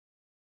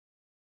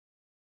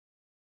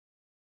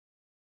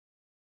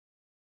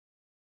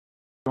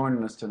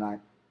joining us tonight.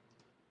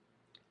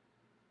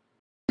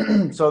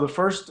 So the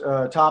first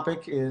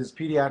topic is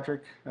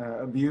pediatric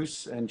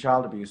abuse and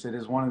child abuse. It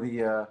is one of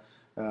the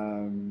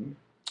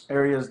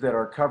areas that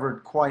are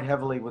covered quite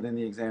heavily within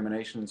the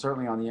examination, and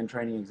certainly on the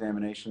in-training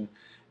examination,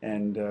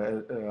 and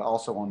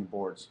also on the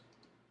boards.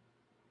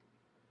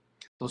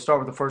 So we'll start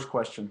with the first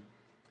question.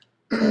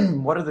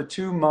 What are the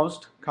two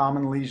most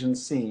common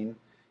lesions seen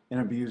in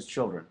abused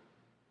children?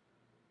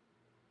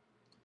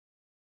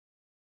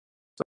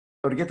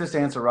 So to get this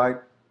answer right,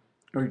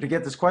 or to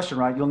get this question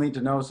right, you'll need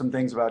to know some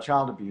things about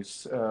child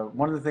abuse.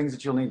 One of the things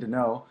that you'll need to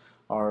know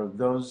are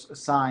those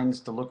signs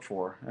to look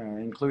for,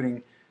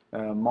 including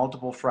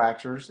multiple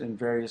fractures in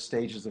various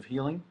stages of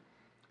healing,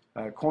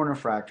 corner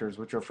fractures,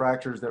 which are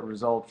fractures that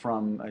result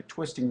from a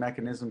twisting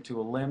mechanism to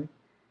a limb.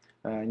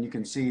 And you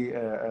can see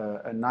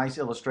a nice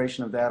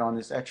illustration of that on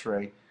this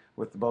x-ray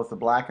with both the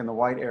black and the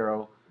white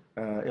arrow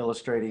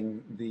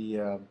illustrating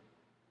the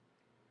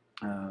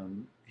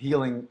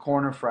healing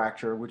corner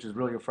fracture, which is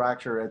really a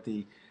fracture at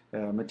the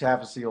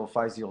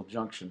metaphyseal-physeal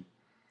junction.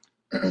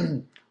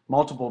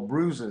 Multiple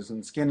bruises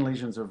and skin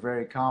lesions are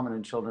very common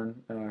in children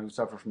who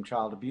suffer from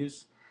child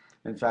abuse.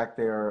 In fact,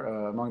 they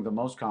are among the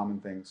most common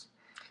things.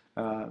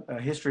 A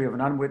history of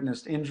an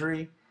unwitnessed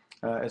injury,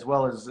 as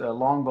well as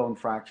long bone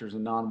fractures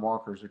in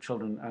non-walkers or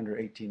children under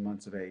 18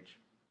 months of age.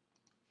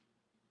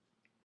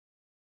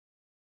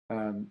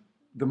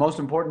 The most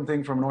important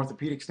thing from an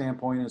orthopedic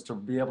standpoint is to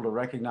be able to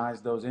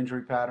recognize those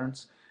injury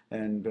patterns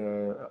and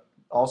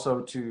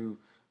also to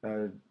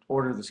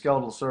order the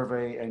skeletal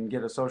survey and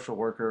get a social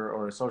worker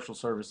or a social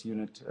service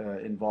unit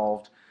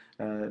involved.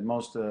 At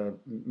most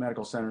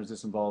medical centers,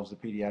 this involves the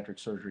pediatric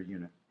surgery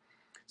unit.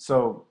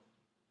 So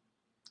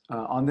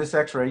on this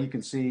x-ray, you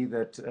can see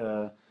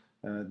that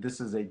this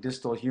is a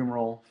distal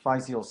humeral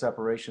physeal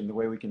separation. The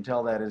way we can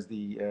tell that is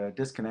the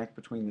disconnect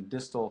between the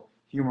distal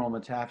humeral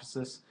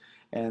metaphysis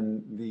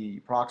and the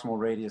proximal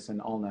radius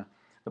and ulna.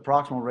 The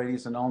proximal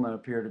radius and ulna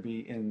appear to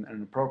be in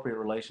an appropriate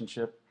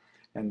relationship,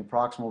 and the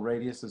proximal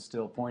radius is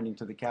still pointing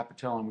to the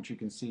capitellum, which you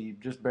can see,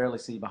 just barely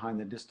see behind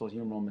the distal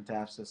humeral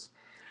metaphysis.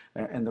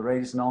 And the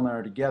radius and ulna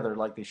are together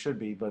like they should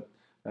be, but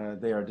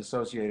they are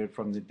dissociated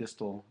from the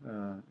distal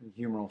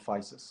humeral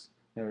physis,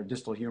 or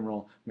distal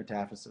humeral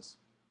metaphysis.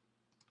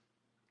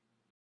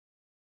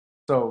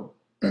 So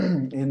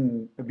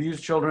in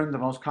abused children, the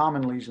most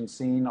common lesions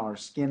seen are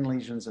skin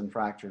lesions and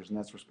fractures, and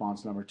that's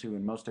response number 2,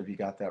 and most of you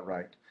got that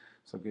right.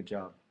 So good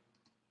job.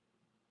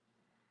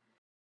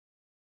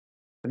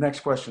 The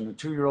next question, a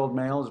 2-year-old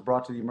male is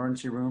brought to the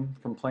emergency room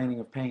complaining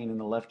of pain in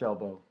the left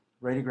elbow.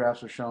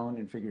 Radiographs are shown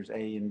in figures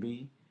A and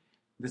B.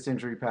 This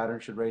injury pattern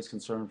should raise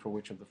concern for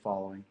which of the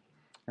following?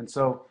 And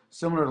so,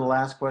 similar to the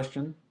last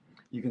question,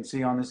 you can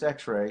see on this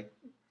x-ray,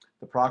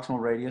 the proximal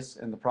radius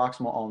and the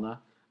proximal ulna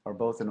are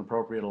both in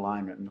appropriate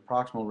alignment. And the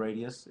proximal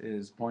radius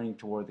is pointing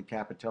toward the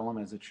capitellum,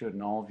 as it should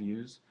in all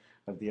views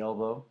of the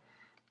elbow.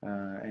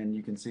 And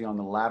you can see on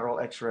the lateral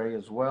x-ray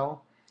as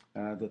well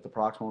that the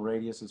proximal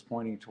radius is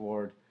pointing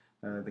toward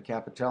the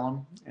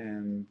capitellum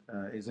and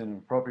is in an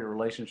appropriate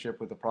relationship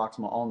with the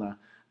proximal ulna,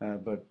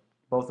 but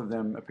both of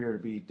them appear to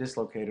be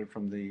dislocated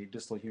from the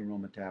distal humeral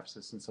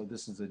metaphysis, and so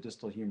this is a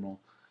distal humeral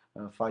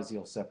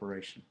physeal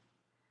separation.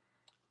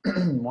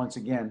 Once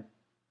again,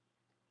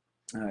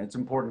 it's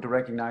important to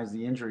recognize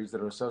the injuries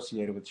that are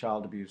associated with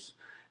child abuse,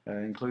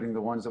 including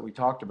the ones that we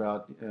talked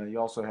about. You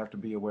also have to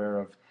be aware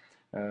of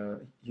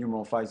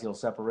humeral physeal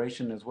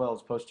separation as well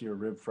as posterior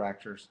rib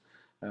fractures,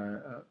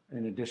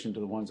 in addition to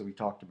the ones that we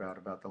talked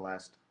about the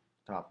last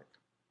topic.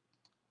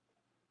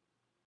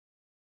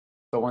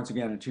 So once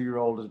again, a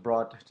 2-year-old is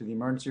brought to the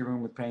emergency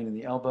room with pain in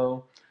the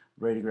elbow.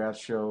 Radiographs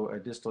show a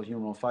distal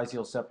humeral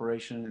physeal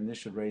separation, and this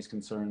should raise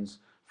concerns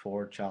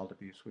for child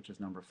abuse, which is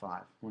number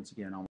 5. Once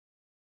again,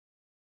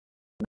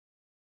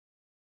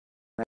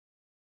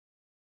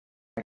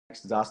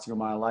 next is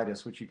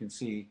osteomyelitis, which you can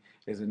see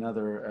is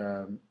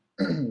another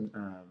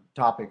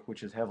topic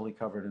which is heavily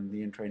covered in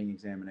the in-training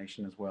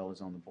examination as well as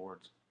on the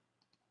boards.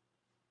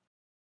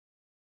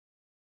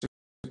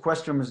 The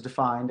question is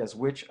defined as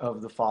which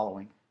of the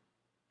following?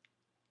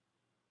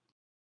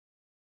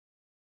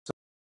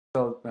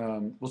 So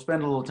we'll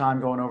spend a little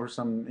time going over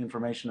some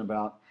information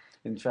about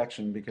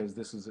infection because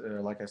this is,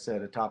 like I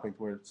said, a topic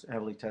where it's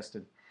heavily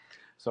tested.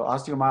 So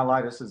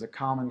osteomyelitis is a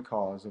common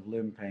cause of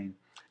limb pain,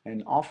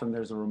 and often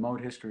there's a remote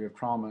history of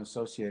trauma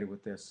associated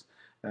with this,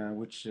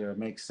 which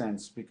makes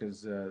sense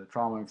because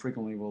trauma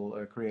frequently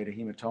will create a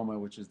hematoma,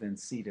 which is then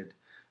seeded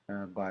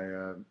by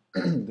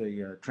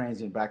the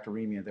transient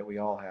bacteremia that we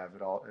all have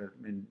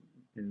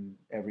in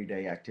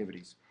everyday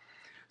activities.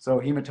 So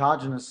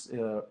hematogenous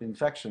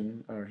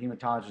infection or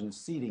hematogenous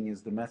seeding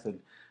is the method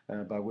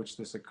by which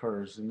this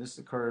occurs. And this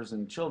occurs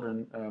in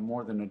children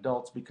more than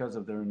adults because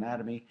of their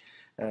anatomy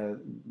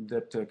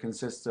that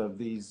consists of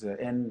these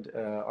end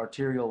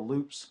arterial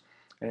loops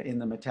in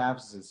the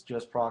metaphysis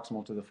just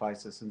proximal to the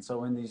physis. And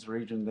so in these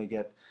regions they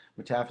get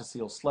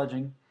metaphyseal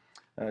sludging.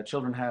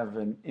 Children have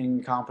an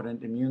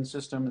incompetent immune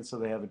system, and so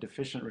they have a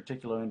deficient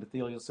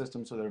reticuloendothelial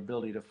system, so their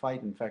ability to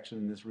fight infection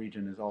in this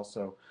region is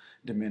also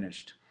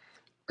diminished.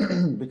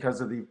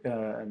 because of the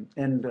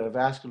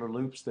endovascular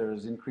loops, there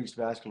is increased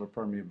vascular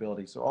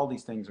permeability. So all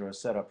these things are a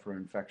setup for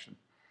infection.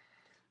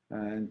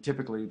 And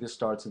typically, this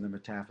starts in the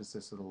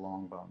metaphysis of the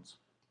long bones.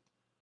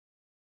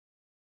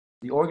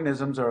 The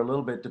organisms are a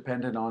little bit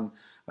dependent on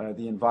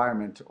the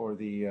environment or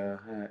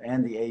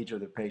and the age of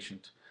the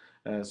patient.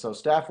 So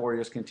Staph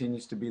aureus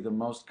continues to be the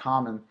most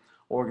common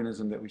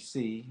organism that we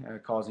see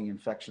causing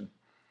infection.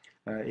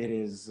 It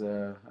is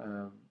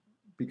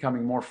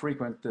becoming more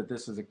frequent that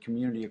this is a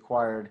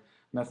community-acquired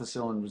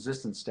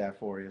methicillin-resistant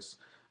Staph aureus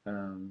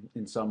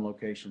in some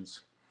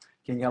locations.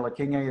 Kingella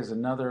kingae is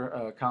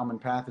another common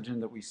pathogen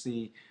that we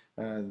see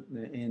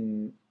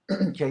in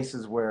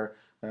cases where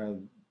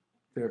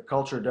their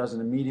culture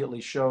doesn't immediately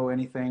show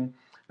anything.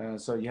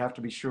 So you have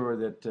to be sure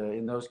that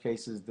in those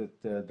cases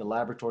that the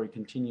laboratory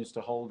continues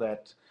to hold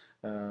that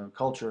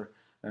culture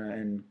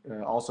and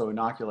also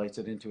inoculates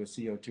it into a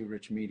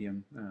CO2-rich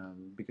medium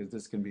because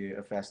this can be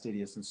a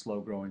fastidious and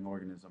slow-growing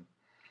organism.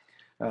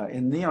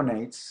 In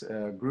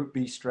neonates, group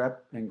B strep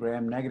and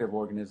gram-negative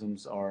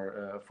organisms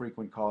are a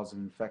frequent cause of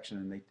infection,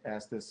 and they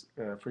ask this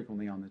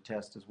frequently on the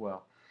test as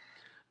well.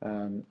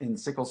 In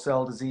sickle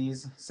cell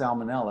disease,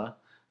 salmonella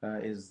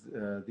is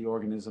the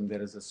organism that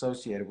is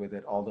associated with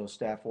it, although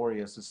Staph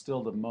aureus is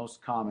still the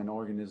most common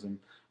organism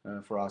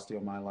for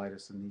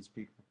osteomyelitis in these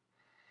people.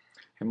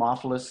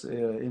 Haemophilus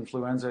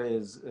influenza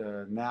is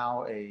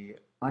now an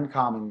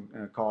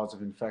uncommon cause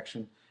of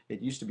infection. It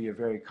used to be a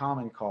very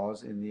common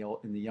cause in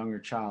the younger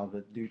child,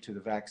 but due to the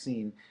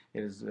vaccine,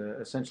 it has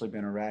essentially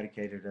been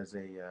eradicated as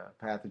a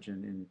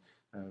pathogen in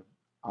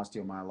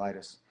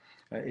osteomyelitis.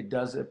 It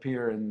does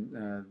appear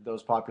in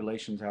those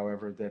populations,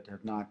 however, that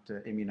have not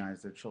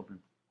immunized their children.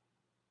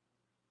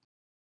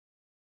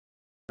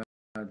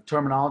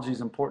 Terminology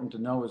is important to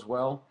know as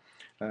well.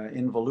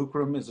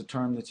 Involucrum is a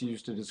term that's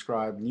used to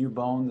describe new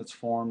bone that's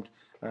formed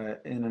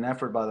in an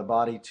effort by the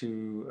body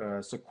to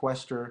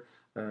sequester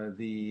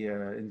the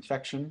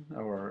infection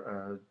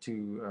or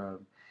to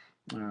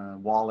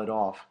wall it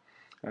off.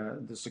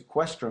 The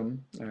sequestrum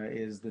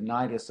is the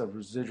nidus of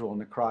residual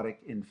necrotic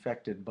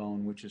infected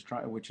bone, which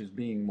is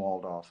being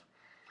walled off.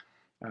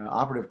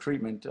 Operative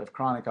treatment of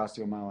chronic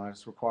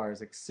osteomyelitis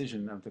requires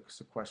excision of the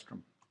sequestrum.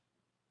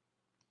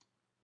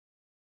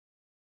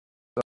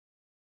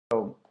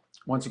 So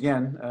once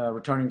again,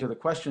 returning to the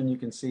question, you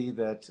can see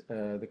that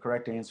the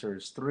correct answer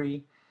is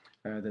 3.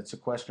 That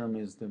sequestrum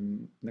is the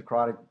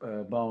necrotic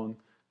bone,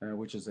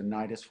 which is a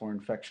nidus for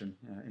infection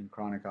in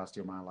chronic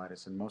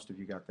osteomyelitis, and most of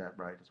you got that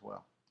right as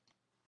well.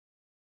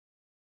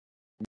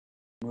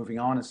 Moving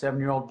on, a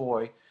 7-year-old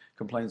boy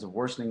complains of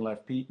worsening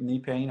left knee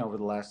pain over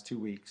the last 2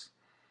 weeks.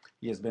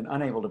 He has been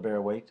unable to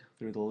bear weight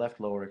through the left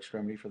lower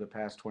extremity for the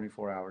past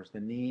 24 hours. The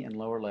knee and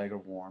lower leg are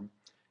warm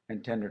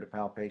and tender to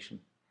palpation.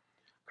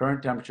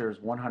 Current temperature is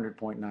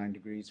 100.9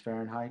 degrees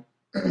Fahrenheit.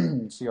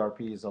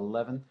 CRP is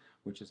 11,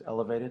 which is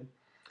elevated.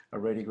 A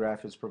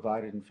radiograph is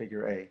provided in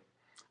figure A.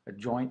 A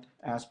joint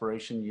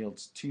aspiration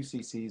yields 2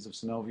 cc's of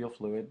synovial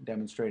fluid,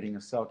 demonstrating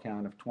a cell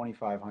count of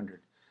 2,500.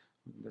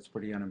 That's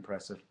pretty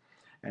unimpressive.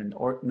 And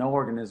no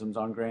organisms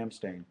on gram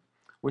stain.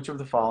 Which of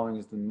the following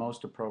is the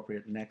most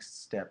appropriate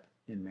next step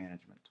in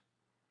management?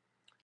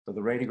 So the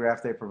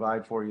radiograph they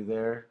provide for you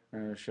there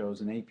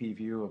shows an AP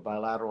view of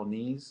bilateral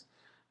knees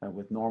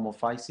with normal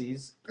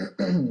physes.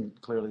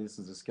 Clearly this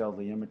is a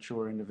skeletally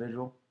immature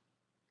individual.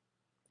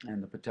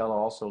 And the patella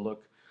also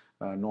look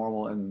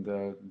normal, and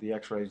the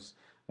x-rays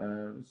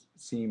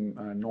seem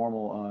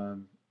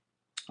normal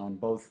on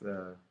both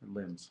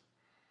limbs.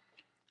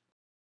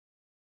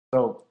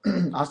 So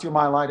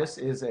osteomyelitis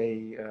is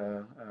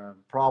a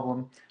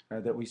problem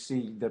that we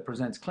see that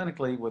presents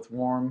clinically with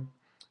warm,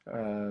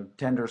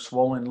 tender,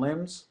 swollen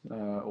limbs,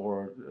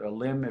 or a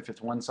limb if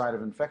it's one side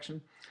of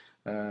infection.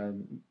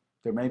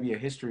 There may be a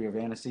history of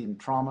antecedent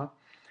trauma.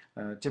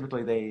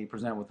 Typically they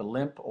present with a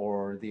limp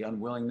or the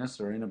unwillingness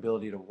or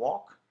inability to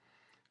walk.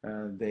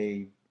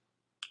 They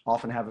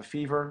often have a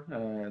fever.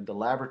 The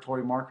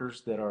laboratory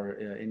markers that are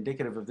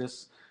indicative of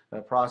this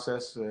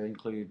process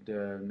include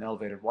an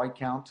elevated white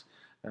count,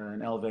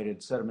 an elevated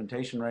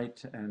sedimentation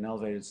rate, and an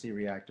elevated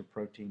C-reactive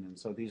protein. And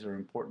so these are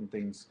important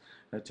things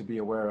to be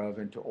aware of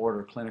and to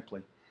order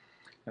clinically.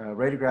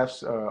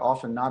 Radiographs are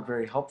often not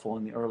very helpful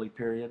in the early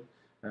period,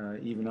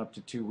 even up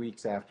to 2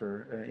 weeks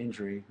after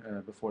injury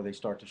before they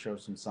start to show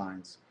some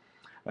signs.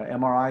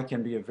 MRI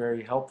can be a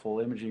very helpful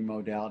imaging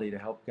modality to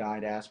help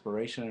guide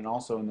aspiration, and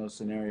also in those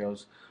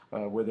scenarios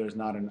where there's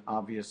not an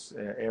obvious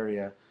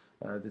area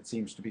that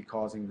seems to be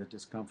causing the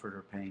discomfort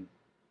or pain.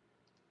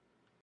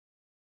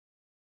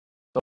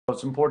 So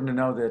it's important to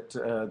know that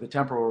the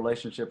temporal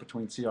relationship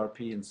between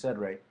CRP and sed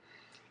rate.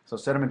 So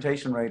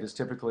sedimentation rate is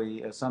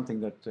typically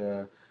something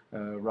that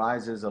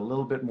rises a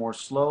little bit more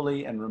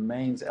slowly and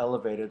remains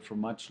elevated for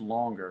much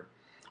longer,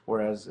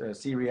 whereas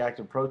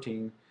C-reactive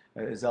protein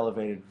is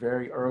elevated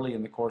very early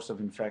in the course of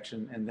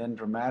infection and then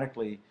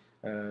dramatically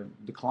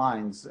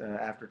declines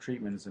after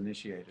treatment is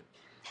initiated.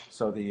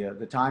 So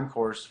the time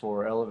course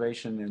for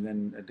elevation and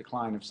then a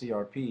decline of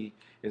CRP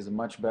is a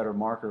much better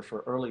marker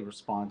for early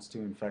response to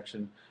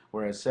infection,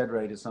 whereas SED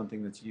rate is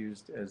something that's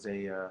used as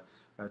a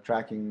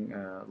tracking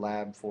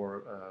lab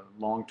for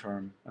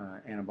long-term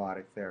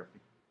antibiotic therapy.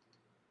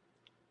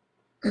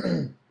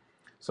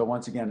 So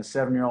once again, a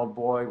 7-year-old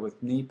boy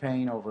with knee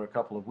pain over a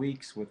couple of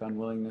weeks with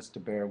unwillingness to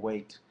bear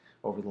weight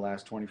over the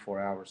last 24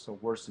 hours, so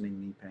worsening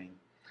knee pain.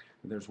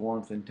 There's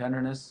warmth and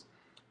tenderness.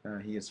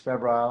 He is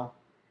febrile,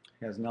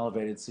 has an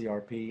elevated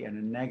CRP, and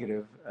a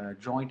negative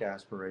joint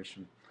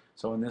aspiration.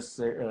 So in this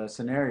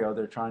scenario,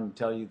 they're trying to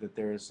tell you that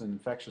there is an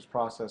infectious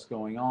process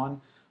going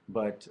on,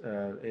 but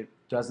it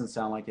doesn't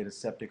sound like it is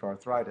septic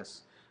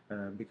arthritis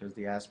because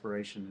the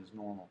aspiration is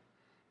normal.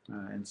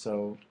 And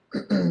so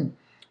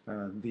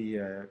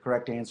the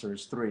correct answer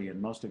is 3,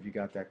 and most of you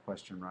got that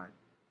question right.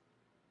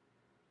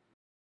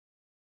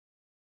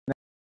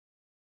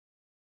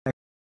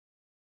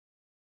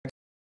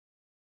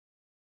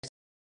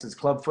 This is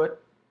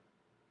clubfoot.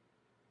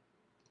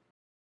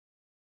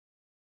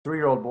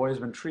 3-year-old boy has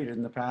been treated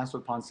in the past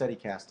with Ponseti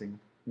casting,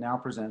 now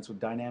presents with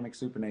dynamic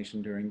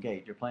supination during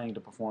gait. You're planning to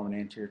perform an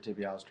anterior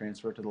tibialis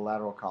transfer to the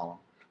lateral column,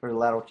 or the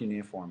lateral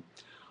cuneiform.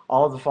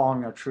 All of the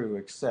following are true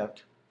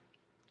except,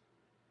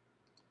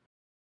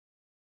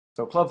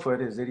 so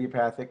clubfoot is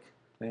idiopathic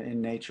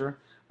in nature,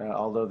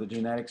 although the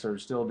genetics are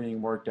still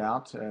being worked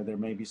out. There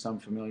may be some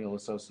familial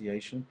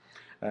association.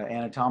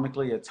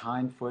 Anatomically, it's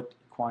hindfoot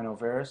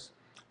equinovarus,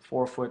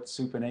 forefoot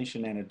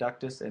supination and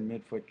adductus, and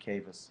midfoot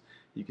cavus.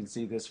 You can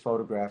see this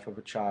photograph of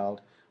a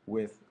child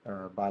with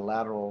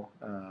bilateral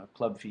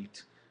club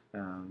feet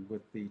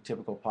with the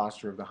typical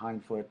posture of the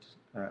hindfoot,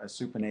 a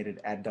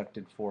supinated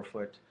adducted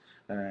forefoot,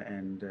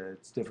 and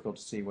it's difficult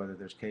to see whether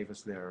there's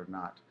cavus there or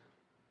not.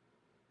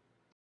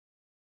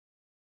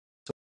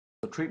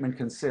 So treatment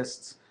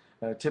consists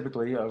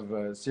typically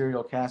of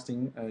serial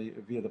casting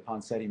via the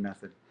Ponseti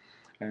method.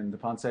 And the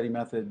Ponseti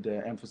method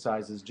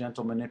emphasizes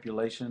gentle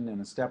manipulation in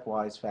a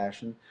stepwise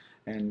fashion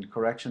and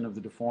correction of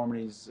the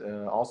deformities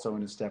also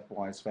in a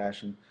stepwise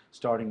fashion,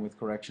 starting with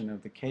correction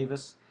of the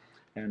cavus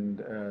and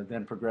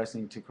then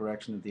progressing to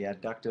correction of the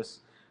adductus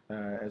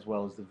as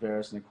well as the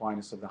varus and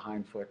equinus of the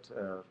hindfoot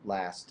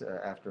last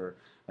after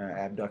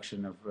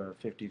abduction of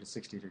 50 to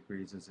 60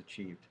 degrees is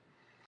achieved.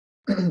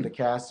 The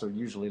casts are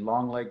usually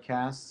long leg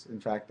casts. In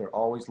fact, they're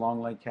always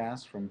long leg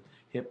casts from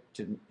hip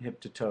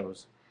to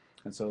toes.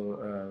 And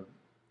so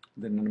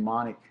the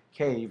mnemonic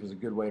cave is a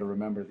good way to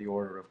remember the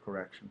order of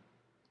correction.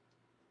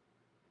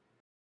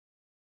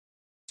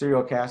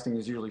 Serial casting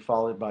is usually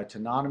followed by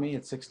tenotomy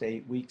at 6 to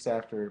 8 weeks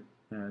after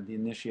the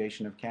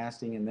initiation of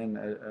casting, and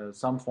then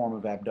some form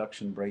of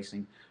abduction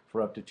bracing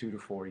for up to 2 to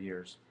 4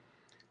 years.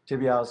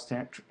 Tibialis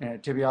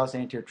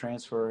anterior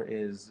transfer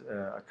is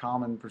a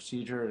common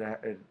procedure.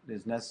 It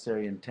is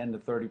necessary in 10 to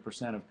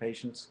 30% of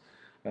patients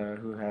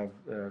who have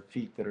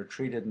feet that are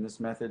treated in this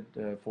method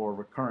for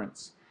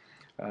recurrence,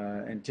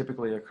 and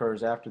typically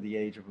occurs after the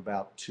age of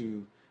about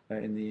 2,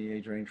 in the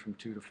age range from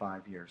 2 to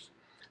 5 years.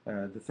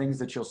 The things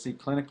that you'll see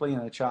clinically in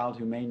a child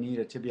who may need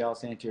a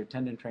tibialis anterior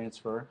tendon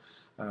transfer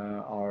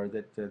are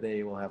that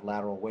they will have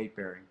lateral weight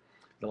bearing.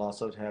 They'll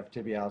also have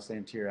tibialis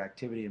anterior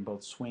activity in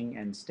both swing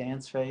and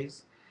stance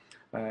phase.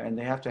 And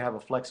they have to have a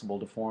flexible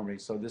deformity,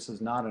 so this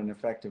is not an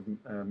effective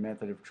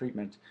method of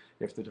treatment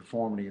if the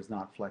deformity is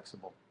not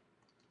flexible.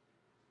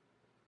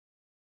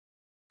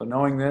 So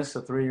knowing this,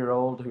 a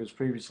 3-year-old who has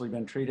previously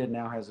been treated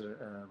now has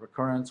a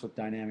recurrence with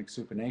dynamic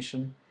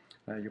supination.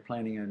 You're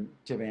planning a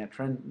tib-ant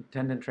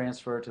tendon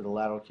transfer to the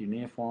lateral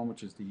cuneiform,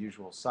 which is the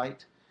usual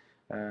site.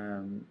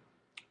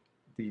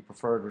 The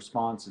preferred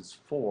response is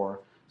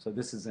 4, so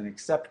this is an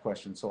accept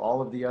question. So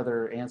all of the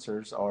other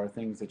answers are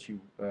things that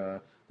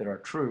that are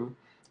true.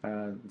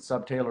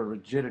 Subtalar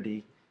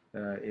rigidity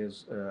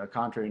is a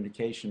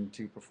contraindication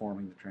to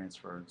performing the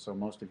transfer, and so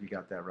most of you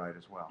got that right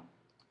as well.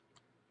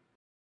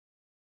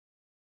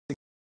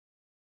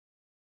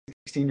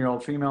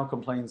 16-year-old female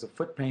complains of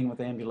foot pain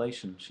with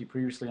ambulation. She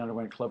previously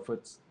underwent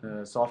clubfoot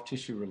soft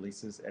tissue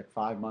releases at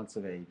 5 months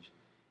of age.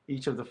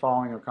 Each of the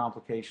following are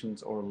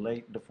complications or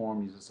late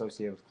deformities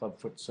associated with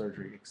clubfoot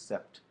surgery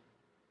except.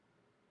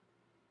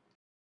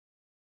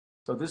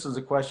 So this is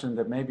a question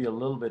that may be a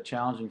little bit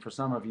challenging for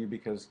some of you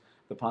because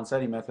the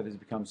Ponseti method has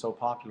become so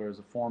popular as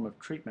a form of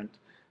treatment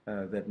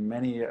that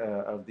many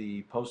of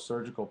the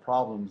post-surgical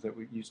problems that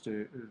we used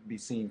to be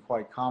seen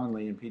quite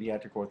commonly in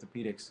pediatric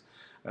orthopedics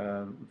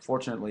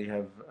fortunately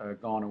have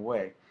gone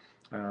away.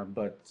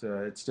 But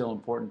it's still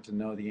important to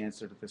know the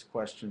answer to this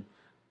question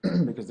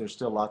because there's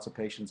still lots of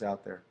patients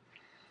out there.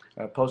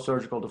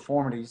 Post-surgical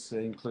deformities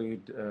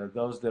include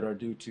those that are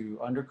due to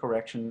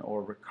undercorrection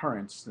or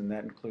recurrence, and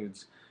that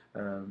includes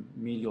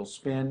medial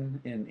spin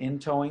in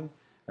in-toeing,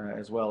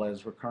 as well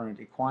as recurrent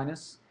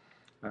equinus,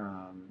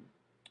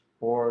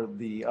 or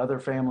the other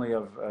family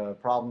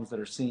of problems that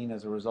are seen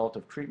as a result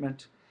of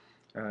treatment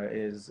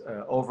is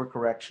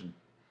overcorrection.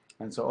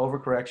 And so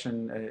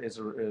overcorrection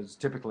is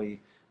typically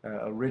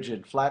a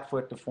rigid flat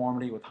foot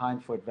deformity with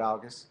hindfoot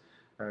valgus,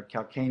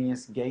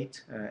 calcaneus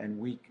gait, and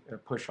weak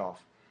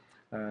push-off.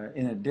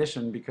 In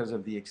addition, because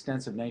of the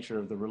extensive nature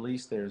of the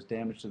release, there's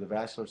damage to the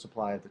vascular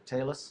supply of the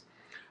talus.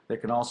 There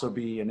can also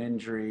be an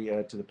injury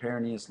to the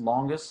peroneus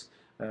longus,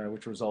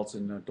 which results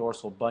in a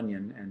dorsal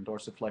bunion and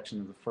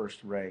dorsiflexion of the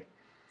first ray.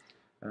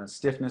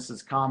 Stiffness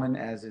is common,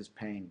 as is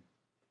pain.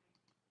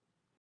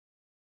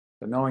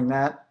 So knowing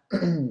that,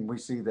 we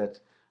see that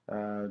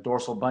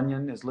dorsal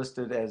bunion is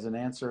listed as an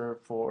answer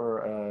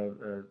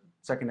for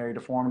secondary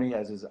deformity,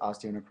 as is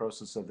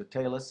osteonecrosis of the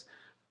talus,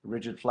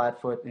 rigid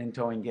flat foot,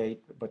 in-toeing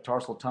gait, but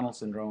tarsal tunnel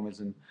syndrome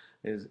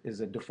is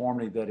a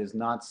deformity that is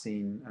not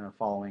seen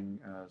following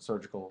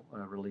surgical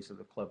release of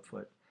the club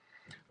foot.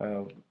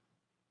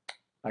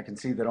 I can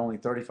see that only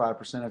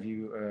 35% of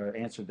you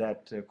answered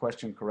that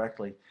question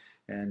correctly,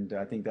 and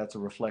I think that's a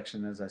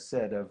reflection, as I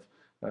said, of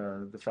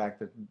the fact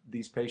that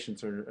these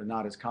patients are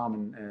not as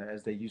common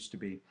as they used to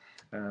be.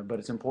 But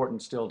it's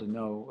important still to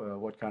know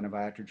what kind of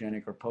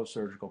iatrogenic or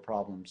post-surgical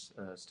problems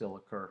still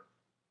occur.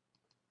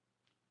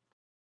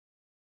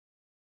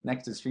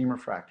 Next is femur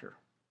fracture.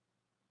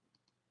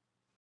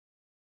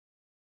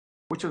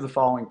 Which of the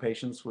following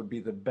patients would be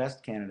the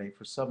best candidate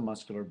for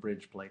submuscular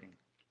bridge plating?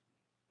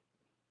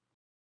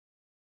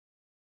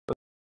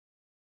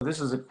 This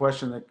is a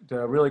question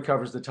that really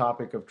covers the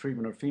topic of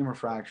treatment of femur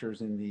fractures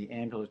in the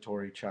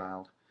ambulatory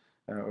child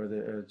or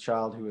the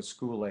child who is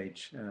school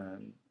age.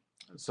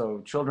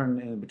 So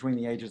children between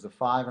the ages of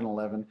 5 and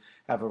 11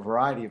 have a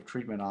variety of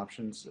treatment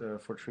options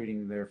for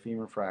treating their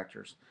femur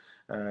fractures.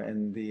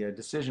 And the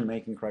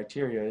decision-making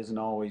criteria isn't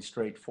always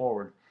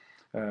straightforward.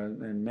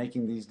 And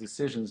making these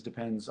decisions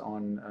depends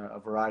on a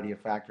variety of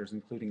factors,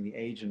 including the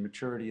age and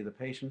maturity of the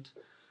patient,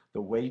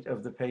 the weight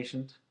of the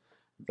patient,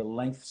 the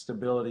length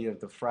stability of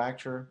the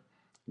fracture,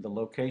 the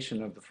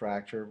location of the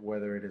fracture,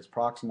 whether it is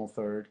proximal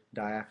third,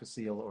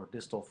 diaphyseal, or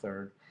distal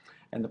third,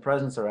 and the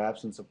presence or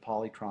absence of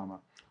polytrauma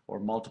or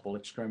multiple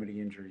extremity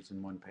injuries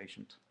in one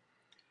patient.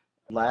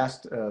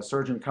 Last,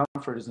 surgeon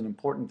comfort is an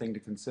important thing to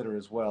consider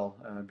as well,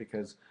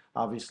 because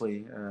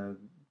obviously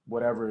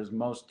whatever is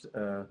most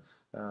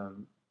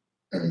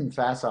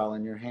facile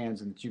in your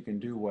hands and that you can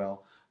do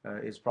well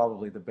is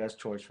probably the best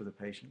choice for the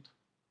patient.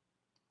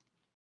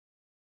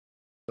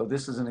 So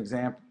this is an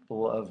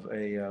example of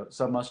a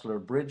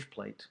submuscular bridge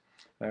plate,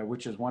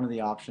 which is one of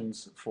the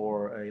options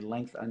for a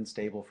length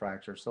unstable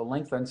fracture. So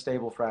length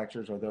unstable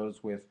fractures are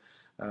those with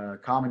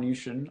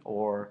comminution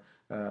or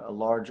a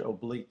large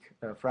oblique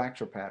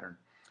fracture pattern.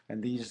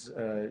 And these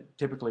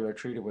typically are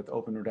treated with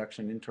open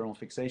reduction internal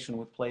fixation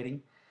with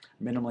plating,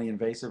 minimally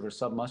invasive or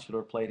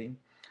submuscular plating,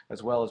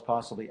 as well as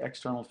possibly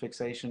external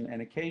fixation,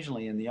 and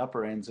occasionally in the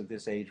upper ends of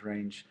this age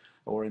range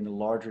or in the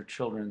larger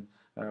children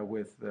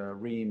with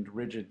reamed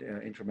rigid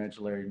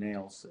intramedullary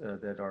nails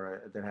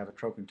that have a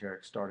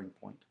trochanteric starting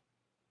point.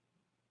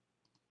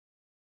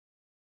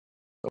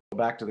 So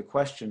back to the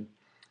question,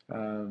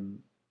 the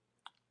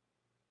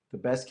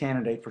best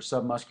candidate for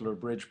submuscular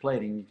bridge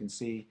plating, you can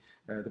see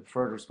the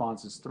preferred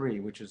response is 3,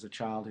 which is a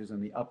child who's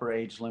in the upper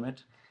age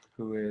limit,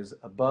 who is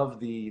above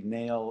the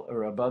nail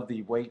or above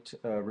the weight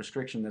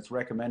restriction that's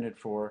recommended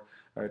for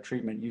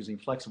treatment using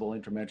flexible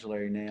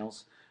intramedullary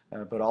nails,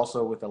 but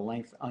also with a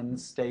length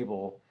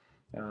unstable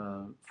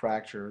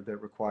fracture that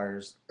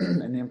requires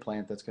an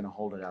implant that's going to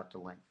hold it out to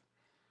length.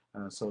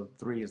 So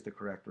 3 is the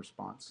correct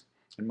response,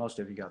 and most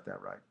of you got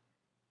that right.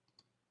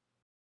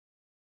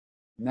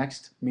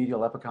 Next,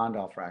 medial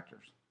epicondyle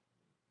fractures.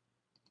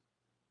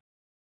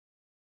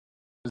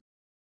 A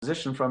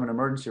physician from an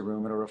emergency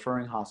room at a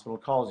referring hospital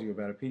calls you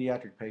about a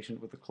pediatric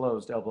patient with a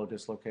closed elbow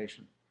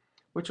dislocation.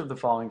 Which of the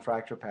following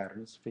fracture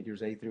patterns,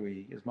 figures A through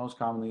E, is most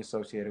commonly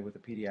associated with a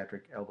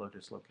pediatric elbow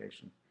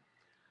dislocation?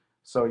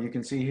 So you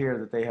can see here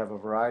that they have a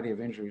variety of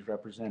injuries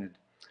represented.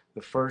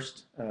 The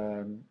first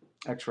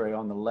x-ray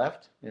on the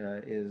left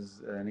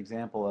is an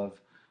example of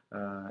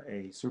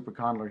a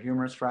supracondylar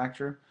humerus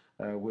fracture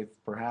with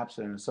perhaps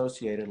an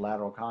associated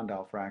lateral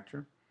condyle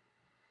fracture.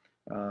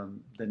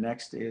 The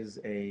next is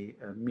a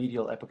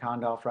medial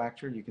epicondyle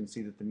fracture. You can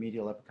see that the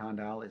medial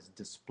epicondyle is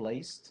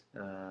displaced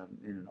in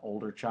an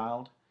older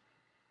child.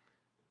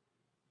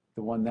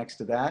 The one next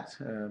to that,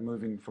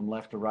 moving from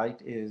left to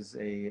right, is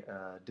a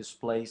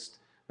displaced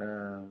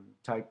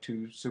type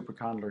 2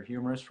 supracondylar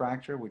humerus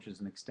fracture, which is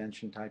an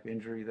extension type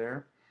injury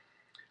there.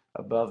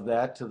 Above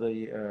that to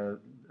the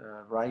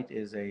right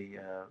is a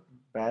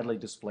badly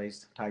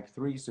displaced type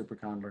 3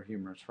 supracondylar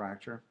humerus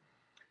fracture.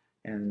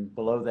 And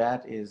below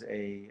that is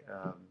a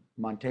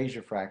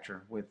Montesia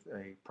fracture with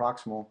a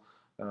proximal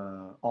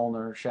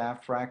ulnar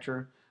shaft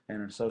fracture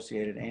and an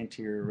associated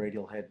anterior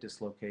radial head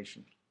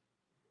dislocation.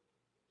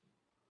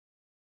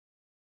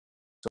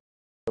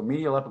 So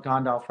medial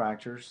epicondyle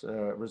fractures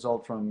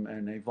result from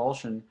an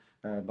avulsion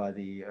by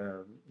the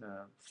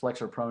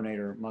flexor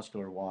pronator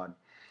muscular wad.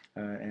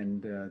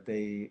 And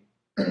they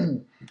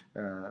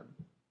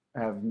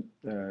have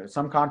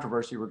some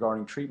controversy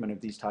regarding treatment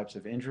of these types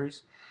of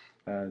injuries.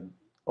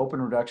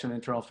 Open reduction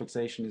internal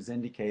fixation is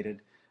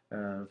indicated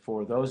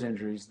for those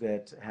injuries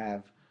that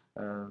have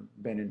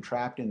been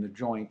entrapped in the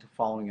joint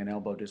following an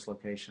elbow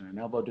dislocation. An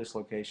elbow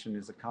dislocation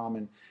is a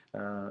common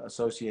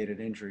associated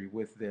injury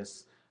with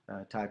this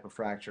type of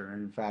fracture.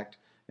 And in fact,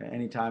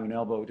 anytime an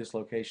elbow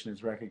dislocation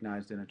is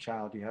recognized in a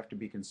child, you have to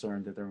be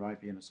concerned that there might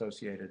be an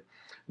associated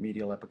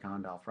medial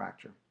epicondyle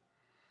fracture.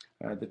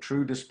 The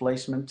true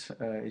displacement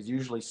is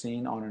usually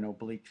seen on an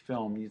oblique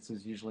film. This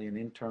is usually an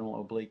internal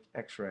oblique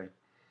x-ray.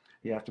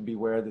 You have to be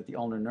aware that the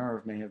ulnar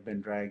nerve may have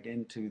been dragged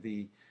into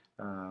the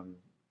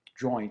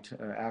joint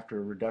after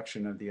a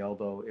reduction of the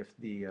elbow if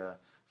the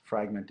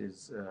fragment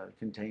is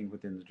contained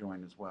within the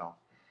joint as well.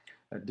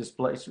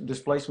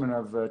 Displacement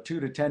of 2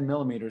 to 10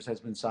 millimeters has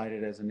been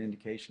cited as an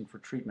indication for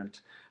treatment,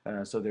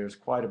 so there's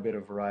quite a bit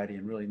of variety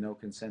and really no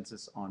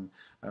consensus on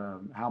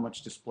how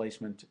much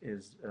displacement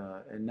is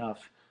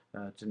enough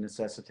to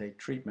necessitate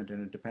treatment,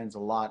 and it depends a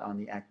lot on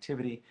the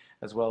activity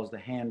as well as the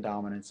hand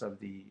dominance of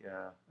the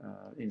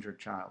injured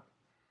child.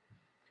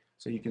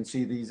 So you can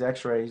see these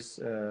x-rays,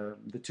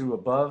 the two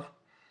above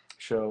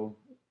show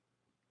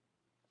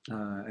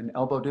an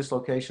elbow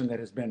dislocation that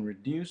has been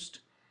reduced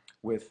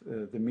with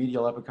the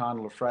medial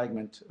epicondylar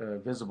fragment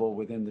visible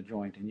within the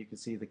joint. And you can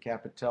see the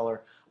capitellar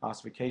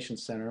ossification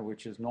center,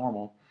 which is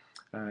normal,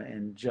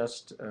 and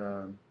just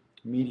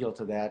medial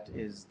to that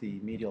is the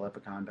medial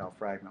epicondyle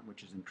fragment,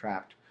 which is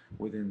entrapped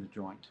within the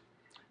joint.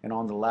 And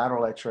on the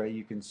lateral x-ray,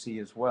 you can see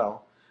as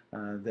well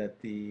that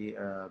the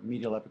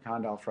medial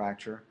epicondyle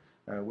fracture,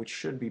 which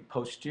should be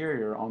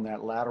posterior on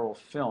that lateral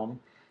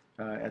film,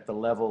 at the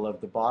level of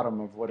the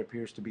bottom of what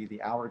appears to be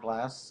the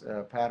hourglass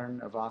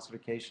pattern of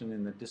ossification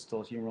in the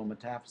distal humeral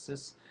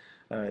metaphysis,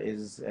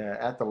 is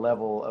at the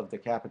level of the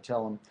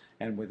capitellum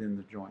and within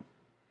the joint.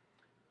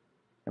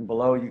 And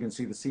below you can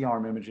see the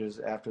C-arm images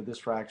after this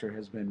fracture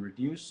has been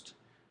reduced,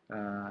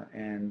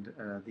 and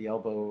the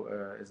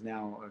elbow is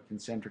now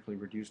concentrically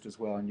reduced as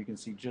well, and you can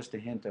see just a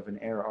hint of an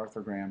air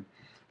arthrogram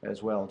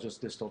as well,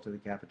 just distal to the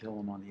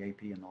capitellum on the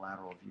AP and the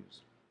lateral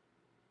views.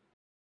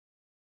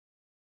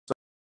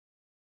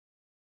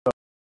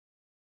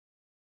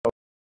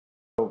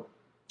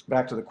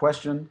 Back to the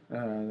question,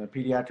 the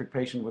pediatric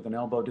patient with an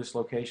elbow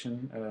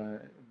dislocation,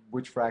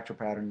 which fracture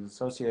pattern is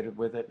associated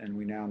with it, and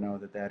we now know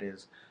that that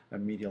is a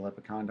medial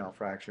epicondyle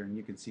fracture, and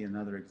you can see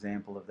another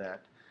example of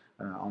that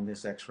on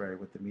this x-ray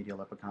with the medial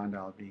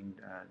epicondyle being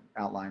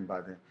outlined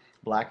by the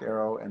black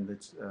arrow and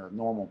its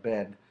normal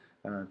bed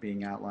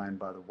being outlined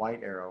by the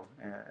white arrow,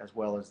 as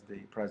well as the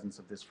presence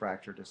of this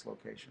fracture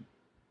dislocation.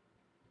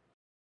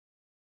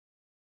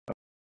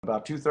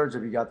 About 2/3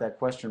 of you got that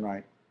question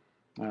right.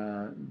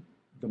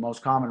 The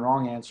most common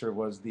wrong answer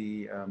was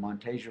the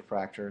Montasia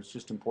fracture. It's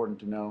just important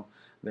to know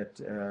that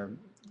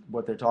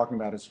what they're talking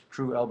about is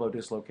true elbow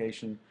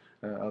dislocation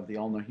of the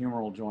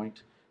ulnohumeral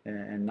joint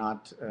and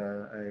not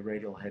a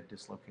radial head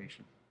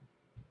dislocation.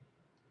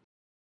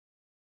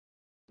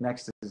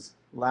 Next is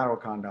lateral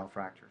condyle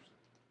fractures.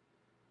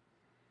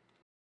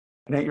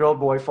 An 8-year-old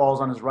boy falls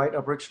on his right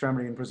upper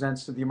extremity and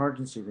presents to the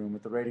emergency room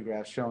with the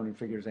radiographs shown in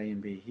figures A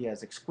and B. He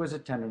has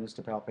exquisite tenderness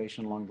to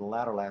palpation along the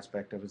lateral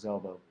aspect of his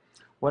elbow.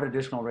 What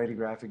additional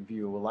radiographic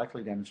view will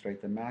likely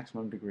demonstrate the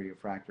maximum degree of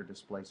fracture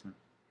displacement?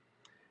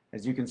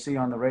 As you can see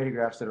on the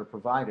radiographs that are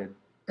provided,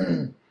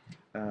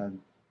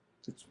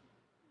 it's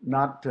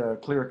not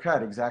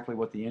clear-cut exactly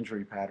what the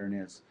injury pattern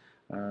is.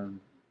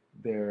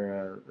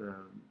 The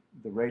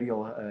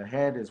radial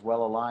head is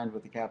well aligned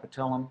with the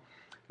capitellum.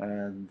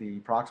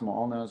 The proximal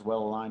ulna is well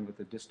aligned with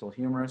the distal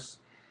humerus.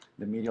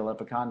 The medial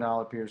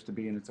epicondyle appears to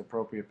be in its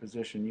appropriate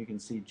position. You can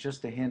see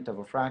just a hint of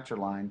a fracture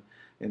line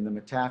in the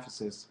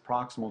metaphysis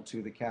proximal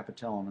to the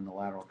capitellum and the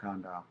lateral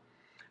condyle,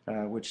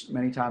 which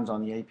many times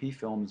on the AP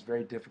film is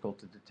very difficult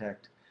to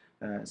detect.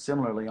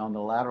 Similarly, on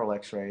the lateral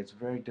x-ray, it's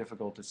very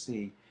difficult to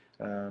see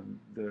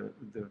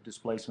the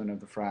displacement of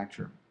the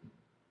fracture.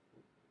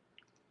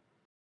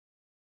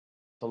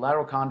 The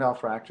lateral condyle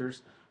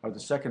fractures are the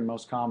second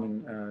most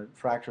common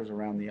fractures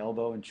around the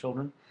elbow in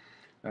children.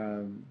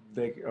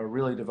 They are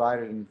really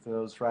divided into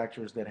those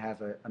fractures that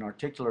have an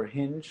articular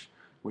hinge,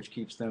 which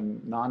keeps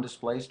them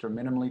non-displaced or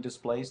minimally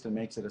displaced and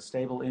makes it a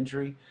stable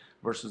injury,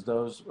 versus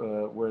those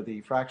where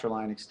the fracture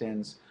line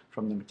extends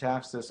from the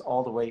metaphysis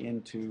all the way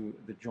into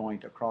the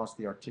joint across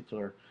the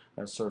articular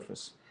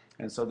surface.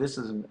 And so this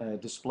is a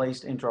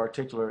displaced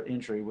intra-articular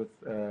injury with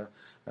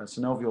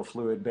synovial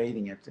fluid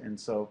bathing it, and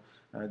so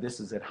this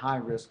is at high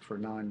risk for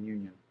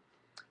non-union.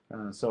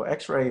 So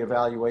X-ray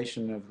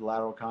evaluation of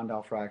lateral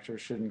condyle fracture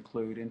should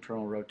include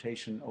internal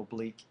rotation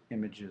oblique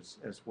images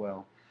as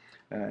well.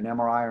 An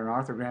MRI or an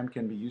arthrogram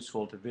can be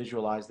useful to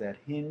visualize that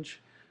hinge.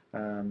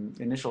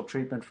 Initial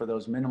treatment for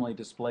those minimally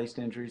displaced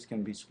injuries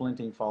can be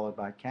splinting followed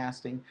by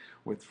casting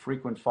with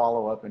frequent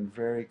follow-up and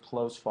very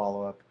close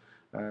follow-up.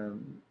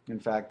 In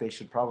fact, they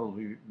should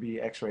probably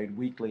be x-rayed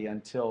weekly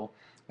until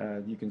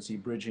you can see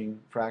bridging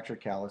fracture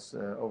callus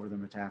over the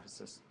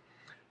metaphysis.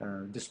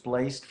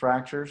 Displaced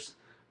fractures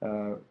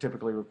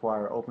typically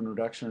require open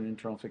reduction and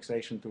internal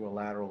fixation through a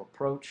lateral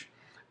approach.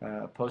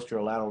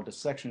 Posterior lateral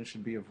dissection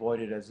should be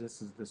avoided, as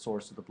this is the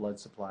source of the blood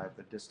supply of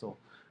the distal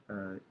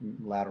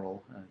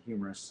lateral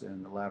humerus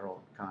and the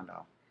lateral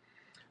condyle.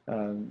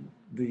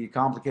 The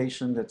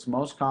complication that's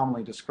most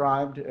commonly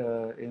described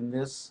in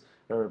this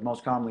or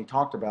most commonly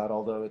talked about,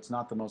 although it's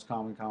not the most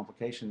common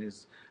complication,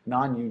 is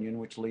non-union,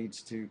 which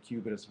leads to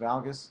cubitus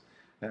valgus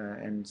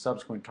and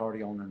subsequent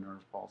tardial ulnar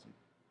nerve palsy.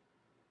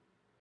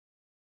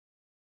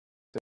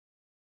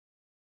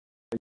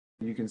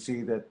 You can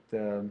see that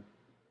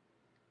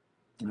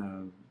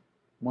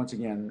once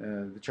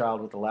again, the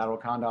child with the lateral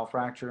condyle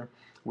fracture,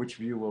 which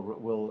view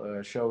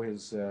will show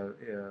his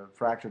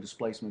fracture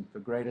displacement the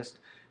greatest,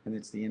 and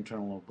it's the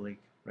internal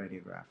oblique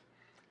radiograph.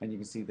 And you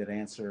can see that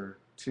answer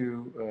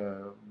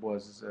 2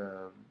 was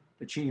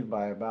achieved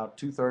by about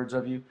 2/3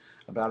 of you.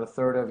 About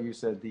 1/3 of you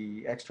said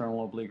the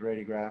external oblique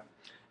radiograph,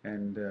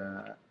 and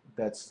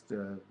that's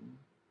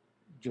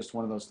just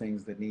one of those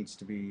things that needs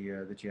to be,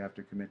 that you have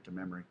to commit to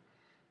memory.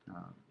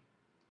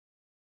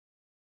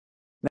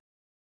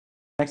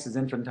 Next is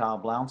infantile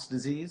Blount's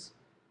disease.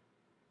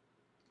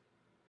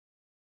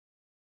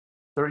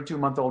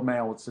 32-month-old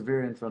male with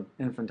severe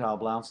infantile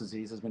Blount's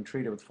disease has been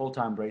treated with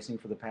full-time bracing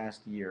for the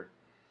past year.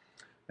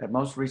 At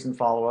most recent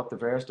follow-up, the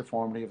varus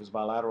deformity of his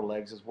bilateral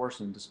legs has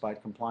worsened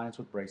despite compliance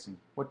with bracing.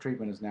 What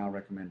treatment is now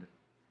recommended?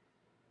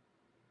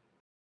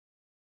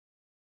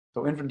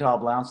 So infantile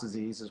Blount's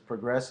disease is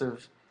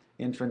progressive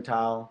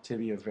infantile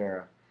tibia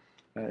vara.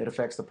 It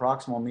affects the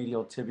proximal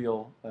medial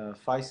tibial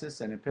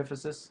physis and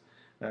epiphysis.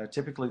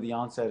 Typically, the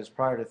onset is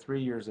prior to 3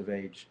 years of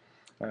age.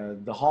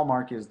 The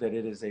hallmark is that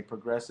it is a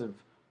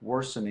progressive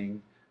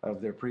worsening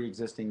of their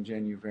pre-existing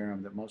genu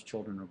varum that most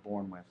children are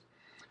born with.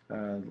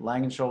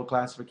 Langenschuld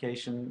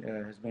classification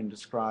has been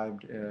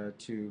described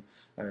to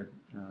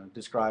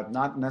describe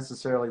not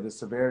necessarily the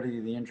severity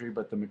of the injury,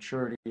 but the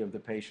maturity of the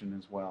patient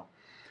as well.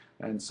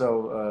 And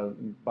so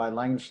by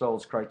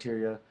Langenschuld's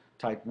criteria,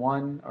 type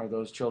 1 are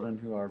those children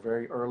who are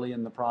very early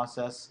in the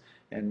process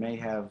and may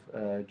have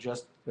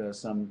just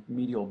some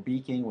medial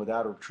beaking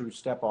without a true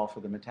step off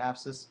of the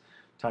metaphysis.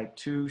 Type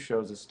 2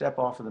 shows a step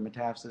off of the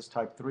metaphysis.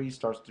 Type 3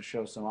 starts to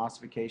show some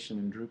ossification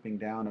and drooping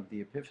down of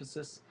the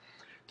epiphysis.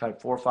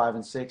 Type 4, 5,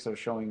 and 6 are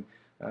showing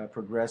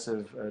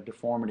progressive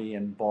deformity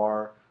and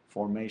bar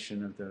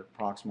formation of the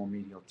proximal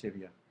medial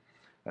tibia.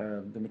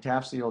 The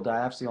metaphyseal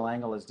diaphyseal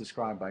angle as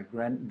described by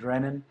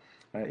Drennan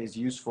is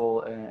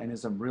useful and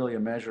is really a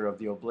measure of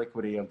the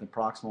obliquity of the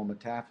proximal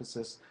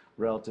metaphysis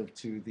relative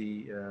to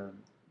the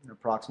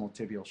proximal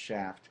tibial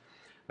shaft.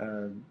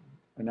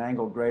 An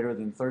angle greater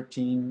than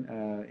 13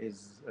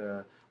 is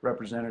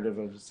representative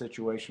of a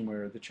situation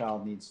where the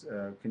child needs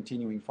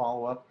continuing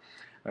follow-up.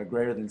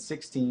 Greater than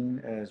 16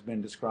 has been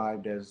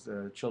described as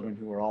children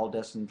who are all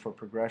destined for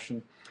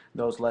progression.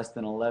 Those less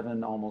than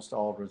 11 almost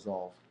all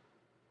resolve.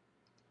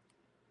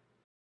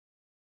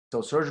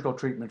 So surgical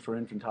treatment for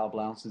infantile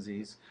Blount's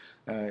disease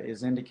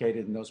is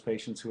indicated in those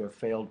patients who have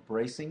failed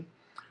bracing,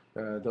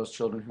 those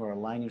children who are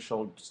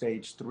Langenschuld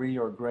stage 3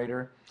 or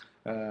greater,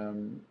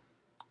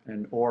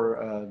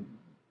 or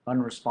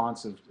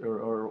unresponsive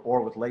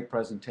or with late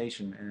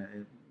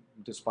presentation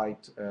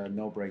despite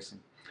no bracing.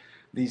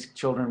 These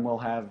children will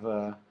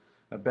have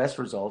best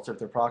results if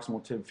their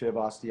proximal tib-fib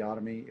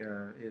osteotomy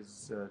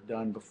is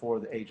done before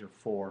the age of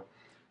 4.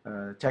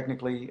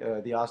 Technically,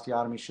 the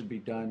osteotomy should be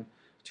done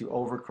to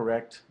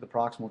overcorrect the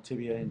proximal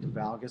tibia into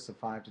valgus of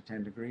 5 to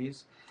 10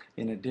 degrees.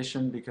 In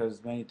addition,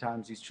 because many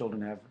times these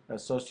children have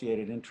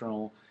associated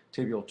internal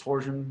tibial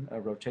torsion,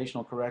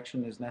 rotational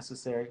correction is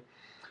necessary.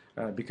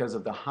 Because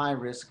of the high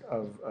risk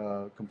of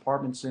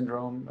compartment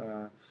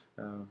syndrome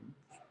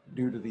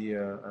due to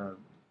the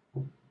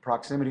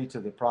proximity to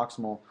the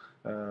proximal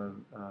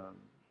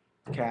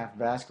calf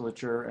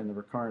vasculature and the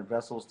recurrent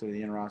vessels to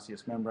the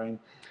interosseous membrane,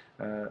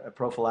 a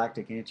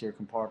prophylactic anterior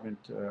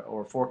compartment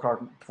or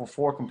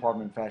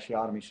four-compartment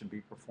fasciotomy should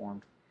be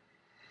performed.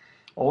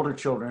 Older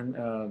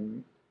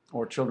children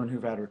or children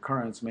who've had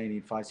recurrence may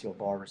need physeal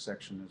bar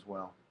resection as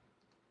well.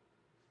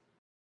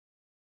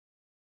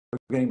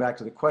 Getting back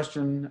to the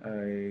question,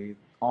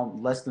 a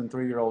less than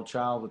 3-year-old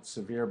child with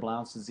severe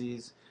Blount's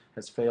disease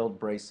has failed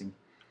bracing.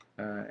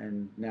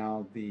 And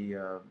now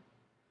the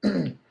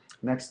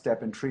next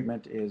step in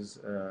treatment is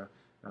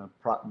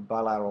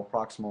bilateral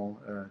proximal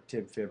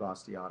tib-fib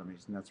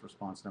osteotomies, and that's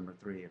response number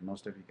 3, and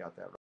most of you got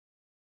that right.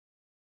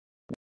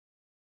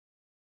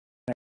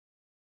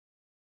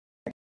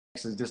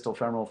 Next is distal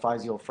femoral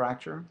physeal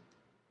fracture.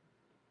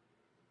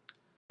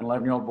 An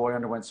 11-year-old boy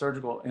underwent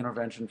surgical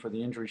intervention for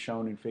the injury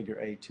shown in figure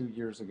A 2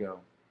 years ago.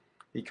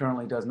 He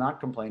currently does not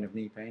complain of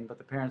knee pain, but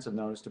the parents have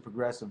noticed a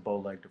progressive bow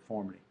leg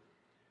deformity.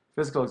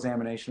 Physical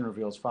examination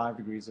reveals 5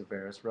 degrees of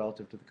varus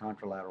relative to the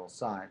contralateral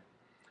side.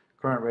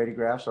 Current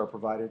radiographs are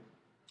provided,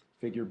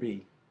 figure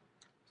B.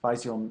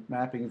 Physeal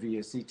mapping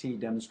via CT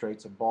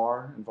demonstrates a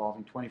bar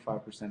involving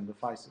 25% of the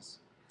physis.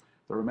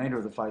 The remainder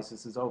of the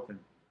physis is open.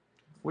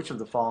 Which of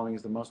the following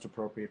is the most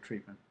appropriate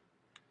treatment?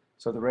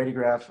 So the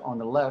radiograph on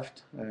the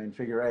left in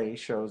figure A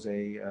shows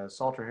a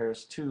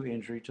Salter-Harris 2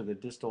 injury to the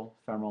distal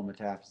femoral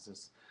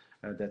metaphysis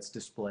that's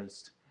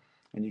displaced.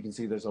 And you can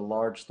see there's a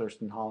large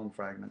Thurston-Holland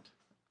fragment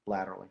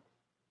laterally.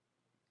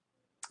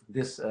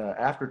 This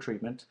after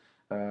treatment,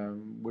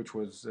 which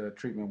was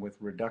treatment with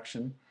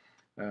reduction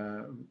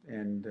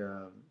and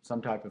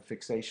some type of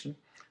fixation,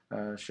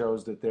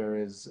 shows that there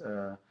is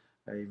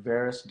a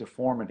varus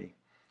deformity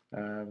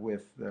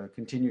with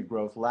continued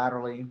growth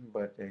laterally,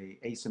 but a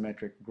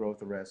asymmetric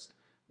growth arrest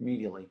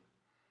medially.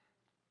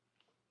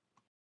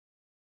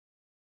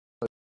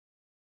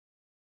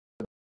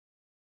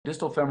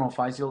 Distal femoral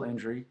physeal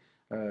injury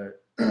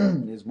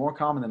is more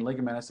common than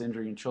ligamentous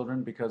injury in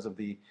children because of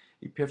the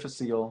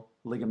epiphyseal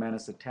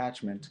ligamentous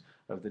attachment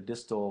of the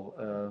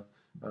distal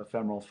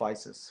femoral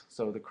physis.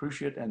 So the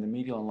cruciate and the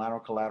medial and lateral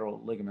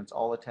collateral ligaments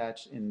all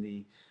attach in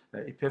the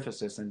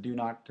epiphysis and do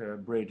not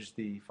bridge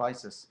the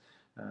physis.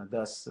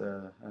 Thus,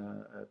 a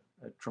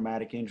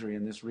traumatic injury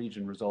in this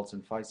region results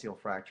in physeal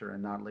fracture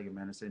and not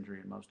ligamentous injury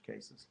in most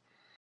cases.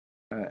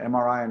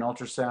 MRI and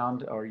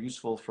ultrasound are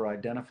useful for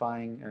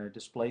identifying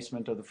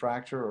displacement of the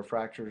fracture or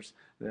fractures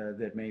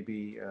that may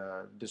be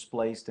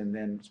displaced and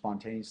then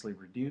spontaneously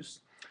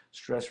reduced.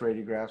 Stress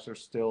radiographs are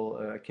still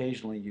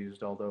occasionally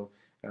used, although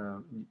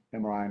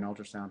MRI and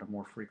ultrasound are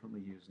more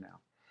frequently used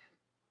now.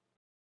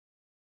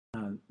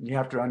 You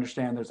have to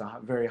understand there's a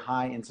very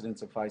high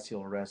incidence of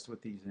physeal arrest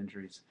with these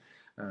injuries,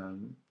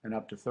 and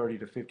up to 30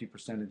 to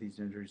 50% of these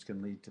injuries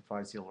can lead to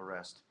physeal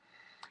arrest.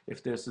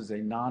 If this is a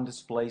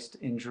non-displaced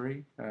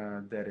injury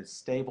that is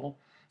stable,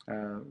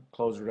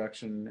 closed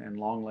reduction and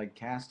long leg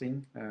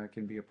casting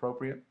can be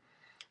appropriate.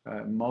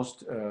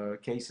 Most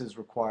cases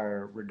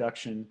require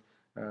reduction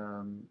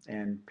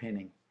and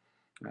pinning.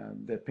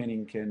 The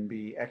pinning can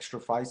be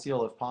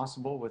extraphyseal if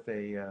possible with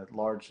a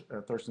large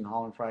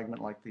Thurston-Holland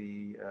fragment like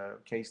the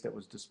case that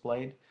was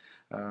displayed.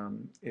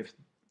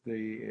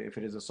 If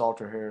it is a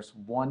Salter-Harris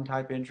 1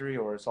 type injury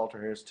or a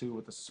Salter-Harris 2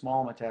 with a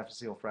small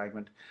metaphyseal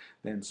fragment,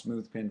 then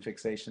smooth pin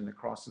fixation that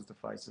crosses the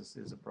physis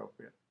is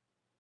appropriate.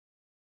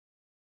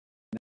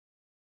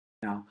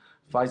 Now,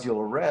 physeal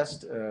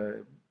arrest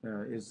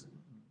is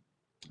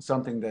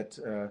something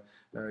that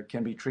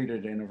can be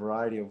treated in a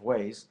variety of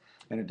ways,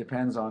 and it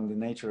depends on the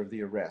nature of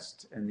the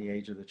arrest and the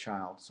age of the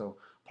child. So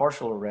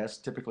partial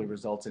arrest typically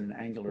results in an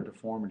angular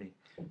deformity,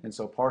 and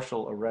so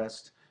partial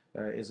arrest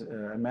is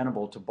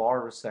amenable to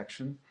bar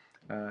resection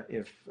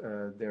if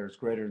there's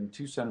greater than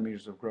 2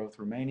 centimeters of growth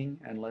remaining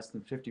and less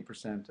than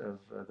 50% of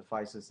the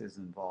physis is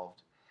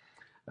involved.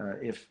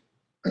 If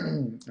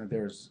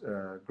there's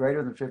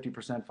greater than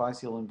 50%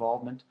 physeal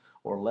involvement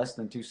or less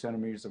than 2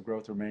 centimeters of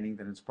growth remaining,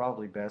 then it's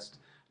probably best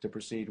to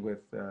proceed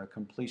with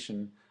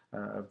completion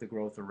of the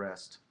growth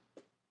arrest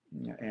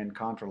and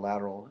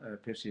contralateral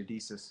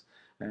epiphysiodesis.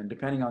 And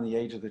depending on the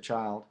age of the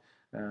child,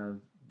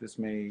 this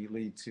may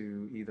lead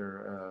to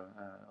either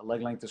a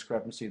leg length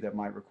discrepancy that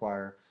might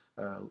require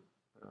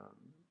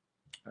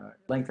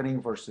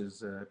lengthening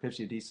versus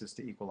epiphysiodesis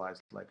to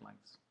equalize leg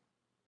lengths.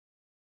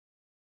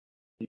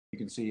 You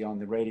can see on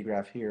the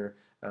radiograph here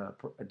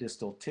a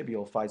distal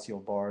tibial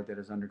physeal bar that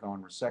has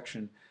undergone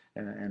resection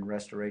and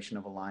restoration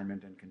of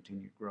alignment and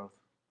continued growth.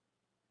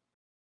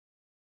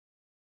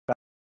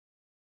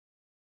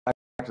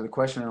 Back to the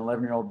question, an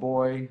 11-year-old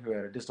boy who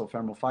had a distal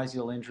femoral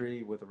physeal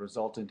injury with a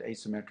resultant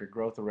asymmetric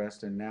growth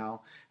arrest and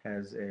now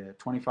has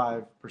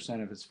 25%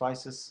 of his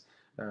physis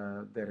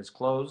that is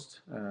closed,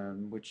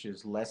 which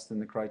is less than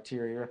the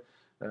criteria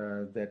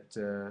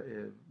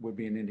that would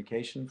be an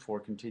indication for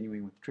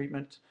continuing with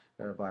treatment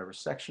by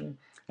resection,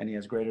 and he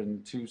has greater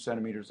than 2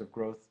 centimeters of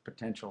growth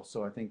potential.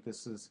 So I think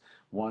this is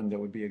one that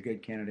would be a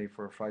good candidate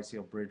for a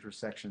physeal bridge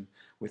resection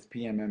with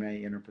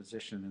PMMA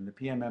interposition. And the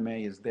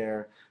PMMA is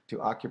there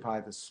to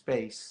occupy the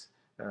space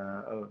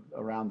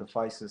around the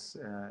physis,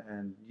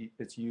 and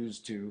it's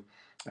used to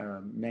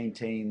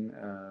maintain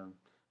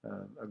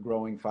a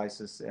growing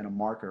physis and a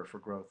marker for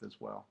growth as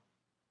well.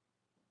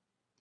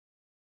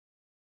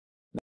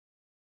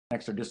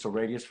 Next are distal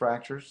radius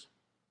fractures.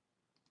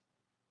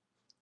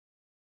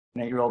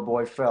 An 8-year-old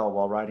boy fell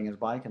while riding his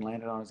bike and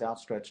landed on his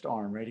outstretched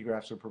arm.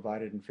 Radiographs are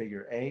provided in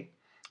figure A.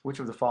 Which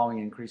of the following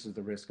increases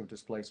the risk of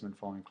displacement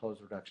following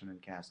closed reduction and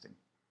casting?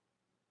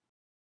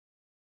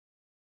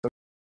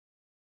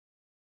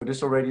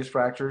 Distal radius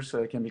fractures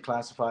can be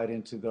classified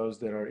into those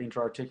that are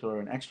intra-articular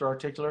and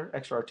extra-articular.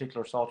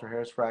 Extra-articular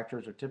Salter-Harris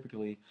fractures are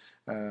typically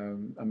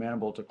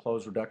amenable to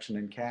closed reduction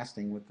and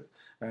casting with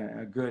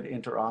a good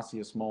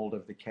interosseous mold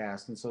of the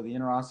cast. And so the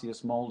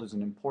interosseous mold is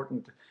an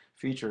important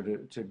feature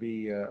to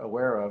be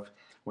aware of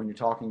when you're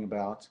talking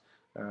about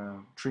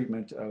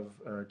treatment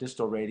of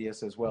distal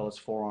radius as well as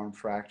forearm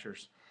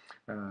fractures.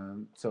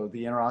 So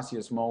the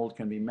interosseous mold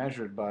can be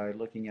measured by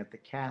looking at the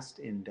cast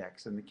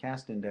index, and the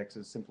cast index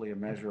is simply a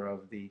measure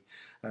of the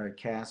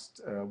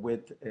cast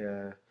width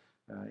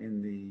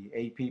in the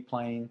AP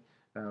plane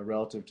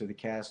relative to the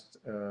cast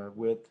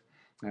width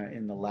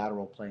in the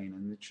lateral plane,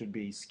 and it should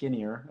be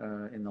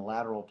skinnier in the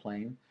lateral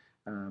plane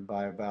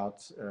by about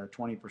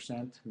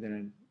 20%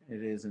 than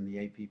it is in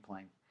the AP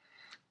plane.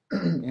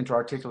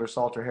 Intra-articular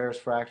Salter-Harris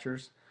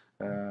fractures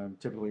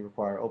typically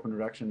require open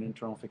reduction and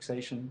internal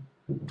fixation.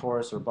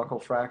 Torus or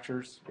buccal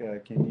fractures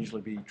can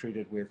usually be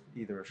treated with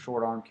either a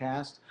short arm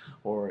cast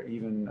or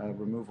even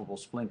removable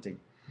splinting.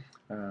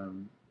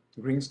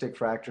 Green stick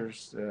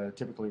fractures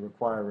typically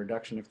require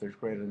reduction if there's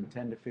greater than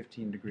 10 to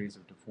 15 degrees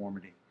of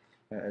deformity,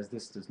 as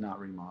this does not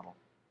remodel.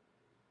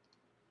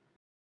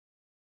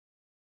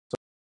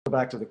 Go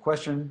back to the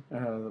question.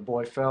 The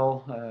boy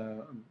fell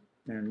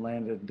and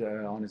landed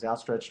on his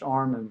outstretched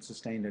arm and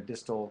sustained a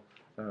distal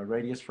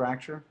radius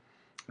fracture.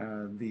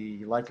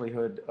 The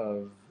likelihood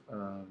of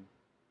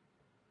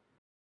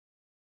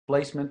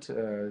placement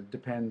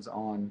depends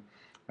on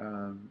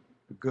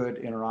good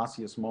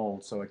interosseous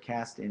mold, so a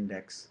cast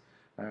index,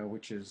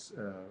 which is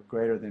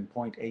greater than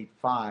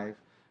 0.85,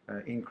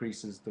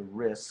 increases the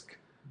risk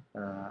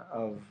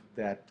of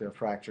that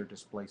fracture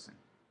displacing.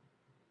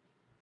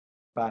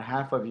 About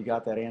half of you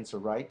got that answer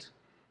right.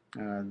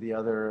 The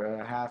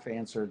other half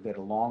answered that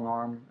a long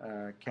arm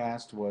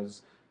cast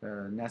was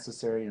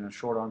necessary and a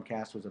short arm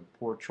cast was a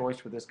poor choice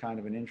for this kind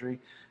of an injury.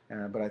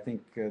 But I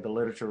think the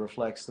literature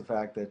reflects the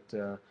fact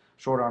that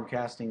short arm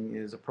casting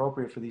is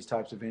appropriate for these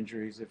types of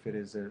injuries if it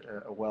is a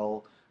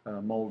well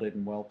molded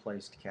and well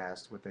placed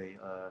cast with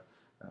a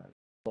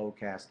low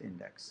cast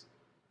index.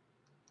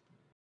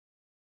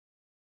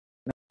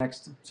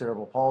 Next,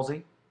 cerebral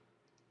palsy.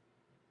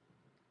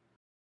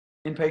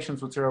 In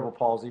patients with cerebral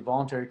palsy,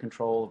 voluntary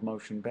control of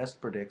motion best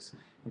predicts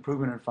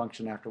improvement in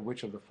function after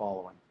which of the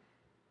following?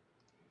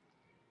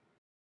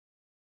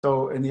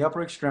 So in the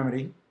upper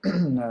extremity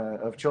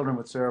of children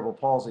with cerebral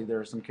palsy, there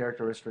are some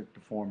characteristic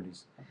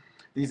deformities.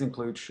 These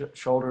include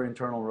shoulder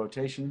internal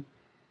rotation,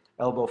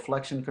 elbow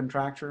flexion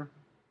contracture,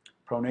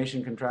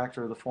 pronation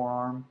contracture of the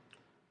forearm,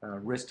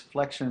 wrist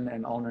flexion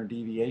and ulnar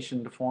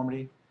deviation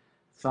deformity,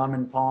 thumb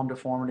and palm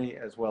deformity,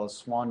 as well as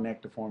swan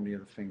neck deformity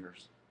of the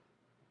fingers.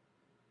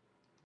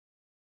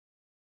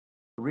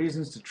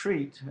 Reasons to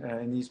treat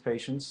in these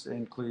patients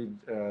include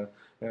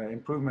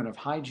improvement of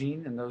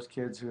hygiene in those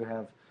kids who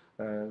have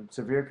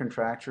severe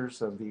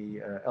contractures of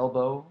the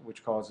elbow,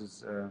 which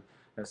causes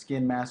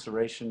skin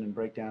maceration and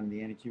breakdown in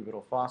the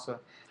antecubital fossa,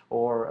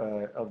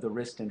 or of the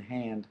wrist and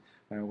hand,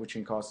 which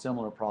can cause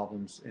similar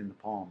problems in the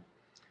palm.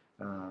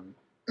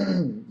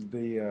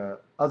 The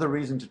other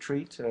reason to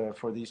treat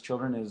for these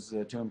children is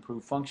to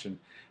improve function.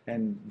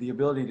 And the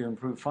ability to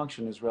improve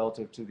function is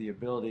relative to the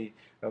ability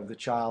of the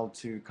child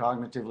to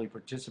cognitively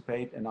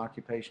participate in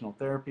occupational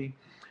therapy,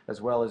 as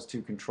well as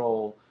to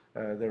control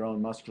their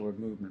own muscular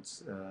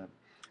movements.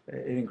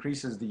 It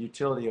increases the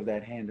utility of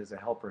that hand as a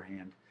helper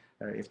hand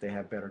if they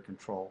have better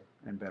control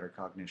and better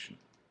cognition.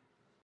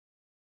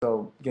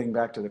 So getting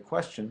back to the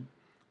question,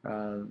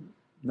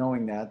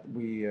 knowing that,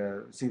 we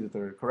see that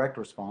the correct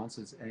response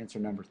is answer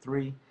number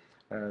 3,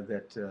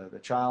 that the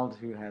child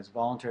who has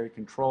voluntary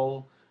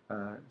control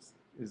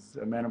is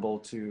amenable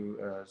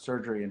to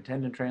surgery and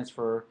tendon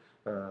transfer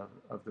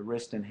of the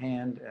wrist and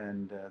hand,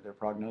 and their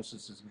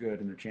prognosis is good,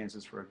 and their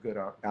chances for a good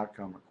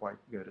outcome are quite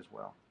good as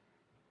well.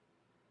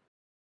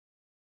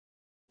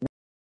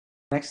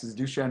 Next is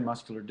Duchenne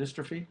muscular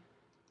dystrophy.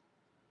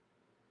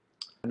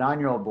 A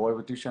 9-year-old boy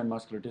with Duchenne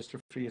muscular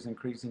dystrophy has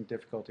increasing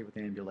difficulty with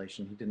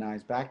ambulation. He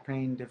denies back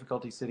pain,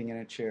 difficulty sitting in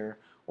a chair,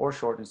 or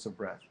shortness of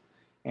breath.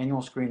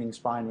 Annual screening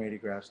spine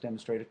radiographs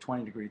demonstrate a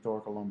 20-degree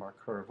thoracolumbar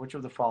curve. Which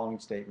of the following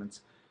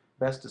statements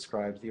best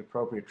describes the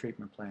appropriate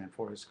treatment plan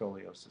for his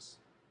scoliosis?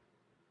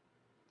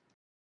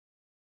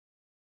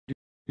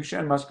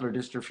 Duchenne muscular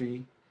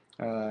dystrophy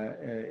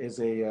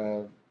is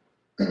a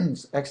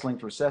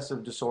X-linked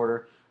recessive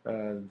disorder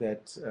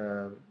that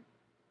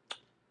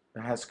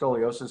has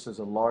scoliosis as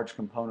a large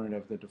component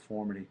of the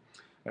deformity.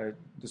 The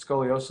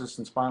scoliosis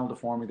and spinal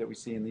deformity that we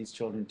see in these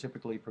children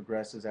typically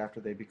progresses after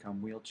they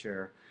become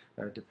wheelchair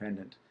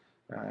dependent.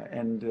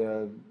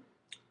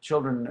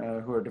 Children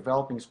who are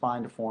developing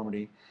spine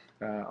deformity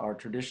are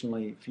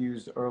traditionally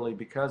fused early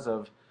because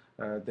of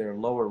their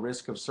lower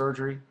risk of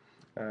surgery,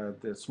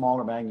 the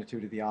smaller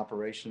magnitude of the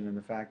operation, and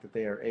the fact that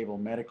they are able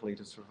medically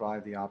to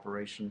survive the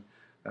operation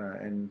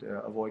and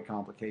avoid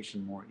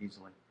complication more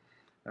easily.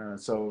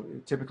 So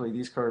typically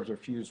these curves are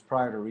fused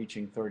prior to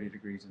reaching 30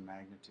 degrees in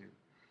magnitude.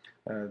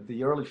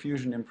 The early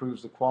fusion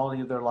improves the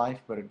quality of their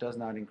life, but it does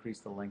not increase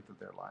the length of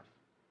their life.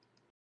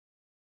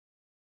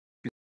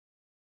 You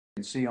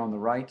can see on the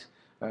right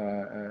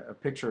a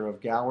picture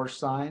of Gower's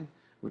sign,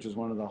 which is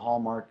one of the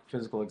hallmark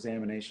physical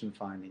examination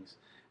findings.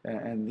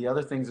 And the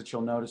other things that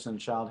you'll notice in a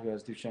child who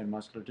has Duchenne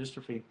muscular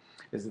dystrophy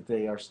is that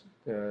they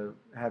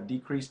have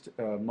decreased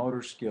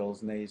motor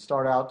skills, and they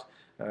start out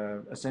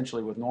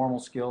essentially with normal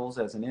skills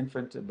as an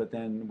infant, but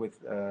then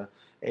with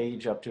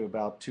age up to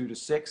about 2 to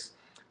 6,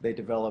 they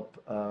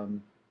develop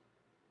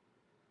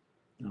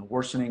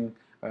worsening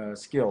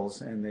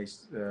skills, and they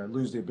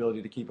lose the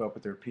ability to keep up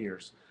with their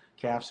peers.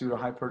 Calf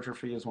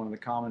pseudohypertrophy is one of the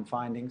common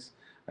findings.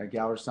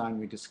 Gower's sign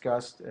we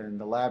discussed, and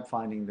the lab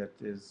finding that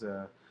is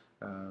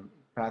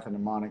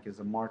pathognomonic is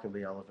a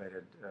markedly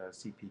elevated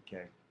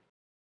CPK.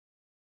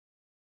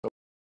 So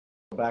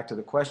back to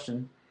the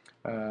question,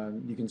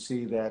 you can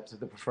see that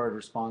the preferred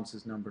response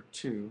is number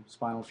 2,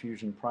 spinal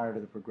fusion prior to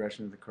the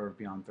progression of the curve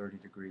beyond 30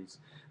 degrees.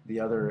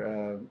 The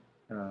other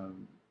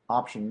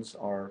options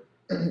are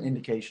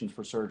indications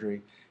for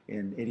surgery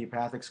in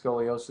idiopathic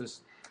scoliosis,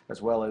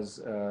 as well as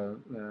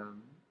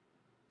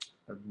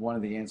one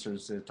of the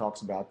answers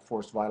talks about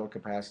forced vital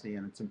capacity,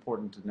 and it's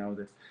important to know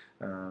that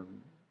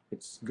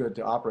it's good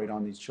to operate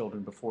on these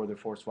children before their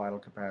forced vital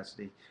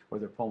capacity or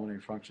their pulmonary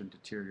function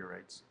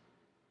deteriorates.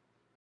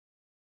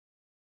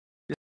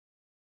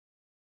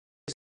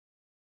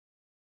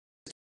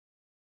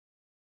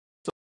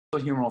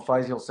 Humeral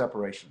physeal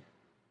separation.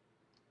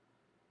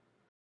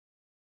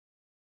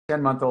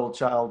 10-month-old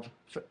child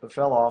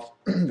fell off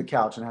the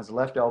couch and has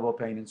left elbow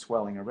pain and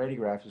swelling. A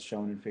radiograph is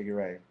shown in figure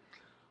A.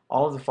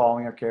 All of the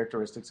following are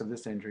characteristics of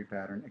this injury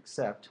pattern,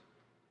 except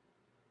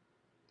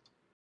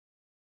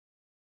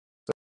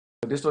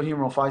the distal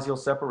humeral physeal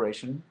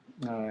separation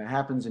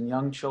happens in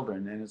young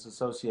children and is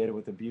associated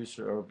with abuse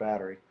or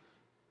battery.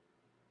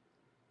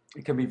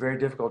 It can be very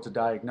difficult to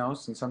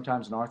diagnose, and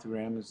sometimes an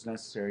arthrogram is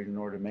necessary in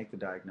order to make the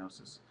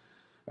diagnosis.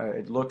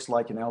 It looks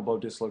like an elbow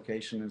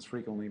dislocation and is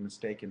frequently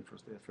mistaken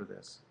for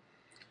this.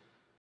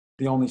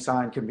 The only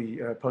sign can be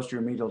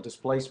posterior medial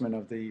displacement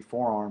of the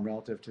forearm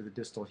relative to the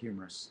distal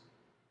humerus.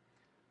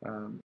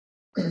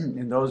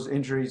 In those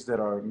injuries that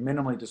are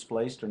minimally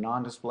displaced or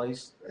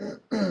non-displaced,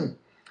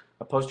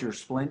 a posterior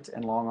splint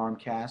and long arm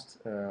cast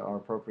are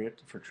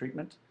appropriate for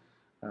treatment.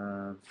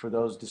 For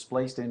those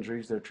displaced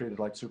injuries, they're treated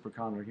like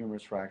supracondylar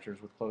humerus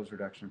fractures with closed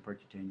reduction and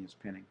percutaneous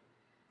pinning.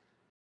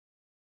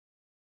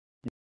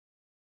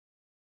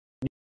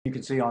 You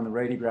can see on the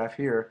radiograph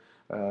here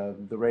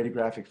the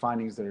radiographic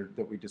findings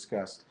that we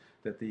discussed,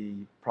 that the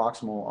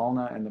proximal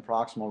ulna and the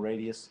proximal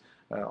radius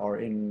are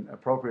in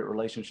appropriate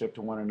relationship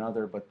to one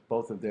another, but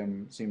both of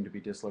them seem to be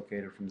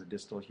dislocated from the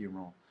distal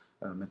humeral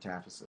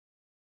metaphysis.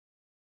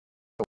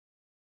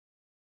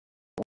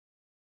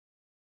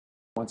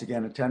 Once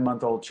again, a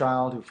 10-month-old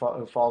child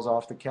who falls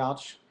off the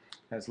couch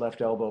has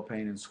left elbow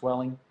pain and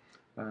swelling.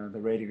 The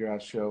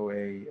radiographs show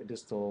a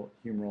distal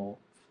humeral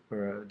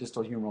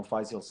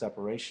physeal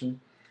separation.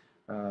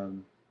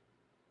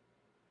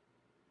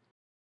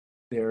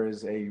 There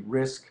is a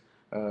risk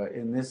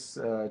in this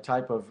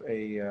type of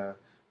a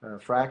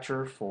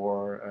fracture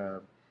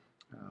for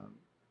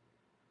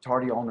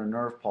tardial ulnar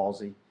nerve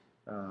palsy.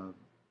 So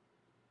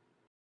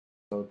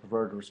the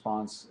preferred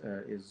response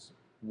is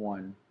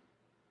 1.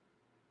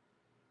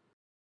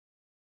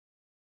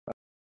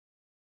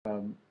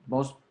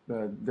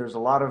 There's a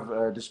lot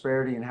of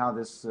disparity in how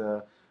this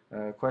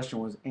question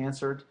was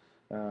answered,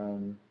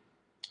 and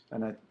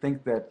I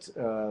think that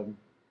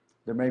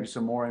there may be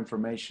some more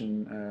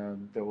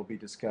information that will be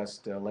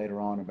discussed later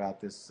on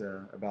about this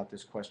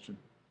question.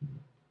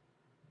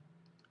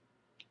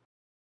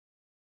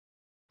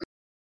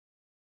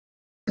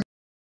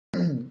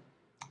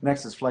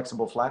 Next is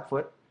flexible flat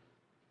foot.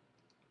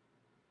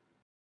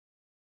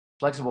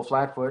 Flexible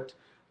flat foot.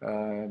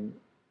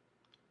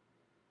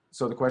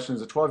 So the question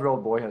is, a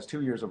 12-year-old boy has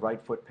 2 years of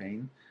right foot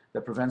pain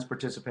that prevents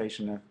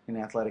participation in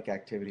athletic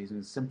activities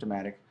and is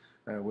symptomatic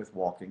with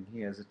walking. He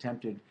has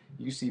attempted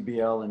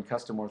UCBL and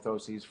custom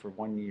orthoses for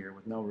 1 year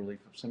with no relief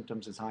of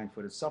symptoms. His hind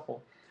foot is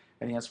supple,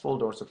 and he has full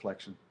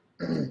dorsiflexion.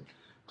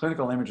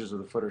 Clinical images of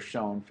the foot are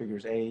shown,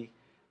 figures A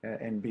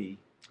and B.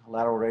 A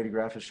lateral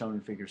radiograph is shown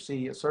in figure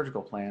C. A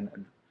surgical plan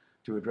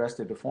to address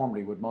the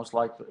deformity would most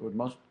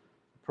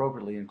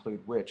appropriately include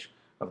which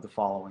of the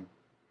following?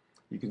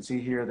 You can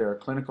see here there are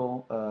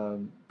clinical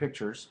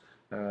pictures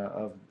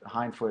of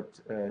hindfoot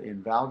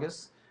in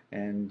valgus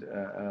and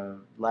a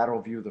lateral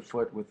view of the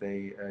foot with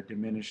a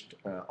diminished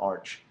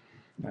arch.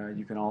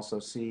 You can also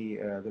see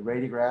the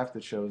radiograph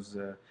that shows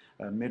a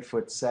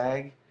midfoot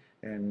sag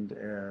and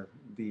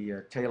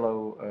the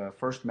talo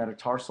first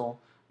metatarsal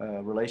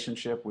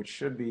relationship, which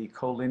should be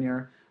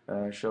collinear,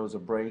 shows a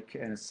break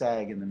and a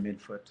sag in the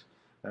midfoot.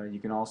 You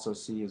can also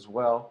see as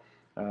well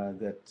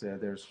that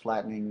there's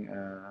flattening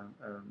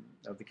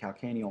of the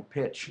calcaneal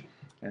pitch,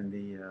 and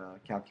the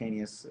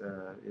calcaneus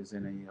is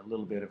in a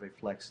little bit of a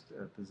flexed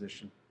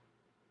position.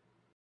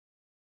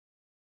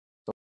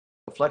 So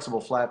the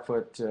flexible flat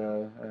foot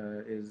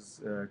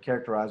is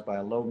characterized by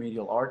a low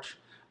medial arch,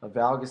 a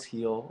valgus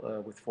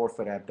heel with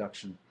forefoot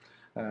abduction.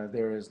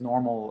 There is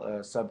normal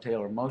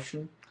subtalar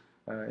motion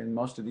in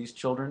most of these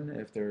children.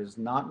 If there is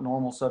not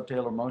normal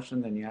subtalar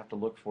motion, then you have to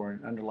look for an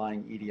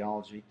underlying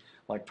etiology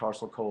like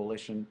tarsal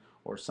coalition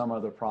or some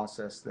other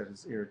process that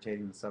is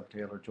irritating the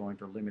subtalar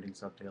joint or limiting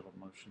subtalar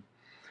motion.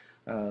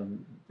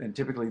 And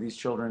typically these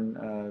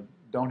children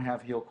don't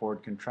have heel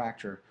cord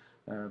contracture,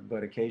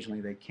 but occasionally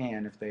they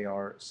can if they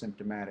are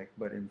symptomatic,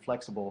 but in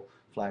flexible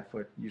flat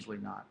foot, usually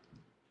not.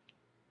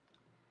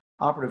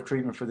 Operative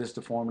treatment for this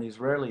deformity is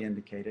rarely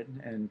indicated,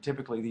 and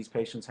typically these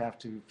patients have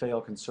to fail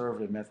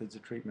conservative methods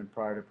of treatment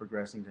prior to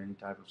progressing to any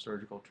type of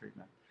surgical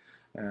treatment.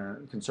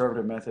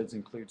 Conservative methods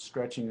include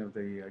stretching of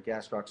the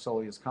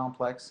gastrococcolius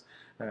complex,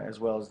 as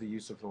well as the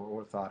use of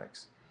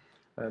orthotics.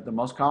 The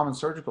most common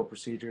surgical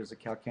procedure is a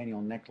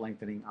calcaneal neck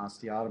lengthening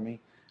osteotomy.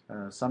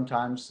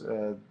 Sometimes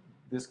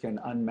this can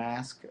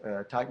unmask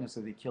tightness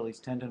of the Achilles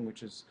tendon,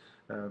 which is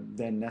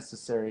then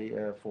necessary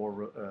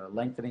for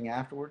lengthening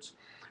afterwards.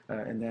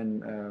 And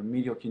then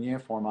medial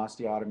cuneiform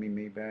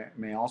osteotomy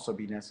may also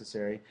be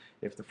necessary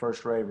if the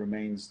first ray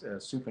remains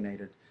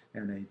supinated,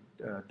 and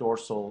a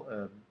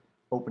dorsal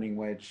opening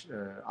wedge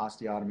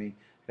osteotomy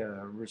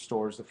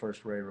restores the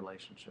first ray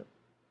relationship.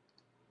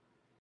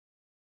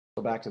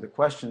 So back to the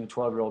question, a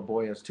 12-year-old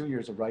boy has 2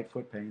 years of right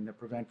foot pain that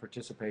prevent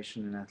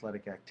participation in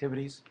athletic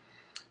activities.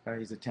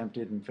 He's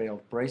attempted and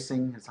failed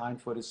bracing. His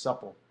hind foot is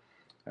supple,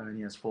 and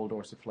he has full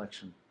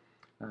dorsiflexion.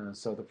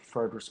 So the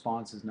preferred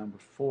response is number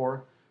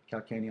 4,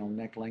 calcaneal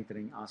neck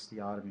lengthening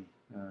osteotomy.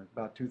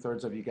 About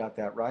 2/3 of you got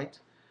that right.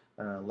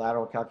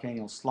 Lateral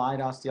calcaneal slide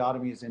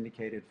osteotomy is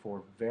indicated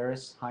for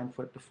varus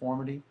hindfoot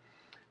deformity.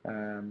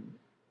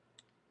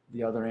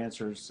 The other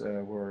answers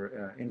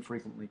were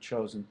infrequently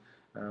chosen,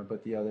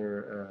 but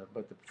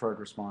the preferred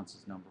response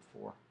is number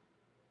 4.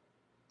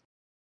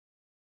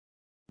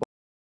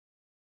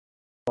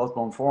 Both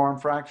bone forearm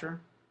fracture.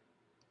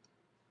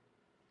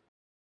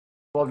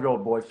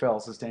 12-year-old boy fell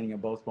sustaining a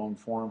both bone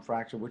forearm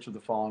fracture. Which of the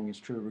following is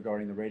true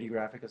regarding the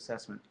radiographic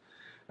assessment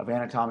of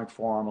anatomic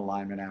forearm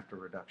alignment after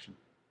reduction?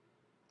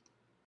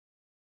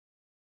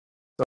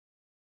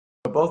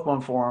 So both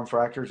bone forearm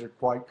fractures are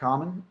quite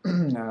common.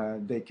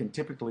 They can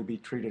typically be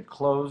treated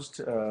closed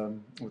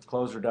with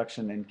closed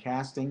reduction and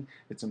casting.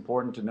 It's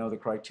important to know the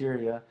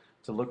criteria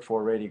to look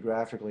for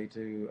radiographically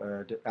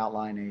to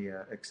outline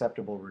a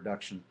acceptable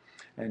reduction.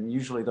 And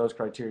usually those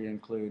criteria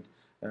include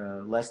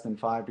less than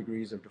 5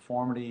 degrees of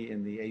deformity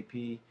in the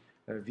AP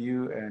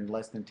view and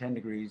less than 10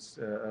 degrees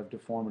of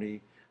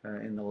deformity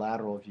in the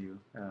lateral view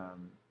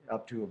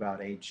up to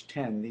about age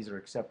 10. These are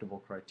acceptable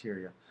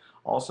criteria.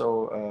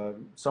 Also,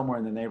 somewhere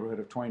in the neighborhood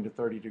of 20 to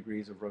 30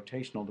 degrees of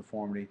rotational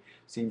deformity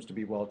seems to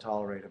be well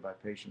tolerated by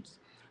patients.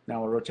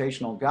 Now, a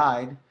rotational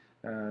guide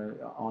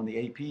on the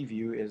AP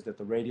view is that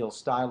the radial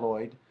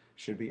styloid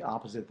should be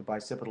opposite the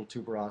bicipital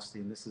tuberosity,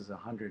 and this is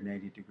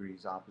 180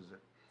 degrees opposite.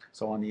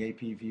 So on the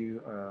AP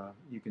view,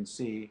 you can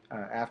see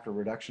after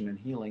reduction and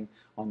healing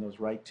on those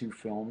right 2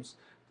 films,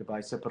 the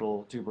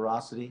bicipital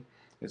tuberosity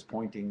is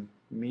pointing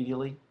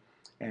medially,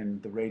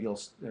 and the radial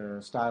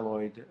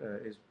styloid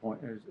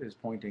is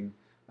pointing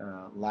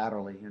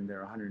laterally, and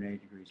they're 180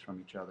 degrees from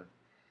each other.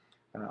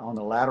 On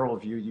the lateral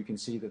view, you can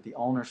see that the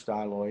ulnar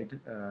styloid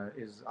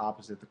is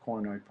opposite the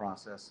coronoid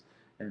process,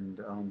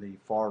 and on the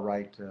far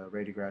right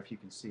radiograph, you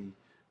can see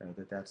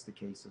that that's the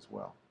case as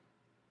well.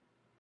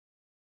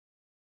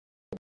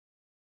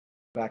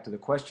 Back to the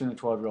question, the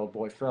 12-year-old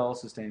boy fell,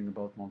 sustaining the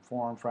both bone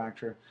forearm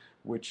fracture.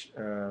 Which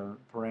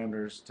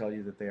parameters tell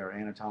you that they are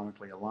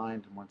anatomically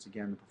aligned? And once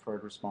again, the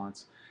preferred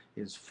response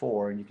is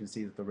 4, and you can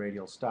see that the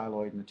radial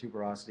styloid and the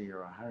tuberosity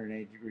are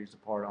 180 degrees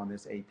apart on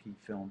this AP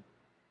film.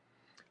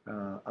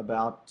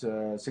 About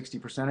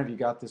 60% of you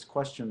got this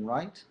question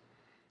right.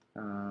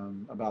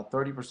 About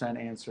 30%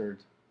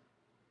 answered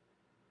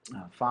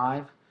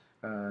 5,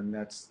 and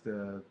that's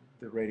the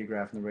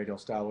radiograph and the radial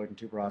styloid and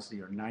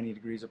tuberosity are 90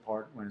 degrees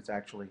apart when it's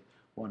actually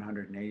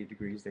 180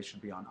 degrees. They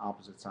should be on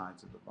opposite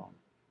sides of the bone.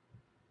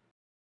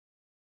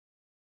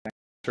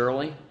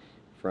 Shirley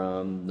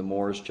from the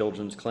Moores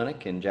Children's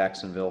Clinic in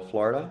Jacksonville,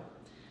 Florida,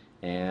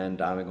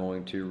 and I'm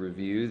going to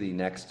review the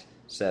next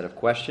set of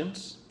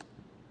questions.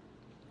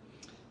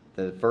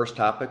 The first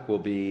topic will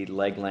be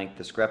leg length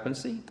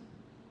discrepancy.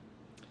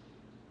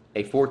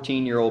 A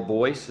 14-year-old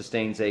boy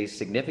sustains a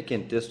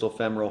significant distal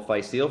femoral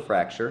physeal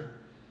fracture.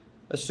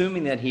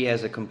 Assuming that he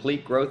has a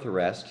complete growth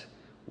arrest,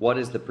 what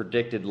is the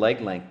predicted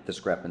leg length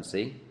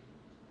discrepancy?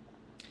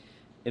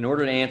 In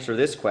order to answer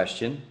this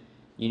question,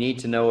 you need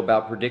to know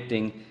about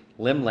predicting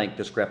limb length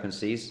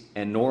discrepancies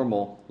and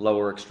normal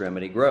lower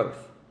extremity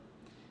growth.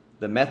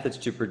 The methods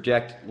to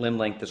project limb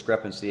length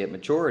discrepancy at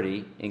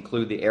maturity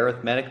include the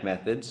arithmetic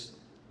methods,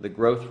 the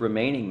growth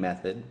remaining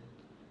method,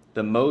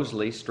 the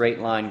Moseley straight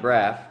line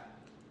graph,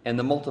 and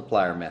the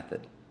multiplier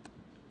method.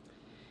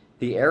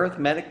 The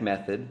arithmetic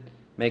method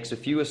makes a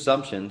few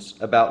assumptions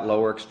about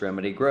lower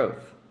extremity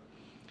growth.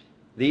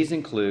 These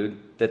include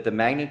that the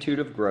magnitude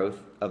of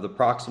growth of the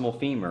proximal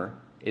femur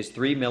is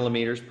 3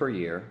 millimeters per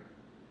year,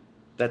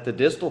 that the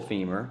distal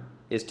femur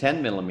is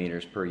 10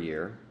 millimeters per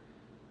year,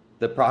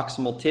 the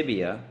proximal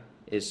tibia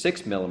is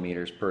 6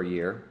 millimeters per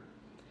year,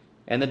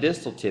 and the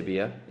distal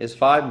tibia is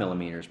 5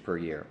 millimeters per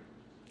year.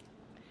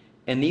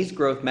 And these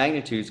growth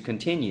magnitudes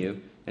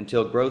continue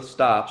until growth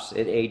stops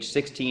at age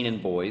 16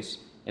 in boys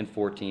and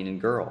 14 in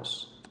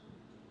girls.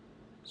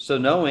 So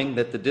knowing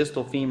that the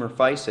distal femur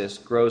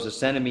physis grows 1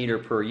 centimeter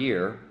per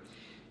year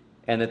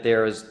and that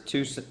there is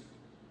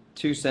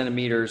 2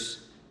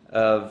 centimeters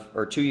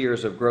or 2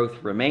 years of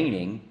growth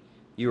remaining,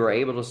 you are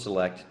able to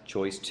select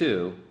choice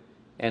 2,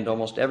 and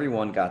almost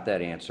everyone got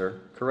that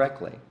answer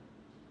correctly.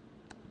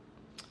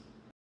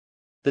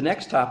 The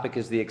next topic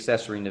is the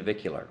accessory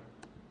navicular.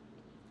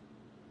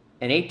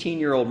 An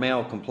 18-year-old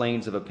male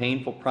complains of a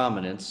painful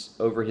prominence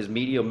over his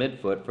medial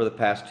midfoot for the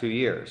past 2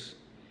 years.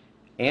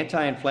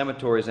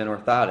 Anti-inflammatories and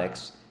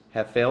orthotics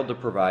have failed to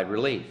provide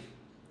relief.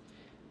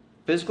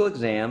 Physical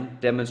exam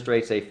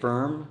demonstrates a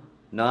firm,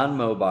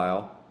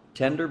 non-mobile,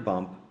 tender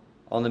bump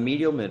on the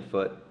medial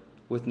midfoot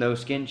with no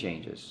skin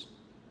changes.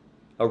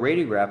 A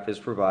radiograph is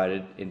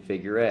provided in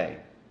Figure A.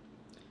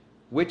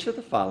 Which of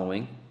the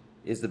following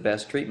is the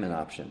best treatment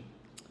option?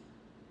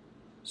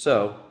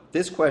 So,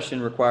 this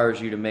question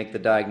requires you to make the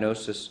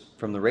diagnosis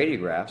from the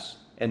radiographs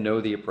and know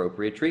the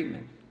appropriate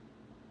treatment.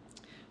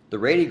 The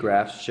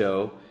radiographs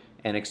show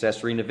an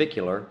accessory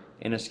navicular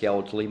in a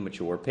skeletally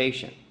mature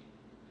patient.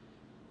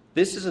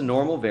 This is a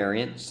normal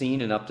variant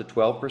seen in up to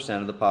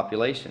 12% of the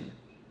population.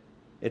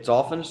 It's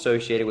often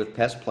associated with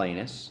pes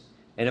planus,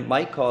 and it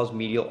might cause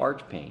medial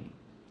arch pain.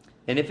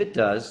 And if it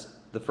does,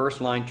 the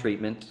first-line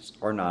treatments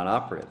are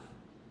non-operative.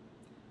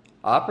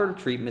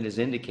 Operative treatment is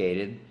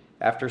indicated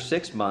after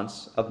 6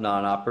 months of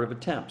non-operative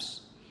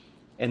attempts,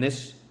 and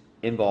this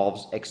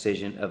involves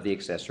excision of the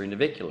accessory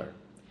navicular.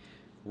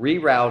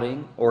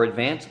 Rerouting or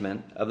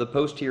advancement of the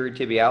posterior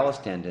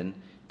tibialis tendon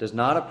does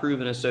not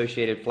approve an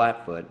associated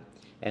flat foot,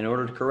 and in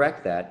order to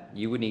correct that,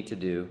 you would need to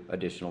do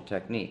additional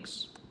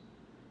techniques.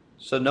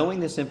 So knowing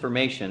this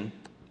information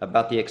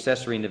about the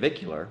accessory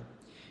navicular,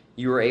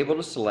 you are able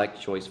to select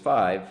choice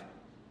 5,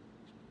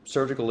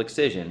 surgical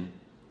excision,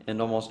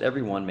 and almost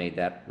everyone made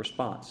that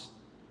response.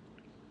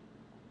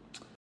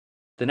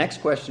 The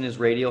next question is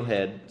radial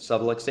head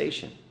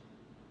subluxation,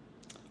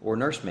 or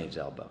nursemaid's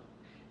elbow.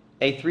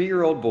 A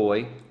 3-year-old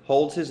boy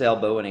holds his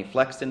elbow in a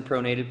flexed and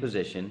pronated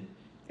position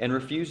and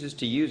refuses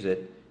to use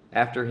it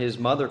after his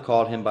mother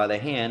caught him by the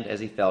hand as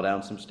he fell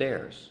down some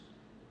stairs.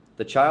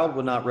 The child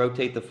will not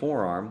rotate the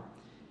forearm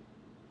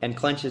and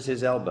clenches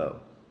his elbow.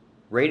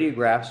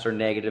 Radiographs are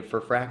negative for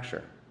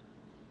fracture.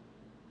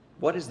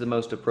 What is the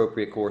most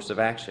appropriate course of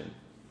action?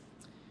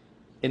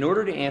 In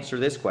order to answer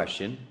this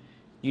question,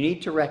 you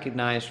need to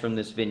recognize from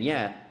this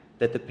vignette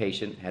that the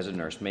patient has a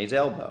nursemaid's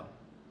elbow.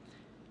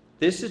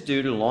 This is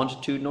due to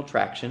longitudinal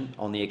traction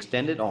on the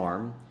extended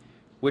arm,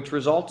 which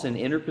results in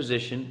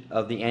interposition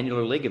of the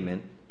annular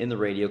ligament in the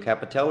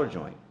radiocapitellar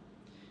joint.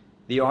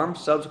 The arm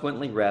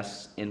subsequently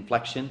rests in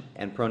flexion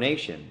and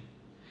pronation.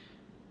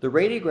 The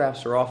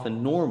radiographs are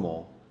often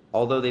normal,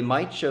 although they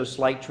might show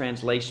slight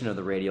translation of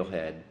the radial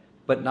head,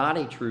 but not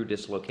a true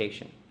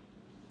dislocation.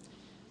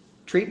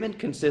 Treatment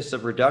consists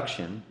of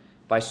reduction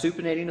by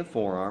supinating the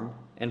forearm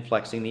and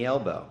flexing the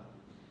elbow.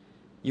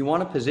 You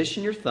want to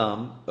position your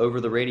thumb over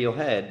the radial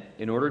head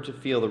in order to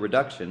feel the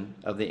reduction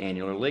of the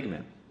annular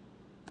ligament.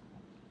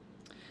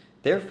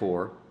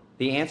 Therefore,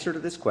 the answer to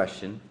this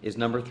question is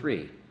number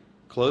 3,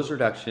 closed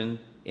reduction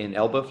in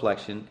elbow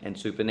flexion and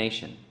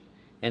supination.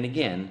 And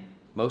again,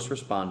 most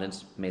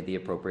respondents made the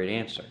appropriate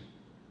answer.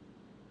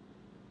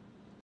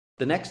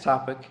 The next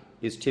topic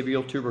is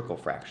tibial tubercle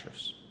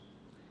fractures.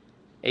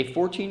 A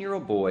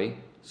 14-year-old boy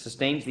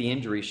sustains the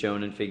injury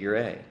shown in Figure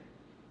A.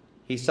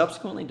 He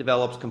subsequently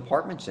develops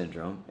compartment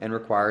syndrome and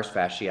requires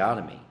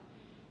fasciotomy.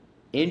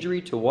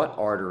 Injury to what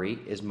artery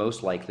is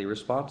most likely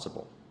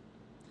responsible?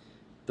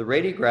 The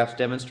radiographs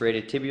demonstrate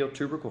a tibial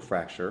tubercle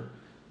fracture,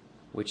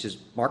 which is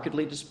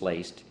markedly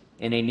displaced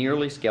in a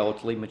nearly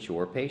skeletally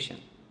mature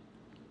patient.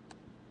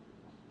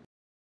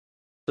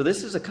 So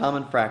this is a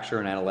common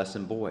fracture in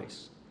adolescent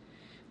boys.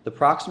 The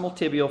proximal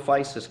tibial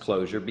physis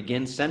closure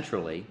begins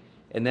centrally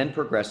and then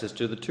progresses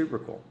to the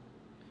tubercle.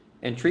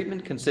 And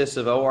treatment consists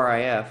of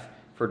ORIF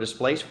for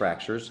displaced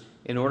fractures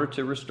in order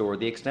to restore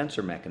the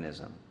extensor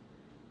mechanism.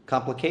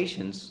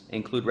 Complications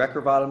include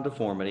recurvatum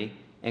deformity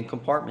and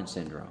compartment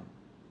syndrome.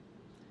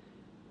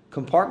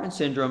 Compartment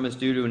syndrome is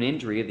due to an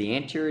injury of the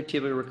anterior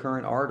tibial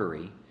recurrent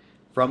artery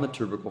from the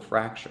tubercle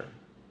fracture.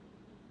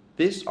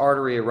 This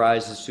artery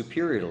arises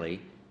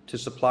superiorly to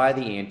supply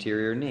the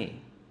anterior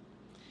knee.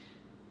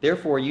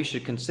 Therefore, you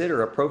should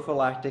consider a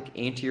prophylactic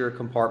anterior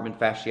compartment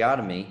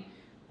fasciotomy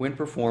when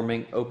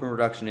performing open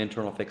reduction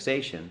internal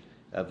fixation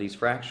of these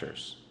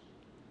fractures.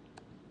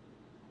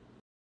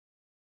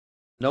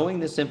 Knowing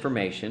this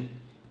information,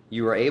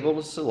 you are able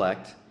to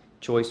select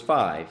choice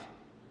 5,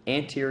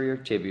 anterior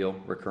tibial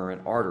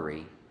recurrent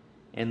artery,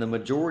 and the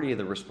majority of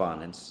the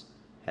respondents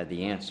had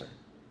the answer.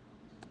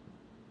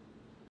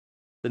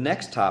 The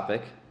next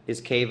topic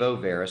is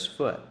cavo-varus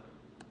foot.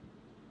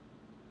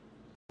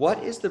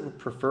 What is the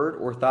preferred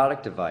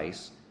orthotic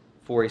device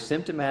for a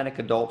symptomatic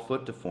adult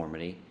foot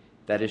deformity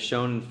that is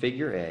shown in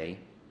Figure A,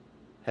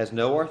 has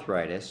no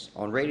arthritis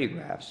on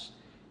radiographs,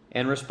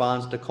 and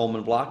responds to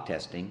Coleman block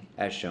testing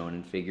as shown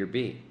in Figure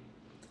B?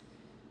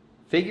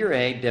 Figure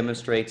A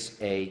demonstrates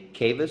a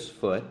cavus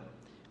foot,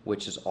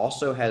 which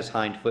also has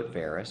hind foot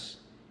varus,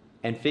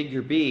 and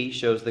Figure B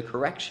shows the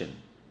correction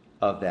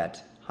of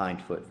that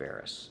hind foot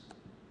varus.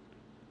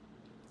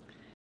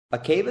 A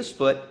cavus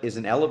foot is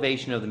an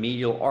elevation of the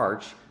medial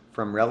arch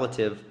from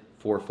relative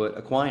forefoot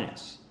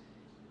equinus.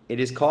 It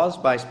is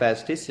caused by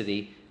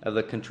spasticity of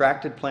the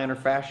contracted plantar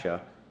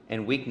fascia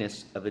and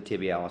weakness of the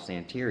tibialis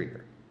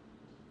anterior.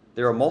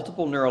 There are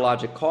multiple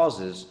neurologic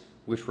causes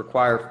which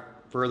require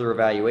further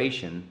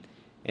evaluation,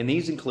 and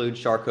these include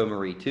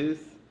Charcot-Marie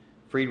tooth,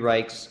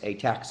 Friedreich's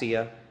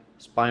ataxia,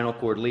 spinal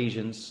cord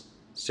lesions,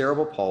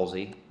 cerebral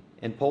palsy,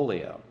 and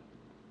polio.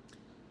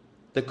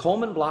 The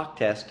Coleman block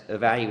test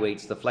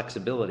evaluates the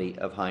flexibility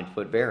of hind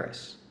foot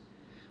varus.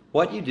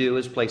 What you do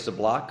is place a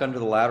block under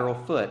the lateral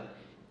foot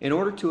in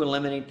order to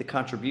eliminate the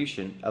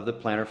contribution of the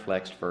plantar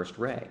flexed first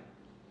ray.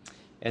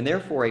 And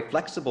therefore a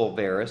flexible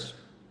varus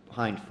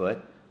hind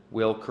foot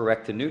will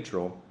correct to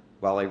neutral,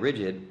 while a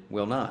rigid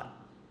will not.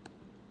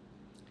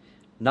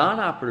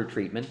 Non-operative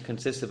treatment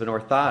consists of an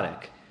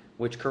orthotic,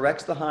 which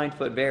corrects the hind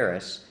foot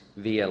varus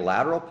via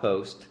lateral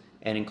post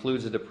and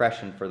includes a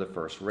depression for the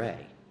first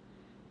ray.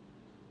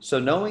 So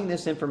knowing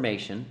this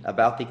information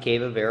about the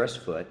cavo-varus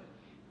foot,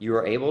 you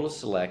are able to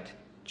select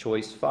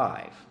choice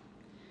 5,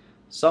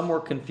 Some were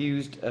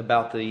confused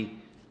about the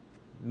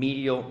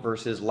medial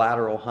versus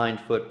lateral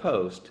hindfoot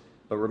post,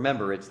 but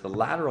remember, it's the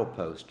lateral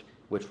post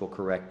which will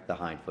correct the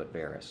hindfoot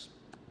varus.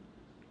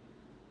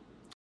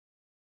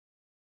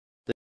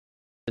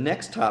 The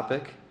next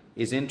topic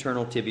is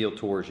internal tibial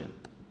torsion.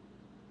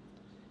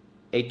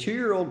 A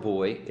 2-year-old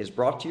boy is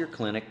brought to your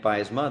clinic by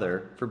his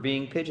mother for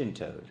being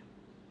pigeon-toed.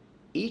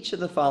 Each of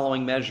the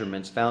following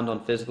measurements found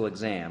on physical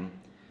exam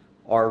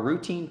are a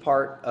routine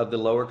part of the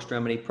lower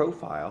extremity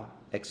profile,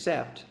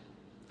 except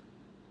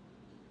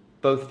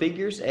both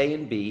figures A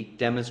and B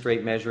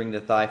demonstrate measuring the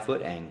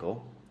thigh-foot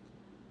angle.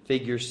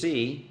 Figure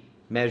C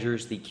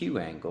measures the Q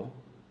angle.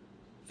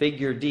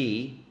 Figure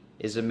D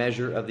is a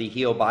measure of the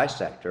heel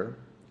bisector.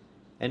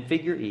 And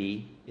figure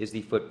E is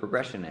the foot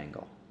progression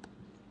angle.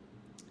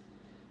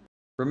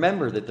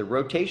 Remember that the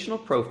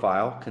rotational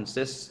profile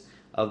consists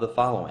of the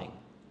following: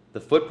 the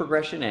foot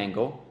progression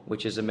angle,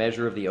 which is a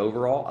measure of the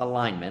overall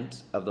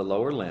alignment of the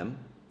lower limb,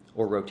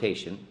 or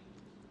rotation,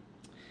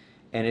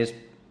 and is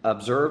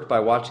observed by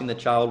watching the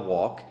child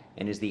walk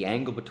and is the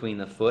angle between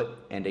the foot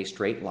and a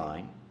straight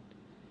line.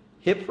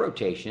 Hip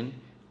rotation,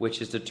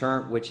 which is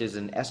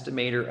an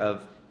estimator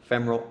of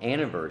femoral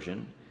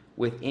aneversion,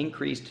 with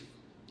increased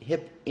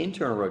hip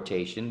internal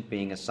rotation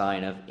being a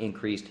sign of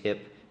increased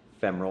hip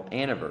femoral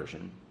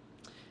aneversion.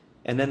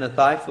 And then the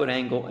thigh-foot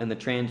angle and the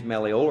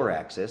transmalleolar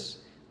axis,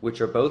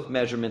 which are both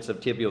measurements of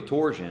tibial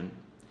torsion.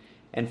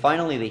 And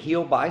finally, the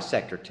heel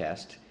bisector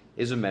test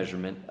is a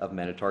measurement of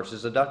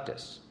metatarsus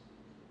adductus.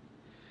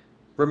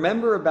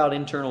 Remember about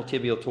internal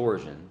tibial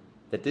torsion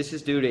that this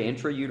is due to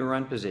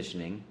intrauterine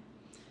positioning,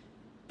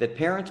 that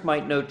parents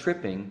might know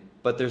tripping,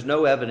 but there's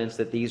no evidence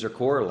that these are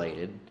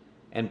correlated,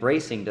 and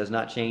bracing does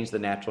not change the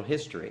natural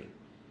history.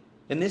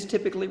 And this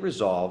typically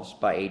resolves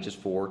by ages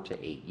 4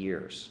 to 8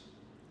 years.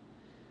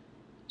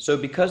 So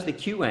because the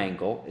Q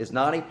angle is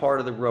not a part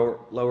of the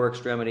lower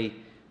extremity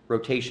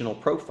rotational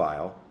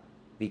profile,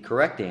 the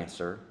correct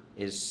answer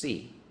is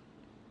C.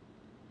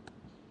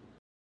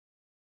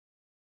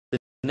 The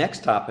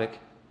next topic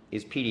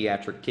is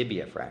pediatric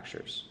tibia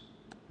fractures.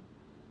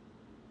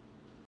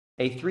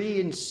 A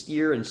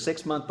 3-year and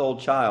 6-month-old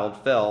child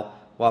fell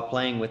while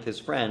playing with his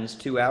friends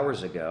 2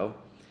 hours ago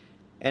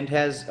and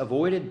has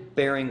avoided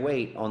bearing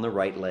weight on the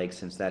right leg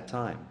since that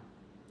time.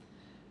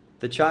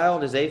 The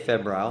child is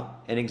afebrile,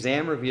 and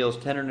exam reveals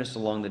tenderness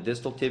along the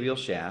distal tibial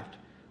shaft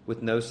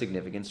with no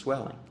significant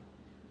swelling.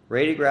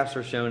 Radiographs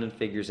are shown in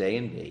figures A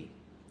and B.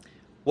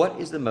 What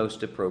is the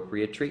most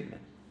appropriate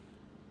treatment?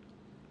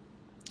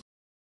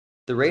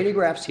 The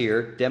radiographs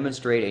here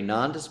demonstrate a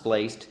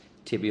non-displaced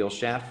tibial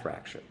shaft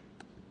fracture.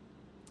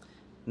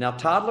 Now,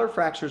 toddler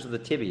fractures of the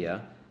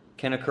tibia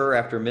can occur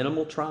after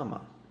minimal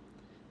trauma.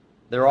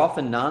 They're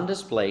often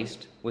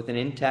non-displaced with an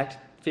intact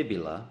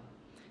fibula,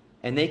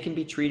 and they can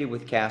be treated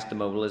with cast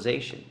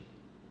immobilization.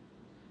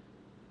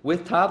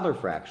 With toddler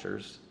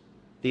fractures,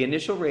 the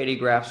initial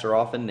radiographs are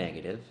often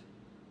negative.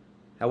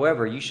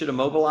 However, you should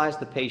immobilize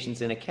the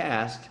patients in a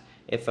cast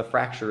if a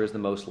fracture is the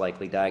most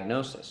likely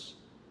diagnosis.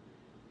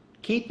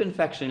 Keep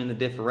infection in the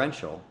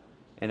differential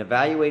and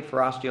evaluate for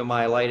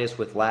osteomyelitis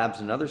with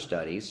labs and other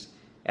studies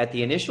at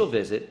the initial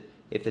visit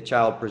if the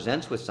child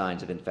presents with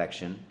signs of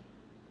infection,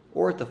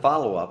 or at the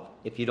follow-up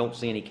if you don't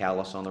see any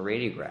callus on the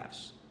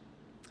radiographs.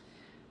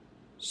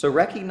 So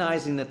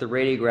recognizing that the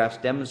radiographs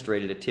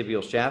demonstrated a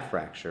tibial shaft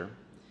fracture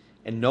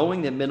and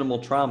knowing that minimal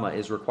trauma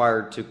is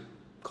required to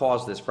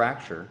cause this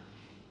fracture,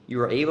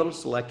 you are able to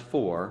select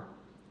for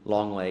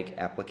long leg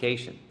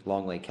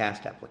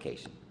cast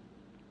application.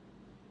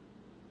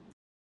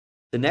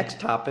 The next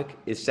topic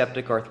is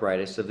septic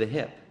arthritis of the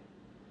hip.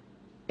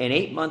 An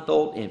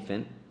 8-month-old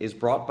infant is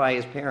brought by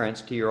his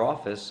parents to your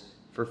office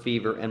for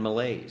fever and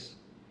malaise.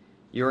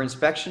 Your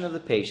inspection of the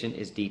patient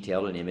is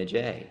detailed in Image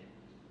A.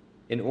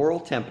 An oral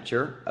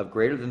temperature of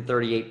greater than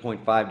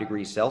 38.5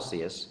 degrees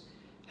Celsius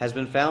has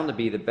been found to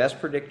be the best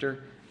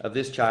predictor of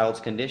this child's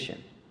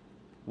condition.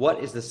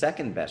 What is the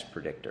second best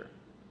predictor?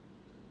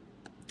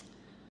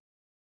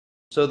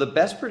 So the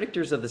best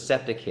predictors of the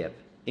septic hip,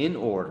 in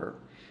order,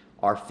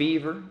 are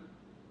fever,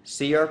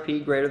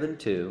 CRP greater than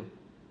 2,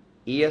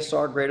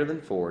 ESR greater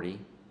than 40,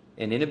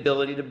 an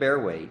inability to bear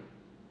weight,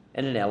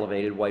 and an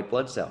elevated white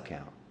blood cell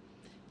count.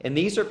 And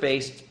these are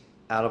based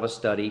out of a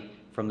study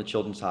from the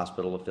Children's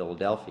Hospital of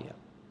Philadelphia.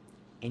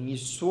 And you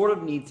sort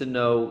of need to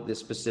know this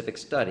specific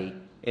study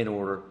in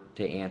order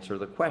to answer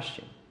the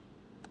question.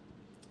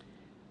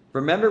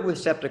 Remember with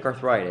septic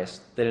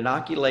arthritis that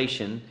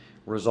inoculation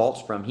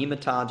results from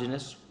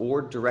hematogenous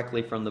or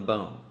directly from the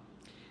bone.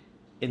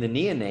 In the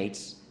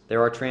neonates,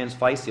 there are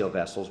transphyseal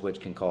vessels which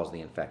can cause the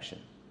infection.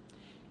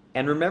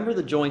 And remember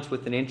the joints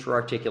with an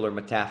intra-articular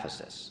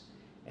metaphysis,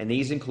 and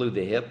these include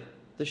the hip,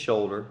 the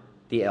shoulder,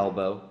 the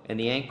elbow, and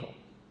the ankle.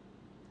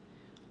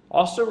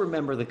 Also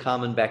remember the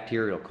common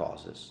bacterial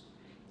causes.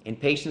 In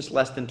patients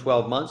less than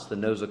 12 months, the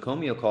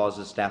nosocomial cause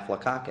is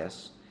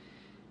Staphylococcus,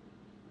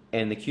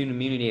 and the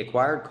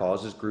community-acquired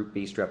cause is Group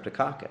B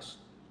Streptococcus.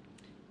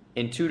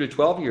 In 2 to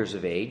 12 years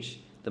of age,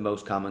 the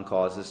most common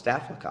cause is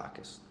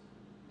Staphylococcus.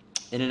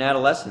 And in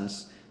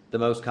adolescence, The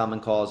most common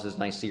cause is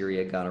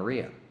Neisseria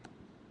gonorrhea.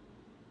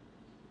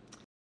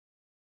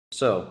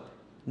 So,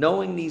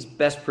 knowing these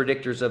best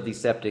predictors of the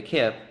septic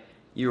hip,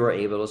 you are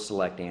able to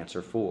select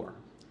answer 4.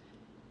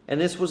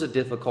 And this was a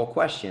difficult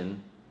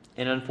question,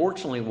 and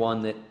unfortunately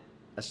one that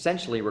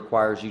essentially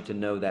requires you to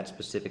know that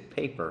specific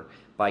paper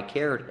by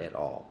Caird et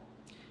al.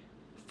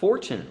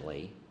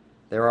 Fortunately,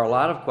 there are a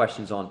lot of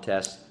questions on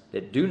tests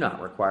that do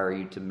not require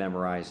you to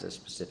memorize a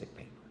specific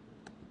paper.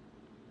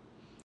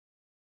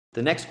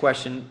 The next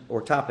question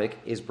or topic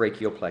is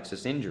brachial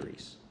plexus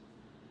injuries.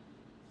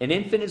 An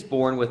infant is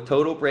born with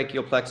total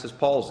brachial plexus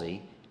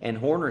palsy and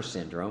Horner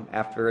syndrome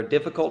after a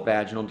difficult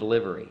vaginal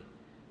delivery.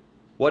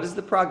 What is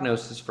the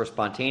prognosis for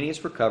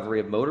spontaneous recovery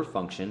of motor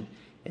function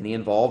in the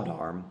involved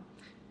arm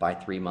by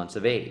 3 months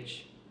of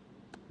age?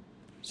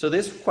 So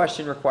this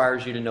question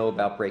requires you to know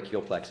about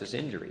brachial plexus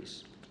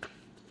injuries.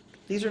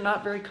 These are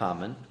not very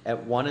common,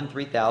 at 1 in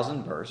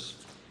 3,000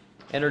 births,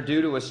 and are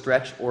due to a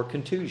stretch or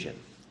contusion.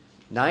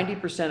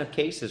 90% of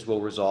cases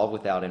will resolve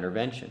without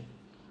intervention.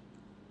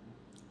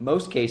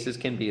 Most cases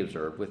can be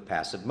observed with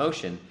passive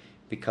motion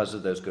because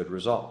of those good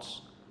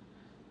results.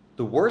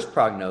 The worst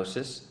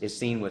prognosis is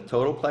seen with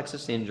total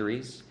plexus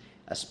injuries,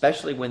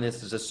 especially when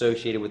this is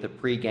associated with a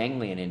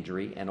preganglion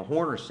injury and a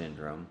Horner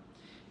syndrome,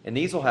 and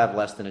these will have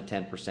less than a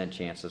 10%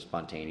 chance of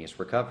spontaneous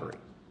recovery.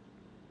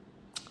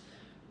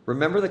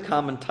 Remember the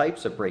common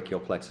types of brachial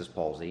plexus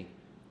palsy: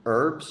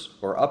 ERBs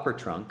or upper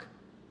trunk,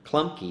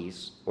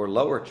 Klumpke's or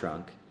lower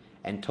trunk,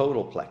 and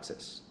total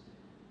plexus.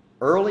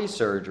 Early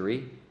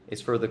surgery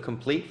is for the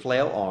complete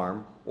flail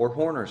arm or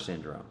Horner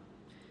syndrome,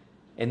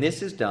 and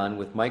this is done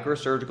with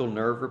microsurgical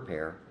nerve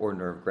repair or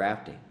nerve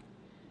grafting.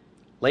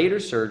 Later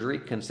surgery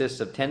consists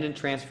of tendon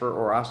transfer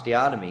or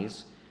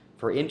osteotomies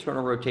for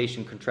internal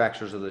rotation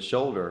contractures of the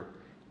shoulder,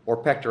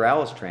 or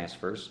pectoralis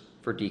transfers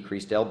for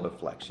decreased elbow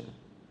flexion.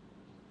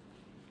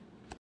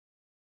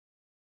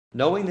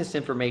 Knowing this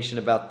information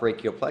about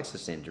brachial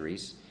plexus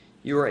injuries,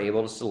 you are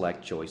able to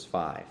select choice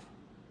 5.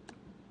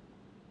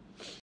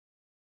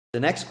 The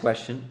next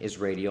question is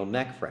radial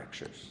neck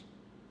fractures.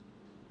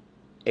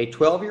 A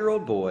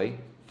 12-year-old boy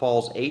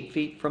falls 8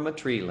 feet from a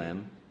tree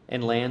limb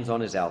and lands on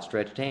his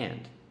outstretched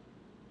hand.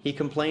 He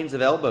complains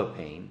of elbow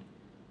pain,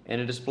 and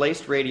a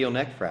displaced radial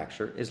neck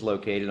fracture is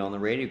located on the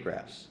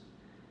radiographs.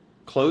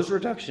 Closed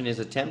reduction is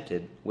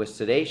attempted with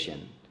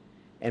sedation,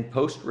 and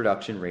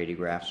post-reduction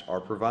radiographs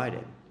are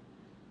provided.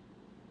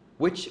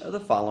 Which of the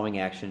following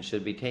actions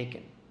should be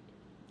taken?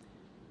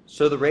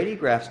 So the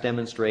radiographs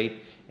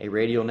demonstrate a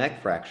radial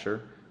neck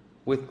fracture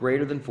with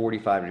greater than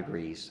 45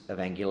 degrees of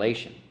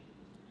angulation.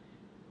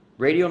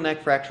 Radial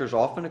neck fractures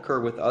often occur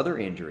with other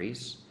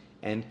injuries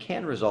and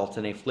can result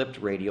in a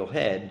flipped radial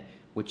head,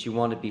 which you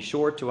want to be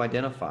sure to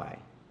identify.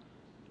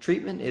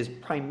 Treatment is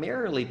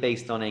primarily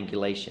based on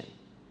angulation.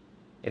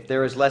 If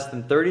there is less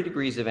than 30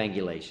 degrees of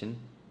angulation,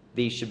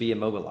 these should be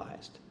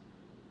immobilized.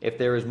 If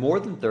there is more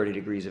than 30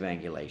 degrees of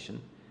angulation,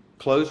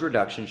 closed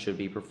reduction should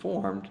be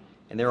performed,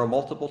 and there are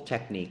multiple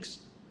techniques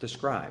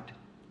described.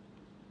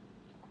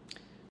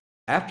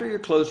 After your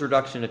closed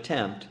reduction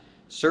attempt,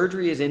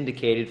 surgery is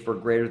indicated for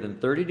greater than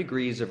 30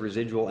 degrees of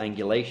residual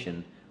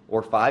angulation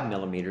or 5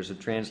 millimeters of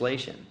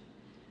translation.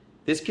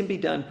 This can be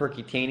done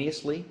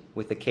percutaneously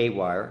with a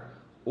K-wire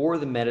or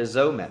the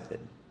Metazo method.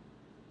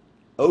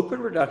 Open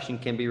reduction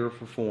can be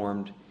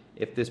performed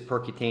if this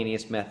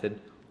percutaneous method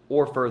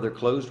or further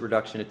closed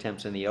reduction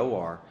attempts in the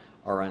OR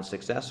are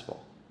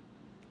unsuccessful.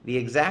 The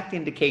exact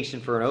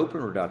indication for an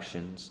open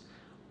reductions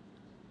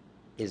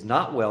is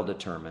not well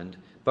determined,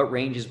 but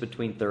ranges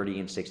between 30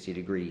 and 60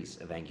 degrees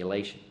of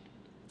angulation.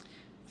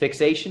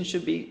 Fixation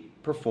should be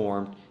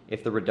performed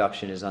if the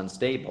reduction is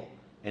unstable,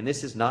 and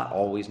this is not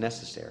always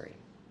necessary.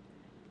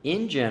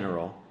 In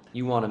general,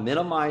 you want to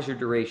minimize your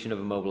duration of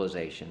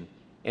immobilization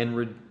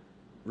and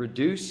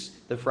reduce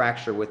the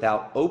fracture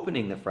without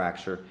opening the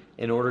fracture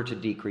in order to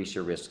decrease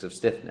your risks of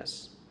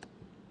stiffness.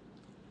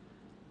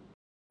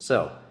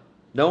 So,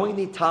 knowing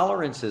the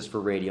tolerances for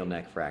radial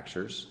neck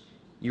fractures,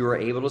 you are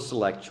able to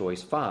select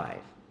choice 5,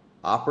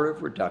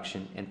 operative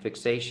reduction and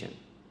fixation.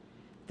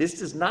 This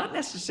does not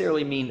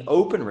necessarily mean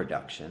open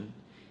reduction.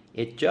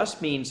 It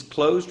just means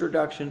closed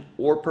reduction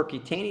or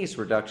percutaneous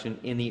reduction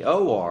in the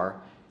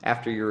OR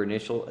after your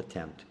initial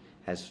attempt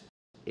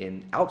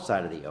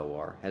outside of the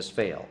OR has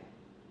failed.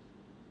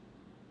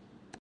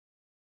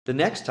 The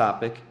next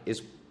topic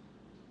is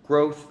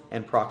growth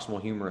and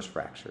proximal humerus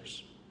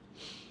fractures.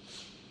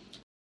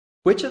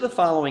 Which of the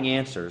following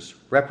answers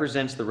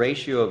represents the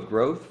ratio of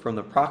growth from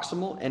the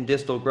proximal and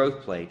distal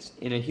growth plates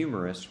in a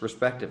humerus,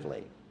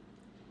 respectively?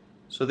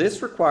 So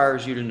this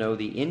requires you to know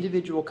the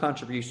individual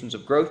contributions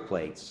of growth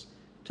plates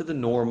to the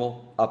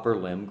normal upper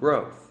limb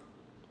growth.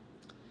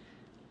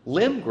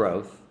 Limb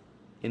growth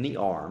in the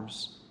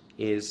arms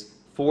is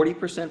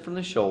 40% from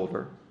the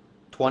shoulder,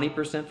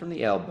 20% from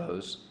the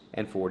elbows,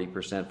 and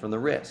 40% from the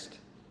wrist.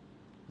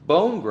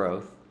 Bone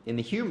growth in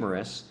the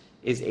humerus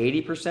is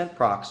 80%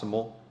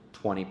 proximal,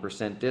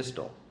 20%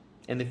 distal,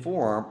 and the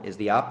forearm is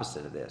the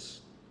opposite of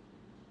this.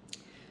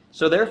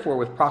 So therefore,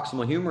 with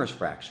proximal humerus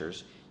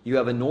fractures, you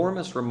have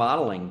enormous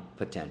remodeling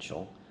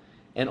potential,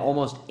 and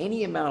almost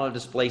any amount of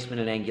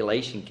displacement and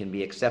angulation can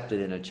be accepted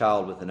in a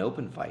child with an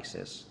open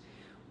physis,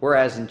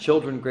 whereas in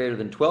children greater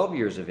than 12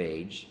 years of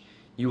age,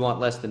 you want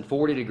less than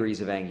 40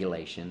 degrees of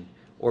angulation,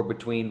 or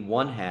between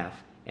 1/2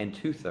 and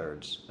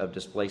 2/3 of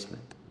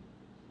displacement.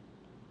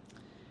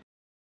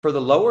 For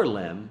the lower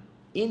limb,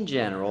 in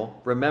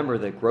general, remember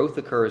that growth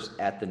occurs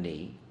at the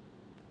knee,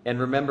 and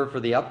remember for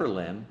the upper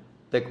limb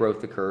that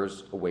growth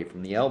occurs away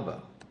from the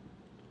elbow.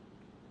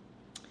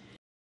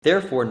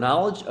 Therefore,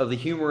 knowledge of the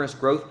humerus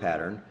growth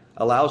pattern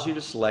allows you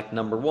to select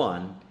number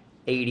 1,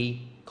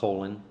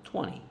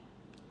 80:20.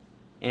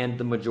 And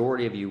the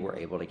majority of you were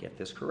able to get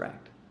this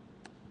correct.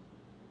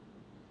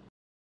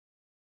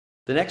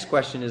 The next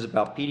question is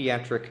about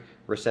pediatric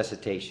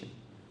resuscitation.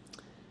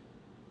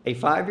 A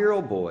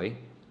 5-year-old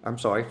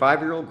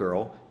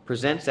girl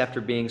presents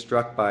after being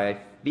struck by a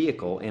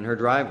vehicle in her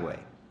driveway.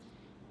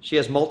 She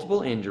has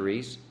multiple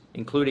injuries,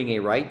 including a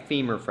right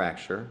femur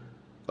fracture,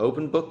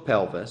 open book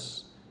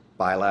pelvis,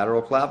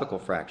 bilateral clavicle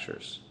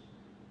fractures.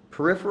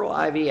 Peripheral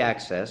IV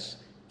access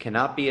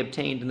cannot be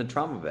obtained in the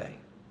trauma bay,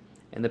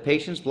 and the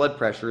patient's blood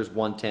pressure is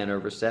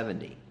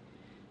 110/70.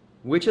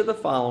 Which of the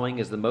following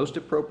is the most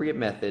appropriate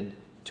method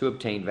to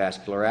obtain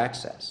vascular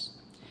access?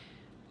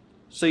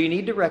 So you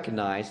need to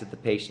recognize that the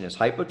patient is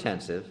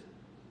hypotensive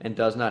and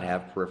does not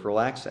have peripheral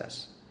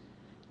access.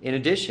 In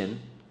addition,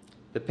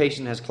 the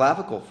patient has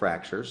clavicle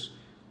fractures,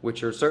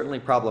 which are certainly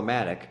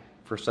problematic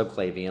for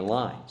subclavian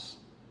lines.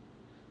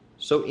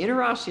 So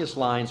interosseous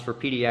lines for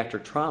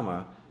pediatric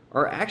trauma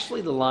are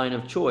actually the line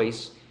of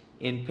choice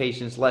in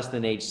patients less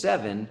than age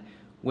 7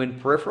 when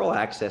peripheral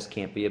access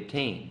can't be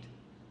obtained.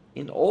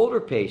 In older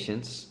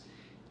patients,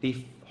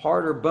 the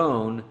harder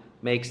bone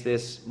makes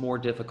this more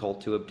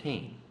difficult to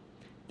obtain.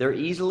 They're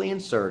easily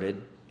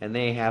inserted and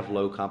they have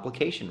low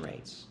complication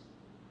rates.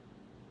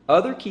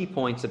 Other key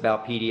points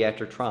about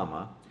pediatric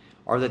trauma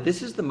are that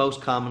this is the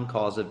most common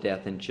cause of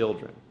death in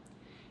children,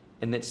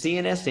 and that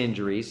CNS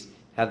injuries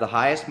have the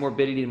highest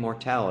morbidity and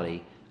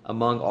mortality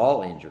among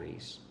all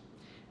injuries,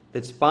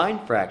 that spine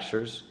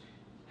fractures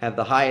have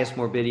the highest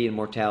morbidity and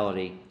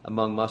mortality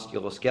among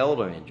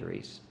musculoskeletal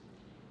injuries,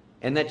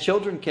 and that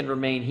children can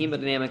remain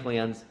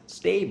hemodynamically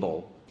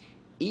unstable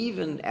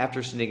even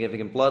after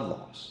significant blood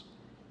loss.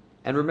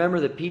 And remember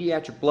that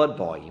pediatric blood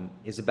volume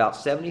is about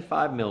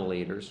 75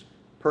 milliliters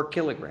per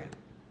kilogram.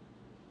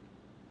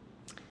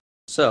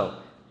 So,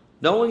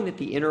 knowing that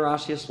the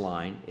interosseous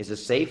line is a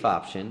safe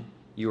option,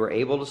 you are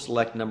able to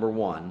select number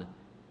 1,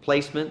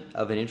 placement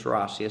of an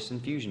intraosseous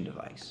infusion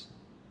device.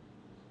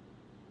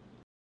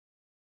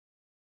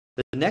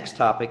 The next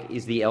topic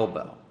is the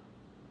elbow.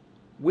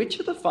 Which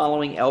of the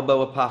following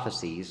elbow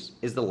apophyses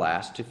is the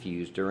last to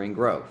fuse during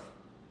growth?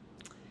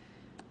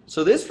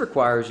 So this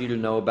requires you to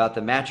know about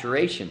the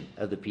maturation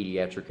of the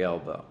pediatric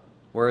elbow,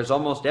 whereas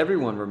almost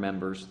everyone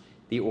remembers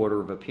the order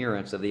of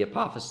appearance of the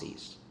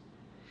apophyses.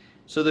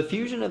 So the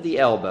fusion of the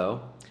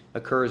elbow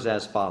occurs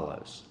as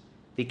follows.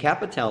 The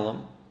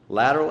capitellum,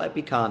 lateral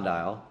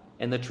epicondyle,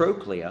 and the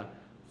trochlea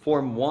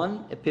form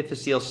one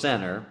epiphyseal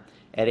center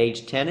at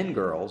age 10 in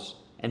girls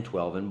and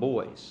 12 in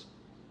boys.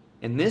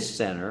 And this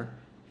center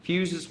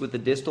fuses with the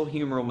distal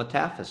humeral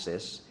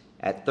metaphysis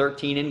at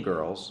 13 in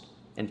girls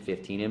and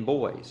 15 in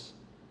boys.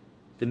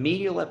 The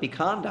medial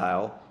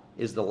epicondyle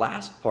is the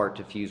last part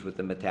to fuse with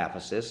the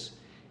metaphysis,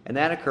 and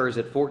that occurs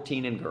at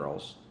 14 in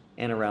girls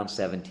and around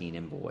 17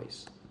 in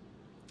boys.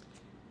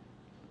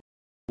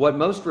 What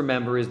most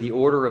remember is the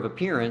order of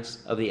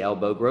appearance of the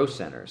elbow growth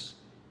centers.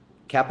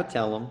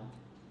 Capitellum,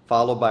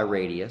 followed by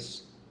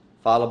radius,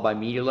 followed by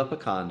medial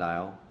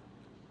epicondyle,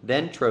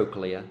 then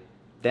trochlea,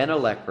 then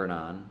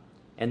olecranon,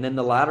 and then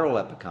the lateral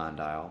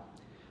epicondyle,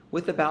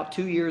 with about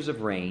 2 years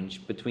of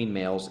range between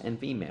males and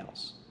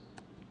females.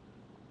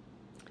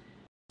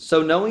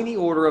 So knowing the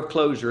order of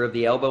closure of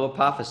the elbow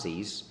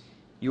apophyses,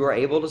 you are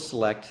able to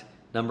select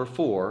number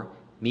 4,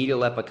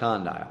 medial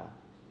epicondyle.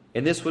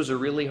 And this was a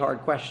really hard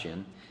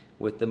question,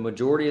 with the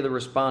majority of the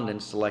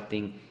respondents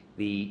selecting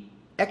the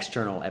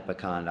external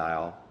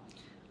epicondyle,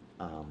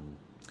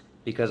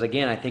 because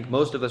again, I think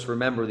most of us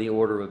remember the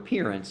order of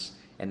appearance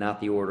and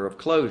not the order of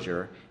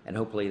closure, and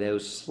hopefully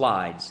those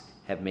slides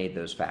have made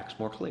those facts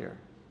more clear.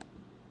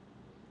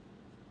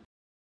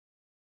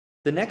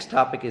 The next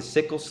topic is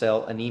sickle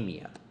cell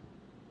anemia.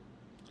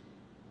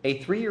 A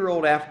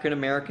 3-year-old African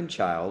American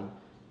child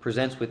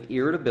presents with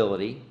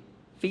irritability,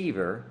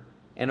 fever,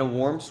 and a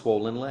warm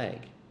swollen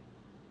leg.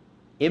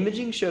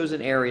 Imaging shows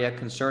an area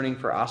concerning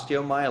for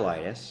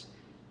osteomyelitis,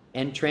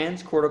 and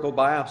transcortical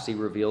biopsy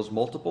reveals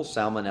multiple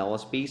Salmonella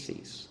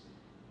species.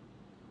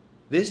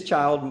 This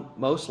child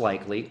most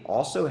likely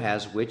also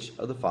has which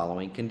of the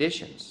following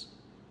conditions?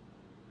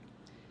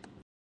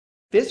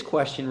 This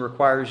question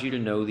requires you to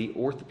know the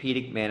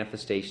orthopedic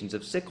manifestations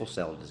of sickle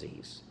cell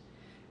disease.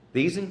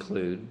 These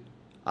include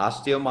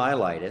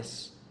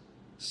osteomyelitis,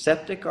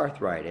 septic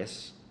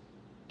arthritis,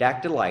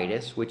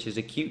 dactylitis, which is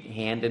acute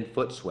hand and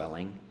foot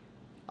swelling,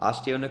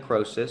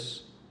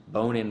 osteonecrosis,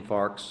 bone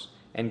infarcts,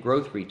 and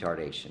growth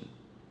retardation.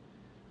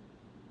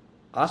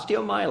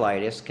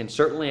 Osteomyelitis can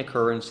certainly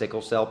occur in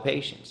sickle cell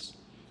patients,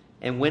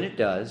 and when it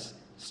does,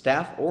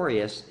 Staph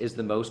aureus is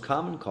the most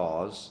common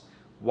cause,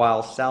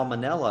 while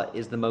Salmonella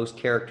is the most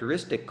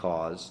characteristic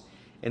cause,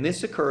 and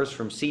this occurs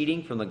from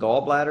seeding from the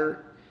gallbladder,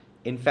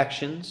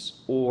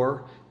 infections,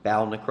 or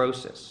bowel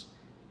necrosis.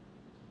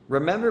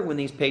 Remember when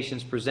these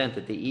patients present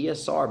that the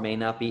ESR may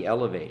not be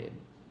elevated.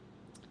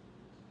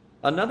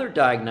 Another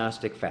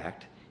diagnostic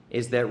fact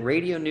is that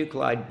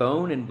radionuclide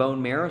bone and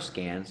bone marrow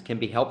scans can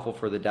be helpful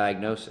for the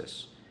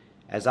diagnosis,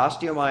 as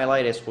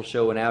osteomyelitis will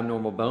show an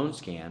abnormal bone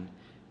scan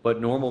but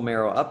normal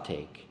marrow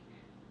uptake,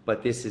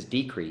 but this is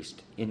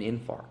decreased in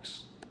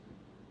infarcts.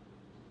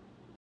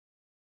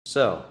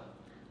 So,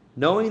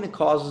 knowing the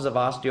causes of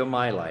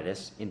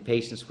osteomyelitis in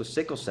patients with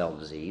sickle cell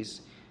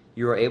disease,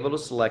 you are able to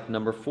select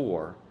number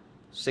 4,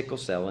 sickle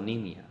cell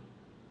anemia.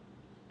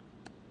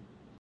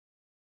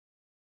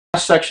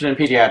 Last section in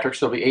pediatrics,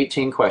 there'll be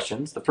 18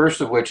 questions, the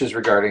first of which is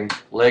regarding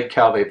leg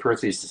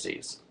Calvé-Perthes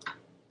disease.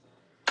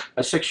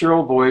 A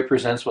 6-year-old boy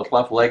presents with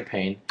left leg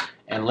pain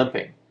and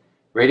limping.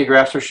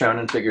 Radiographs are shown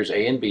in figures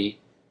A and B.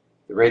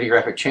 The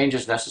radiographic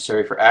changes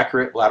necessary for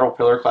accurate lateral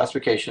pillar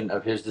classification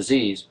of his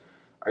disease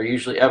are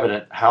usually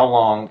evident how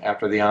long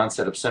after the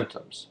onset of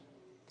symptoms.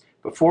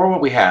 Below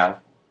what we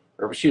have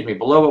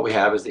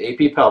is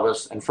the AP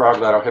pelvis and frog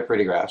lateral hip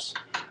radiographs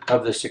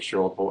of this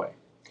 6-year-old boy.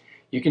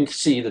 You can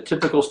see the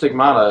typical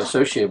stigmata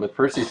associated with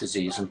Perthes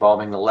disease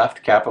involving the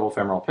left capital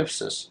femoral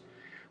epiphysis,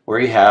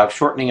 where you have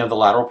shortening of the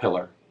lateral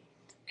pillar,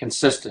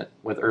 consistent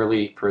with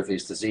early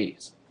Perthes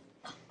disease.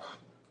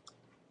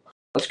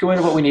 Let's go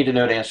into what we need to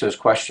know to answer this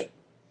question.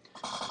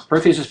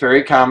 Perthes is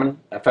very common,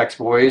 affects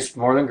boys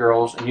more than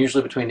girls, and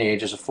usually between the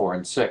ages of 4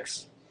 and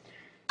 6.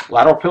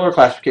 Lateral pillar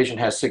classification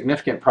has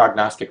significant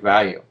prognostic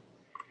value.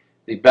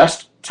 The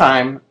best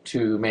time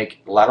to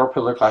make lateral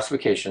pillar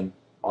classification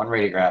on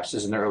radiographs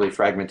is in the early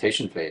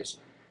fragmentation phase,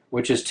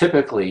 which is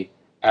typically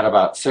at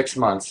about 6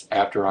 months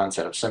after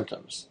onset of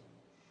symptoms.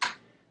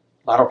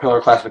 Lateral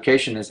pillar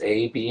classification is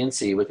A, B, and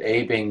C, with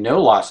A being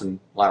no loss in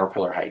lateral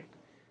pillar height,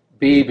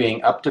 B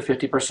being up to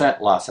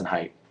 50% loss in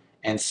height,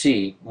 and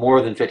C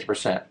more than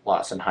 50%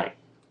 loss in height.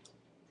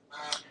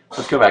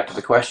 Let's go back to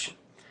the question.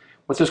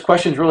 What this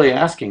question is really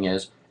asking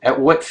is, at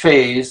what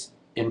phase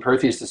in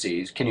Perthes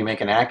disease can you make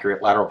an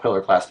accurate lateral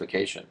pillar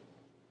classification?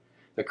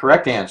 The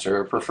correct answer,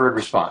 or preferred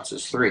response,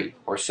 is 3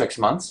 or 6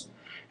 months,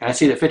 and I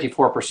see that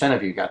 54%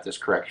 of you got this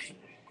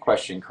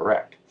question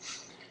correct.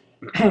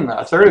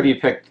 A third of you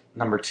picked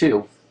number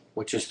 2,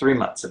 which is 3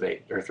 months of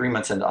age, or 3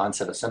 months into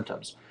onset of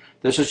symptoms.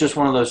 This is just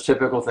one of those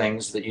typical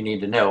things that you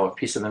need to know, a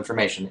piece of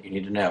information that you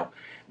need to know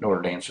in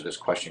order to answer this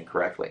question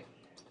correctly.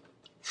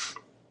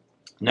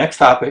 Next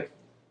topic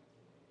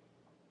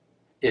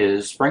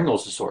is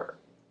Sprengel's disorder.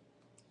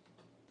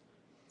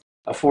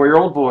 A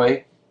 4-year-old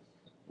boy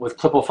with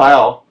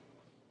Klippel-Feil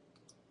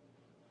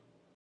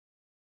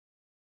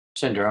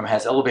syndrome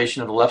has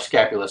elevation of the left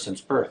scapula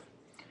since birth.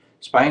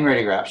 Spine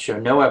radiographs show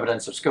no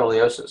evidence of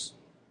scoliosis.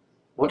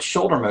 What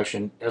shoulder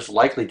motion is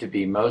likely to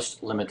be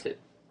most limited?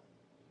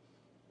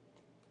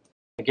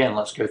 Again,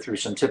 let's go through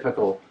some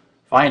typical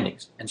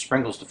findings in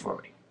Sprengel's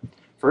deformity.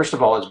 First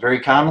of all, it's very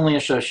commonly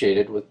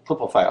associated with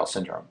Klippel-Feil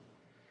syndrome.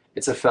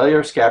 It's a failure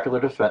of scapular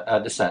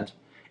descent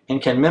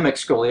and can mimic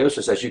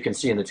scoliosis, as you can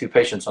see in the 2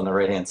 patients on the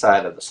right-hand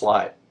side of the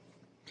slide.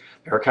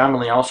 There are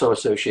commonly also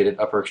associated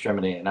upper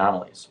extremity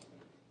anomalies.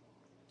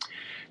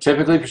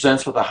 Typically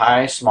presents with a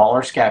high,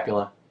 smaller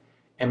scapula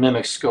and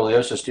mimics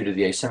scoliosis due to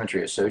the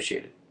asymmetry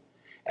associated.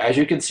 As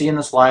you can see in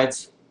the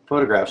slide's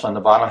photographs on the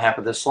bottom half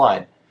of this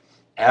slide,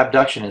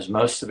 abduction is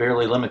most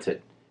severely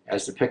limited,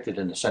 as depicted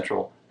in the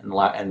central and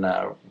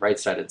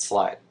right-sided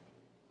slide.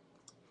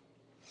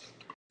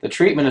 The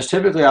treatment is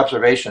typically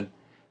observation,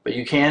 but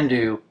you can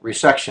do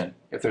resection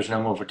if there's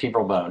no more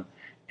vertebral bone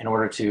in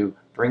order to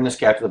bring the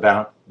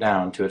scapula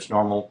down to its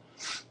normal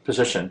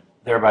position,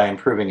 thereby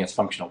improving its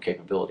functional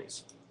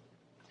capabilities.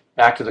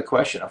 Back to the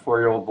question. A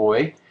 4-year-old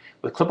boy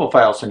with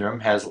Klippel-Feil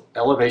syndrome has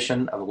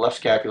elevation of the left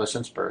scapula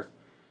since birth.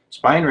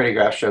 Spine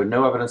radiographs show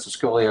no evidence of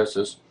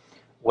scoliosis.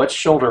 What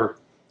shoulder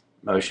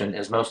motion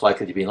is most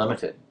likely to be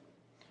limited?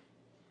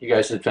 You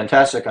guys did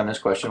fantastic on this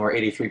question, where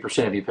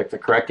 83% of you picked the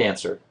correct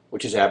answer,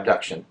 which is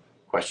abduction.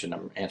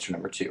 Answer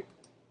number 2.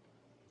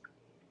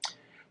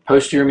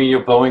 Posterior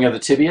medial bowing of the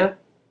tibia.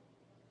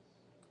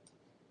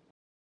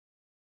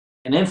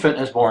 An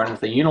infant is born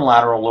with a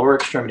unilateral lower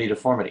extremity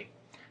deformity.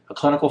 A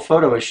clinical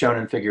photo is shown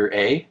in figure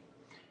A.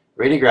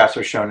 Radiographs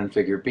are shown in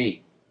figure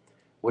B.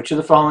 Which of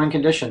the following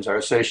conditions are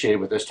associated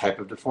with this type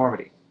of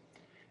deformity?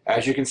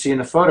 As you can see in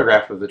the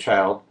photograph of the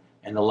child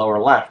in the lower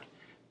left,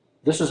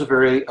 this is a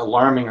very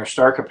alarming or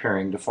stark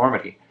appearing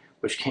deformity,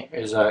 which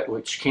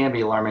can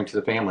be alarming to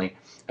the family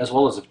as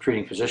well as the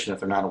treating physician if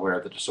they're not aware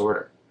of the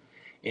disorder.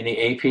 In the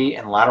AP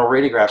and lateral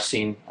radiographs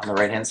seen on the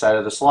right-hand side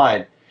of the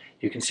slide,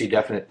 you can see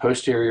definite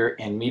posterior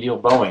and medial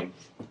bowing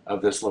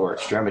of this lower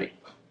extremity.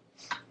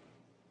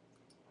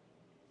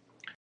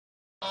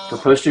 For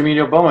posterior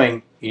medial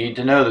bowing, you need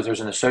to know that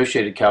there's an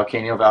associated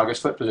calcaneal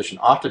valgus foot position,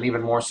 often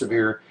even more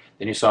severe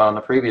than you saw on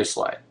the previous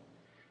slide.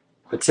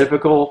 The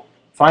typical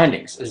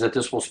Findings is that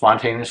this will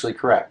spontaneously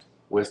correct.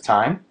 With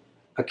time,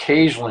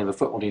 occasionally the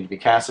foot will need to be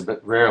casted, but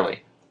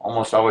rarely.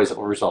 Almost always it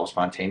will resolve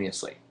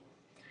spontaneously.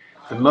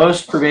 The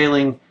most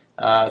prevailing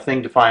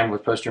thing to find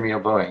with posterior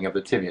medial bowing of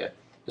the tibia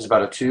is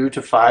about a 2 to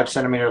 5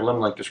 centimeter limb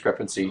length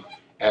discrepancy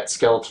at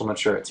skeletal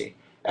maturity,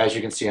 as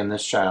you can see on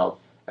this child,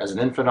 as an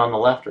infant on the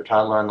left or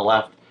toddler on the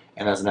left,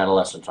 and as an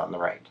adolescent on the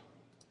right.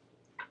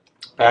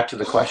 Back to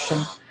the question,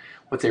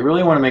 what they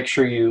really want to make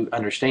sure you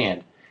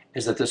understand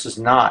is that this is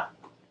not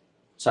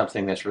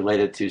something that's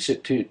related to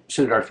suited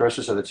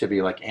arthrosis of the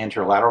tibia like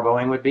anterolateral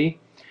bowing would be,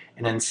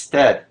 and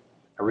instead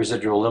a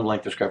residual limb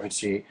length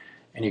discrepancy,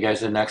 and you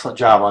guys did an excellent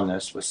job on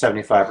this with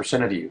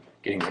 75% of you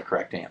getting the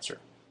correct answer.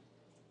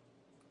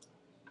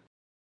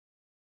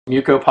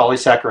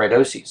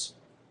 Mucopolysaccharidoses.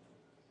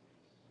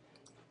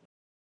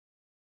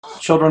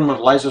 Children with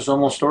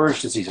lysosomal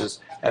storage diseases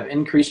have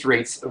increased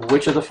rates of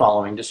which of the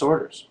following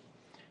disorders?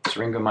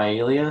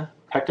 Syringomyelia,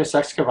 pectus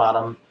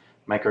excavatum,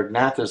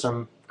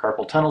 micrognathism,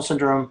 carpal tunnel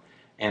syndrome,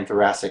 and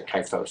thoracic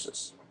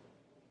kyphosis.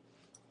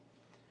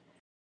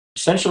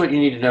 Essentially what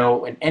you need to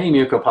know in any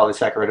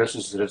mucopolysaccharidosis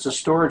is that it's a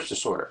storage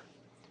disorder.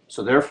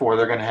 So therefore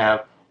they're going to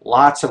have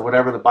lots of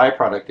whatever the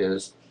byproduct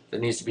is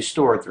that needs to be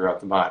stored throughout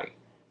the body.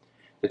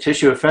 The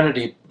tissue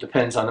affinity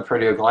depends on the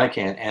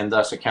proteoglycan and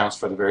thus accounts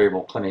for the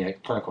variable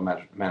clinical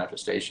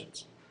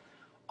manifestations.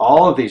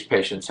 All of these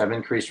patients have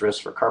increased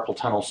risk for carpal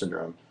tunnel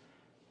syndrome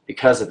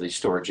because of these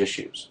storage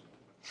issues.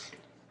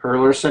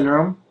 Hurler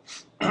syndrome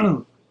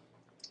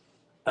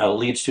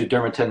leads to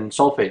dermatan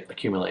sulfate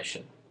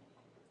accumulation.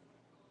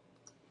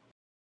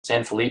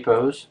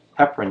 Sanfilippo's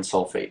heparin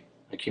sulfate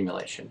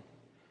accumulation.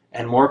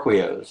 And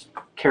Morquio's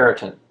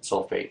keratin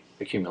sulfate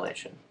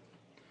accumulation.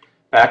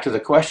 Back to the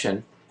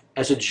question,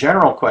 as a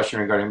general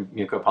question regarding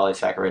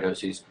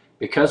mucopolysaccharidoses,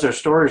 because they're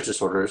storage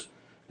disorders,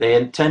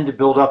 they tend to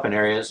build up in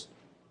areas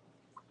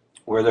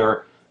where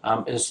there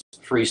is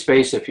free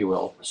space, if you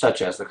will,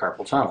 such as the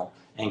carpal tunnel,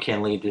 and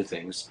can lead to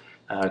things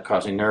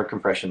causing nerve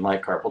compression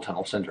like carpal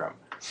tunnel syndrome.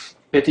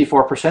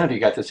 54% of you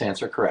got this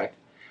answer correct.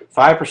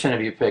 5%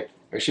 of you picked,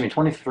 or excuse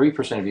me,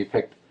 23% of you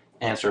picked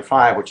answer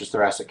 5, which is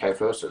thoracic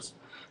kyphosis.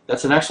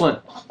 That's an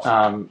excellent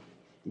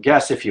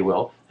guess, if you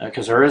will,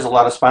 because there is a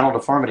lot of spinal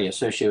deformity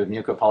associated with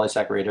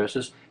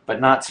mucopolysaccharidosis,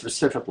 but not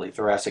specifically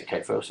thoracic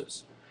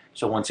kyphosis.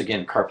 So once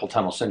again, carpal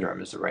tunnel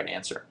syndrome is the right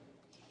answer.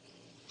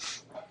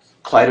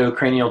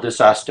 Cleidocranial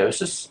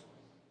dysostosis.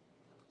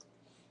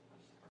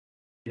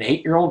 An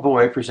 8-year-old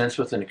boy presents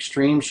with an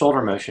extreme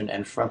shoulder motion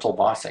and frontal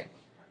bossing.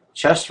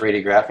 Chest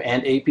radiograph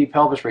and AP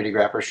pelvis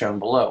radiograph are shown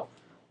below.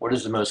 What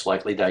is the most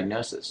likely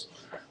diagnosis?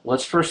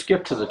 Let's first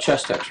skip to the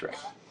chest x-ray.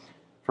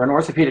 For an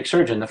orthopedic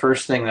surgeon, the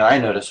first thing that I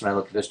notice when I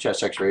look at this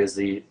chest x-ray is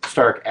the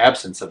stark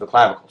absence of the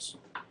clavicles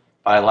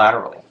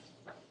bilaterally.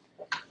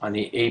 On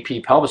the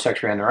AP pelvis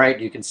x-ray on the right,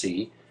 you can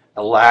see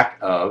a lack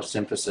of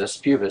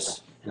symphysis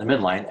pubis in the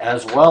midline,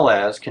 as well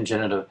as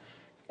congenital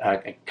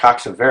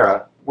coxa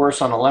vara,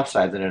 worse on the left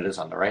side than it is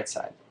on the right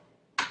side.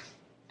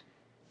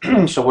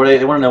 So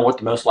they want to know what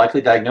the most likely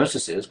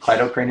diagnosis is: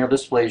 cleidocranial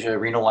dysplasia,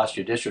 renal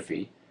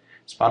osteodystrophy,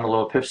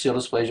 spondyloepiphyseal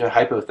dysplasia,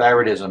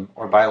 hypothyroidism,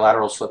 or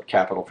bilateral slip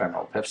capital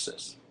femoral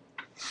epiphysis.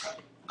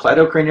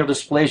 Cleidocranial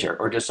dysplasia,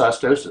 or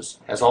dysostosis,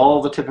 has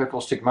all the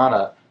typical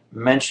stigmata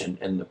mentioned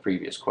in the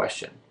previous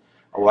question: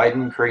 a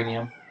widened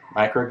cranium,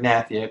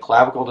 micrognathia,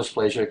 clavicle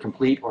dysplasia,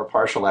 complete or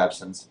partial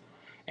absence,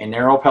 a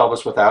narrow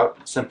pelvis without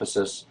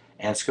symphysis,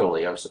 and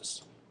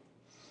scoliosis.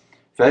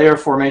 Failure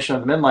of formation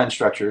of the midline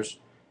structures,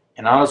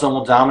 and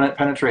autosomal dominant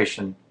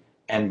penetration,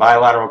 and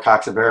bilateral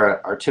coxa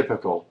vara are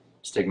typical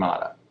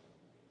stigmata.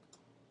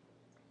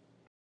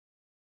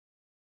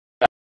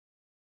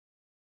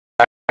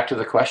 Back to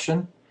the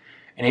question.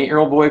 An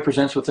 8-year-old boy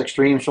presents with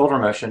extreme shoulder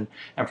motion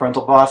and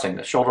frontal bossing.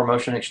 The shoulder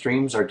motion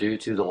extremes are due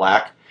to the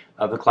lack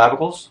of the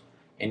clavicles,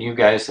 and you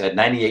guys had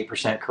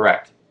 98%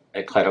 correct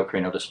at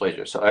cleidocranial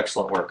dysplasia, so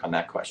excellent work on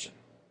that question.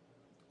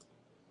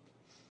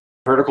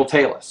 Vertical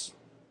talus.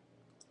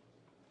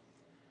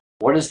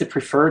 What is the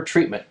preferred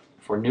treatment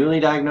for newly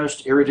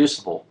diagnosed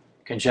irreducible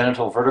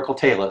congenital vertical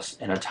talus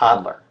in a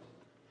toddler?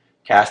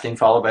 Casting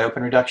followed by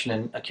open reduction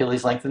and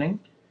Achilles lengthening,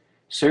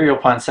 serial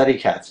Ponseti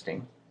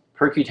casting,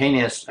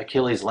 percutaneous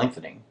Achilles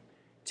lengthening,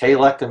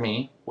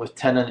 talectomy with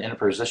tendon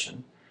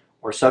interposition,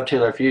 or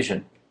subtalar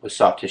fusion with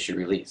soft tissue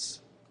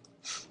release.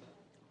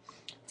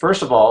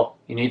 First of all,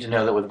 you need to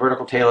know that with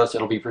vertical talus,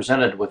 it'll be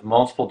presented with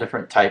multiple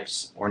different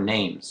types or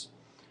names,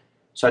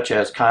 such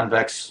as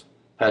convex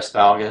pes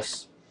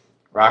valgus,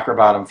 rocker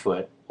bottom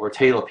foot, or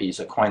talipes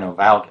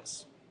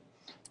equinovalgus.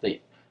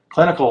 The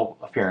clinical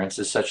appearance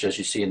is such as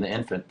you see in the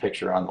infant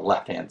picture on the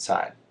left-hand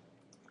side.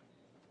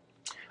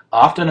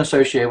 Often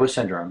associated with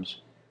syndromes,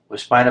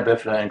 with spina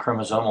bifida and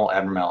chromosomal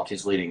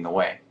abnormalities leading the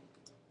way.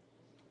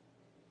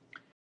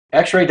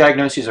 X-ray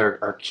diagnoses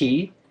are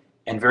key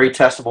and very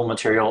testable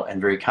material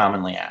and very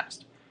commonly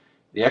asked.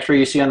 The X-ray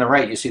you see on the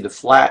right, you see the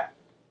flat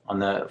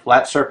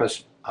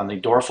surface on the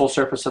dorsal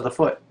surface of the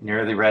foot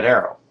near the red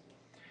arrow.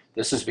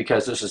 This is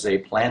because this is a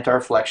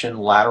plantar flexion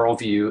lateral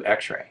view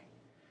X-ray.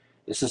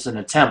 This is an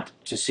attempt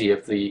to see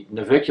if the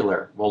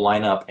navicular will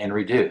line up and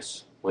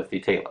reduce with the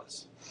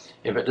talus.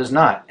 If it does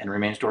not and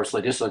remains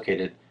dorsally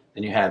dislocated,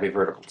 then you have a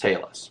vertical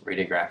talus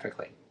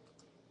radiographically.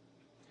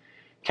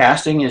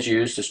 Casting is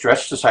used to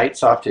stretch the tight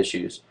soft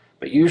tissues,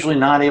 but usually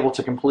not able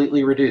to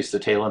completely reduce the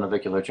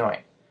talonavicular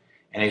joint,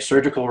 and a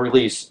surgical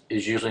release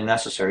is usually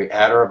necessary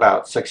at or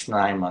about 6 to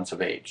 9 months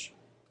of age.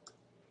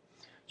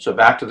 So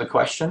back to the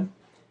question.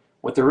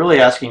 What they're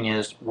really asking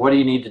is, what do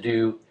you need to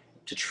do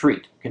to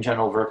treat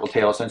congenital vertical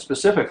talus, and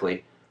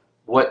specifically,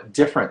 what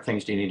different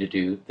things do you need to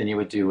do than you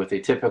would do with a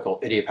typical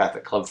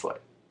idiopathic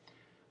clubfoot?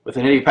 With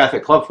an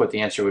idiopathic clubfoot, the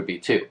answer would be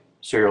 2,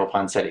 serial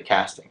Ponseti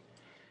casting.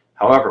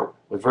 However,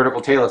 with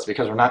vertical talus,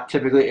 because we're not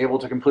typically able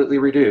to completely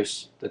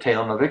reduce the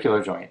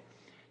talonavicular joint,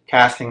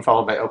 casting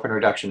followed by open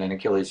reduction and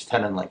Achilles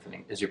tendon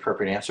lengthening is the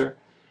appropriate answer.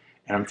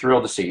 And I'm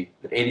thrilled to see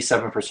that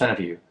 87% of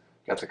you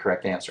got the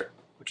correct answer,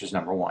 which is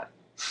number 1.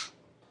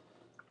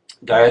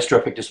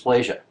 Diastrophic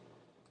dysplasia.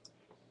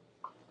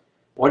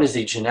 What is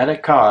the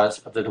genetic cause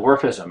of the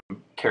dwarfism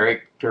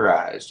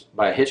characterized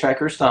by a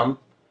hitchhiker's thumb,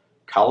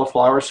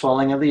 cauliflower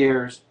swelling of the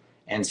ears,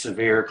 and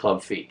severe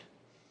club feet?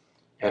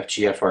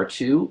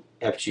 FGFR2,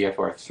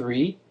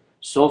 FGFR3,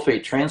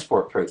 sulfate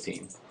transport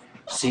protein,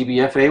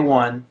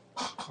 CBFA1,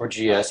 or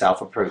GS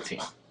alpha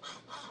protein.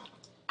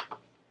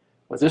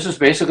 What this is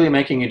basically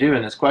making you do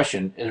in this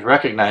question is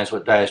recognize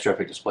what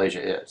diastrophic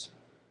dysplasia is.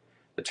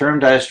 The term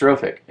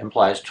diastrophic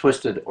implies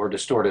twisted or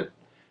distorted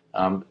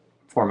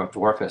form of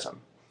dwarfism.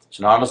 It's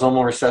an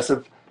autosomal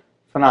recessive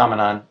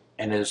phenomenon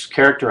and is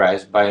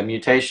characterized by a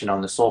mutation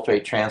on the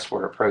sulfate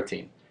transporter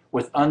protein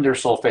with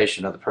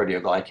undersulfation of the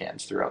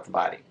proteoglycans throughout the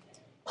body.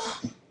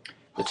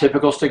 The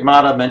typical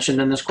stigmata mentioned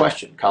in this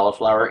question,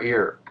 cauliflower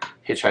ear,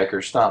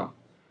 hitchhiker's thumb,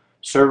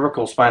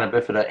 cervical spina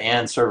bifida,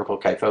 and cervical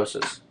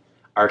kyphosis,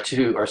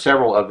 are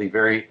several of the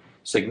very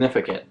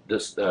significant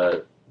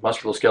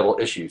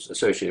musculoskeletal issues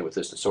associated with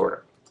this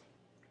disorder.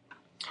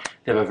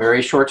 They have a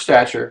very short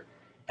stature,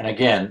 and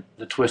again,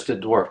 the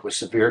twisted dwarf with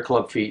severe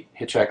club feet,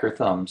 hitchhiker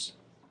thumbs,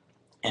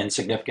 and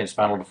significant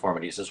spinal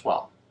deformities as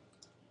well.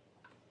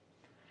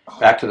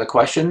 Back to the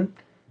question.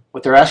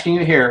 What they're asking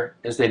you here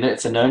is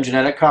it's a known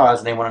genetic cause,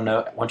 and they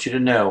want you to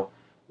know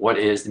what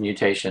is the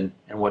mutation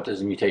and what is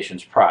the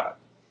mutation's product.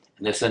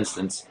 In this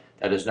instance,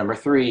 that is number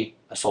 3,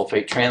 a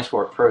sulfate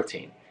transport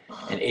protein.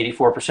 And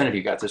 84% of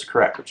you got this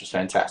correct, which is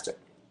fantastic.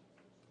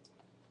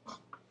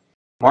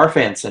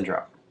 Marfan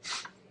syndrome.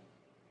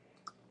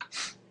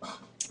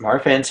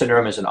 Marfan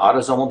syndrome is an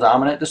autosomal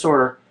dominant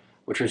disorder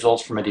which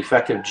results from a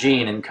defective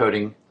gene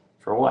encoding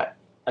for what?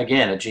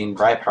 Again, a gene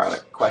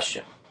byproduct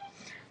question.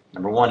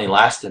 Number 1,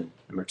 elastin.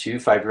 Number 2,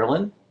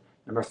 fibrillin.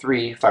 Number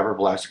 3,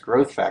 fibroblast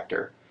growth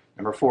factor.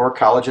 Number 4,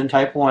 collagen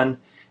type 1.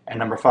 And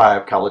number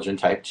 5, collagen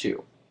type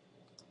 2.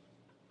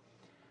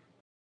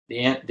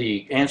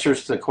 The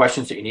answers to the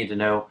questions that you need to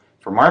know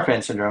for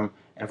Marfan syndrome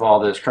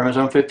involve this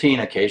chromosome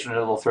 15. Occasionally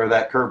they'll throw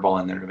that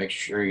curveball in there to make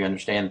sure you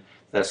understand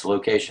that's the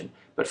location.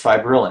 But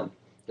fibrillin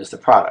is the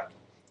product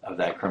of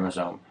that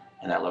chromosome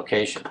and that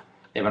location.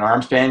 They have an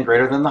arm span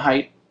greater than the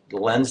height,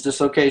 lens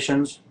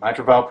dislocations,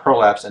 mitral valve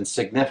prolapse, and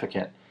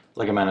significant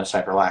ligamentous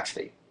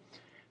hyperlaxity.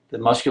 The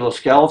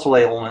musculoskeletal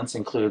ailments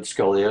include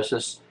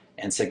scoliosis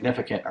and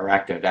significant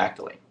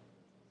arachnodactyly.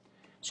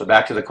 So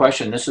back to the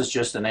question, this is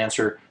just an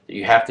answer that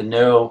you have to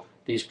know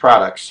these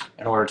products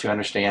in order to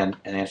understand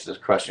and answer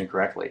this question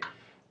correctly.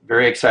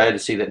 Very excited to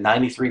see that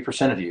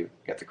 93% of you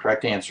got the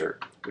correct answer,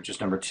 which is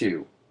number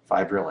 2,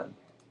 fibrillin.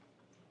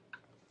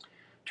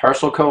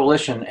 Tarsal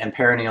coalition and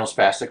perineal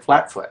spastic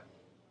flatfoot.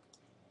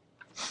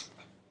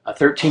 A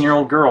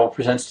 13-year-old girl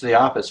presents to the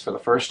office for the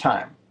first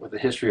time with a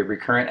history of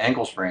recurrent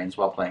ankle sprains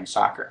while playing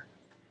soccer.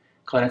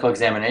 Clinical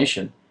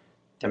examination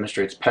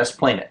demonstrates pes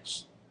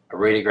planus. A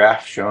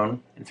radiograph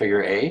shown in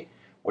figure A.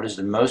 What is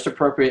the most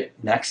appropriate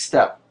next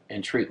step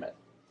in treatment?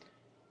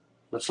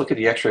 Let's look at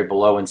the x-ray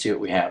below and see what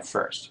we have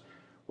first.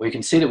 Well, you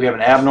can see that we have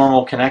an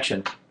abnormal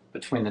connection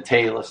between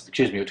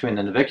between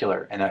the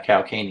navicular and the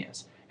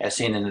calcaneus, as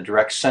seen in the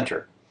direct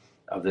center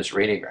of this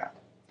radiograph.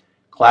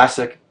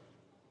 Classic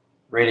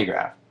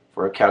radiograph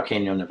for a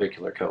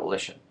calcaneo-navicular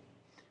coalition.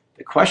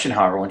 The question,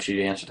 however, wants you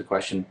to answer the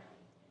question,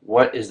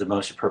 what is the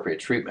most appropriate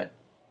treatment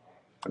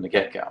from the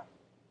get-go?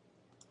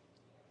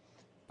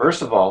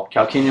 First of all,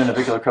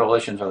 calcaneo-navicular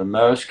coalitions are the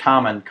most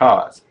common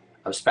cause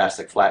of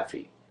spastic flat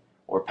feet,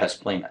 or pes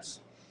planus.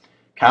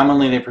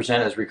 Commonly, they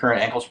present as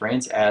recurrent ankle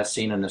sprains, as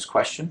seen in this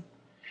question,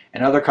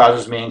 and other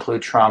causes may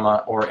include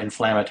trauma or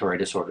inflammatory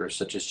disorders,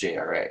 such as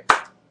JRA.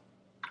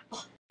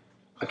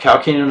 A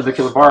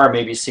calcaneo-navicular bar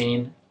may be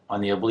seen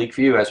on the oblique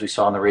view, as we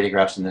saw in the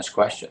radiographs in this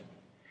question.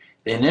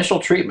 The initial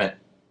treatment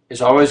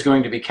is always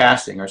going to be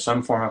casting or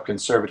some form of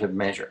conservative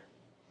measure.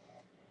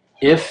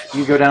 If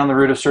you go down the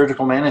route of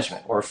surgical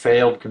management or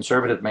failed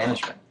conservative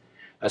management,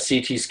 a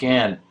CT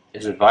scan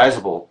is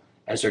advisable,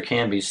 as there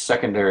can be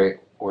secondary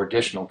or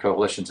additional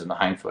coalitions in the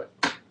hindfoot.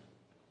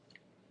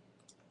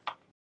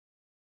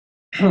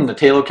 The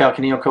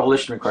talocalcaneal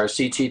coalition requires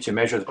CT to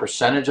measure the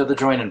percentage of the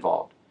joint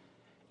involved,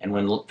 and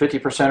when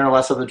 50% or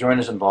less of the joint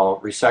is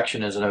involved,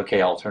 resection is an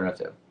okay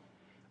alternative.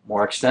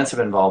 More extensive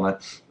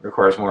involvement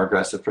requires more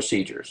aggressive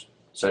procedures,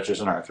 such as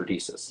an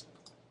arthrodesis.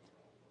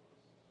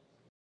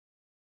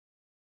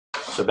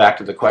 So back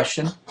to the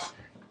question.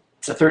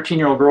 It's a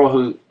 13-year-old girl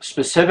who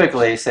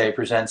specifically, say,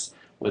 presents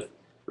with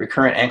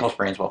recurrent ankle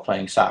sprains while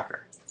playing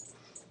soccer.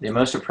 The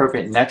most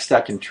appropriate next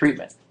step in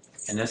treatment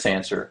in this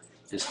answer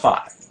is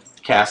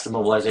 5, cast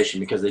immobilization,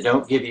 because they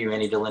don't give you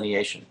any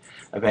delineation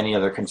of any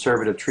other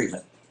conservative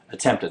treatment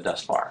attempted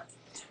thus far.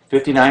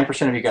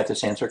 59% of you got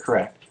this answer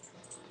correct.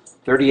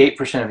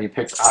 38% of you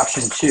picked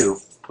option 2,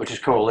 which is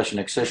coalition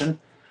excision.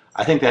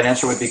 I think that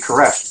answer would be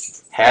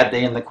correct had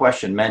they in the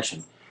question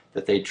mentioned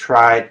that they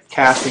tried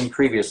casting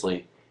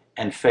previously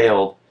and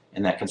failed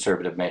in that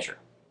conservative measure.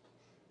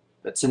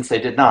 But since they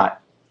did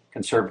not,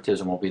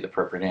 conservatism will be the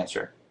appropriate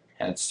answer,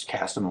 and it's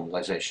cast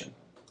immobilization.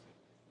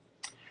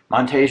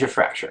 Montasia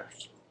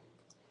fractures.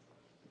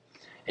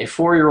 A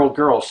 4-year-old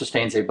girl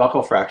sustains a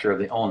buccal fracture of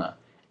the ulna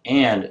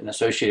and an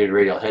associated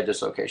radial head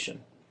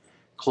dislocation.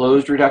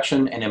 Closed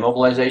reduction and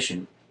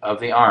immobilization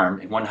of the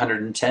arm in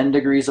 110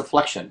 degrees of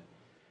flexion,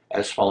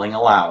 as swelling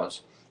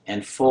allows,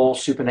 and full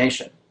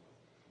supination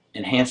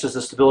enhances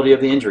the stability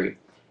of the injury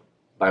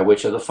by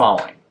which of the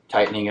following: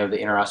 tightening of the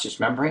interosseous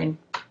membrane,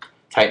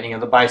 tightening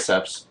of the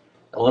biceps,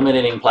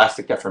 eliminating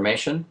plastic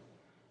deformation,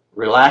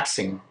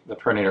 relaxing the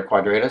pronator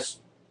quadratus,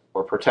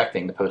 or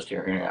protecting the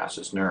posterior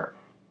interosseous nerve.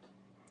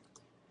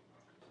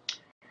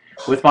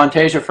 With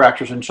Montasia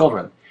fractures in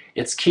children,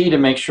 it's key to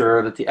make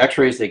sure that the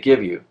x-rays they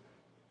give you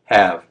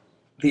have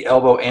the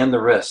elbow and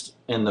the wrist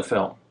in the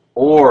film,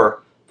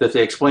 or that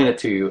they explain it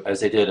to you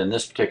as they did in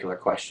this particular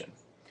question.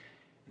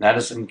 And that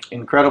is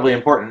incredibly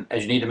important,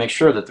 as you need to make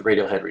sure that the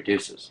radial head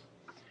reduces.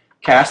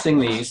 Casting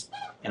these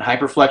in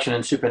hyperflexion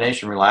and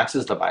supination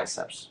relaxes the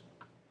biceps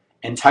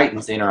and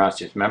tightens the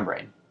interosseous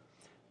membrane,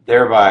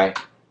 thereby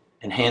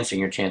enhancing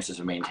your chances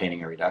of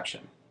maintaining a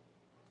reduction.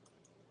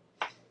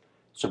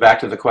 So back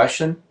to the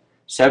question,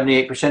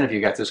 78% of you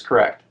got this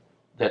correct,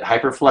 that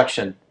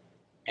hyperflexion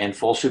and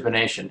full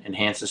supination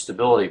enhances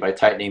stability by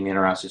tightening the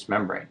interosseous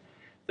membrane.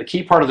 The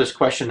key part of this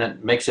question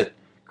that makes it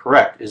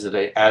correct is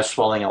that as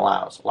swelling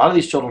allows. A lot of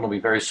these children will be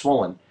very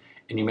swollen,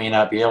 and you may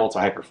not be able to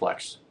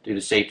hyperflex due to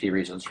safety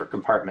reasons for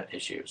compartment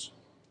issues.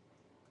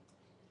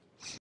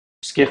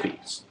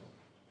 SCFEs,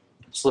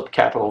 slip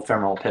capital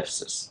femoral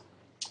epiphysis.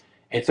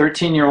 A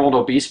 13-year-old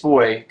obese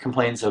boy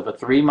complains of a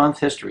 3-month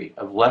history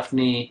of left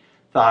knee,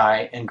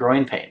 thigh, and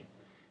groin pain.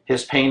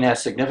 His pain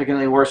has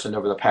significantly worsened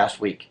over the past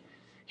week.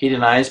 He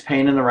denies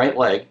pain in the right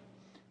leg.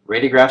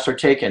 Radiographs are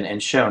taken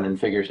and shown in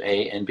figures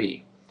A and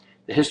B.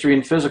 The history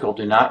and physical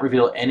do not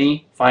reveal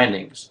any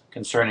findings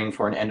concerning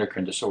for an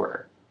endocrine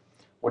disorder.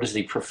 What is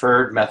the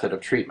preferred method of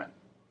treatment?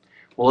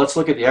 Well, let's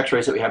look at the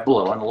x-rays that we have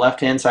below. On the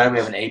left-hand side, we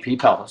have an AP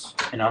pelvis,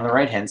 and on the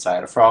right-hand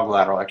side, a frog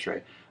lateral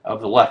x-ray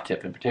of the left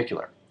hip in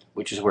particular,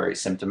 which is where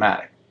he's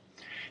symptomatic.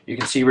 You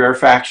can see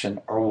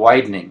rarefaction or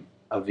widening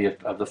of the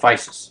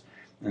physis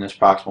in this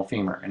proximal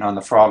femur. And on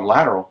the frog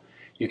lateral,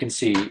 you can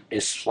see a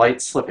slight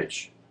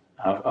slippage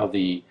of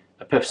the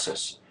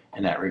epiphysis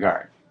in that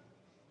regard.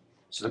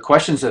 So the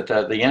questions that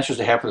the answers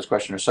they have for this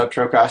question are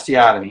subtroch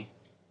osteotomy,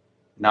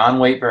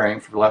 non-weight bearing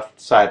for the left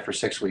side for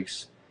 6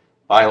 weeks,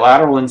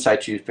 bilateral in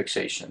situ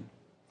fixation,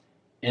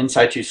 in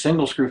situ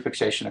single screw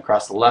fixation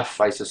across the left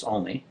physis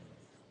only,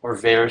 or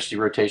varus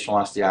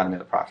derotational osteotomy of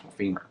the proximal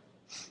femur.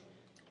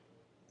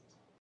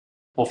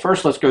 Well,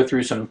 first let's go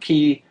through some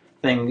key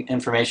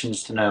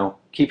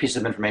pieces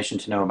of information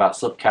to know about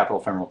slip capital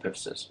femoral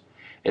epiphysis.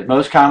 It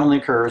most commonly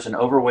occurs in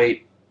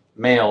overweight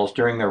males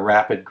during their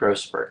rapid growth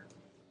spurt.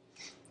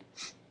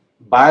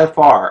 By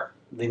far,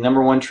 the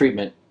 #1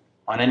 treatment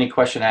on any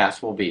question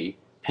asked will be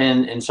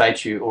pin in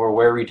situ or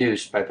where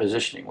reduced by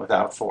positioning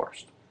without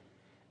force.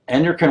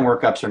 Endocrine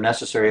workups are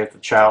necessary if the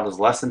child is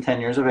less than 10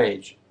 years of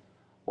age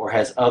or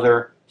has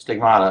other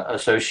stigmata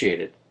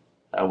associated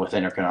with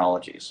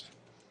endocrinologies.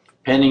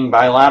 Pinning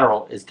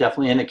bilateral is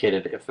definitely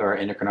indicated if there are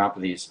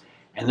endocrinopathies,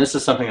 and this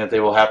is something that they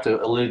will have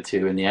to allude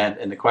to in the end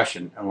in the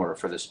question in order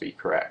for this to be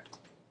correct.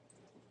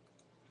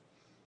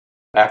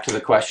 Back to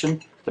the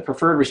question, the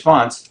preferred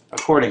response,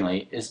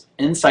 accordingly, is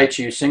in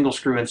situ single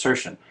screw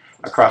insertion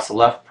across the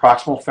left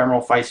proximal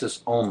femoral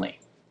physis only.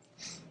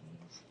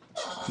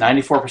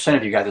 94%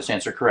 of you got this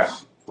answer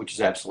correct, which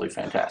is absolutely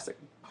fantastic.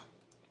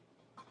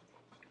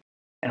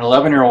 An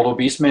 11-year-old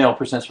obese male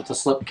presents with a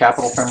slip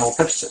capital femoral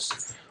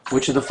epiphysis.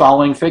 Which of the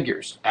following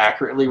figures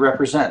accurately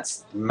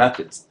represents the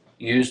methods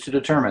used to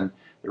determine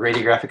the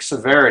radiographic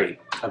severity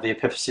of the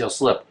epiphyseal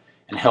slip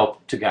and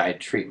help to guide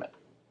treatment?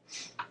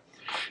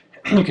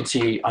 You can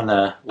see on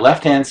the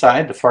left-hand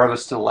side, the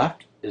farthest to the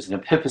left, is an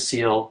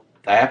epiphyseal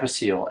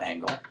diaphyseal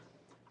angle.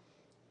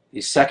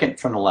 The second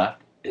from the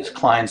left is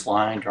Klein's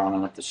line drawn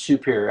on the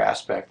superior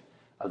aspect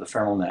of the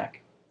femoral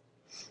neck.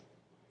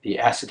 The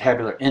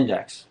acetabular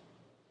index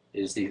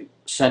is the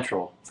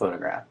central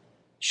photograph.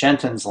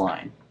 Shenton's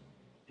line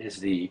is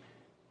the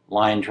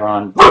line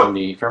drawn from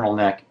the femoral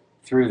neck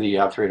through the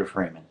obturator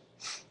foramen.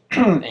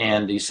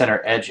 And the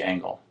center edge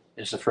angle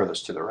is the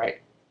furthest to the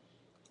right.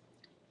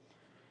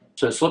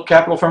 So slip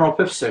capital femoral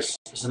epiphysis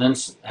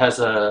has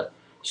a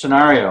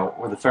scenario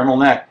where the femoral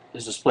neck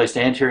is displaced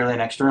anteriorly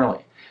and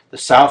externally. The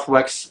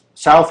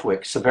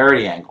Southwick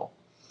severity angle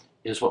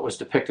is what was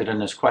depicted in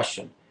this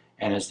question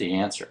and is the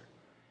answer.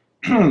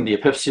 The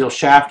epiphyseal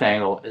shaft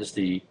angle is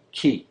the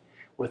key,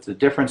 with the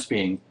difference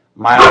being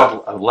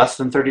mild of less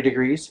than 30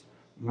 degrees,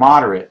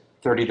 moderate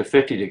 30 to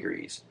 50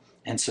 degrees,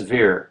 and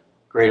severe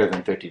greater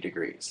than 50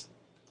 degrees.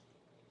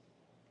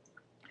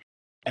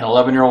 An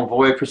 11-year-old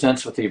boy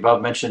presents with the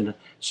above-mentioned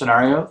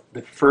scenario.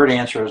 The preferred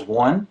answer is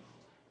 1,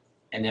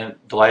 and I'm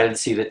delighted to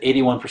see that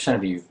 81%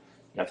 of you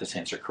got this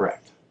answer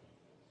correct.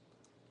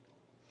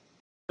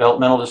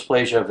 Developmental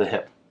dysplasia of the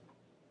hip.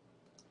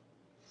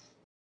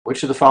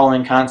 Which of the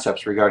following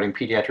concepts regarding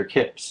pediatric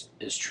hips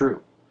is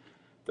true?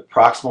 The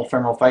proximal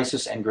femoral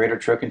physis and greater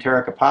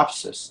trochanteric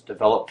apophysis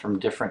develop from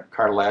different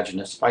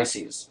cartilaginous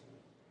physes.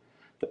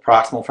 The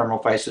proximal femoral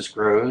physis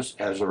grows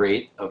at a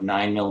rate of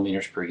 9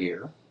 millimeters per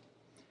year.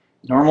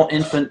 Normal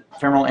infant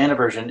femoral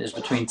anteversion is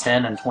between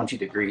 10 and 20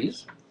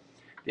 degrees.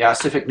 The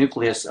ossific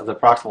nucleus of the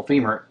proximal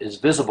femur is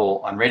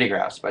visible on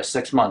radiographs by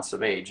 6 months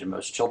of age in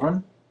most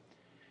children.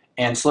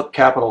 And slip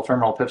capital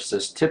femoral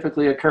epiphysis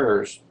typically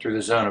occurs through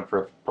the zone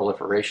of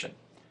proliferation.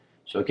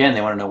 So again,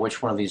 they want to know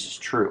which one of these is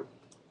true.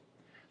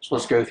 So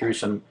let's go through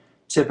some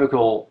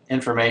typical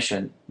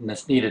information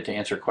that's needed to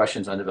answer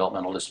questions on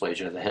developmental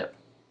dysplasia of the hip.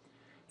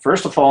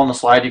 First of all, on the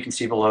slide you can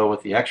see below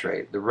with the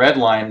x-ray, the red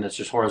line that's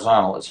just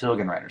horizontal is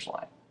Hilgenreiner's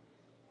line.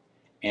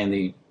 And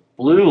the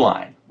blue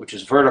line, which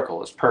is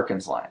vertical, is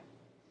Perkins' line.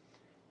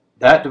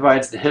 That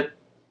divides the hip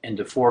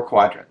into 4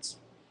 quadrants,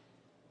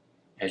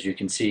 as you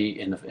can see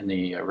in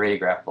the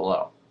radiograph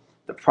below.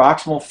 The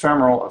proximal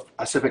femoral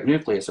ossific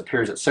nucleus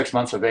appears at 6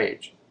 months of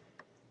age.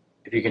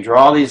 If you can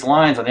draw these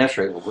lines on the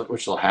x-ray,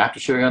 which they'll have to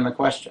show you on the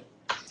question,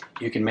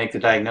 you can make the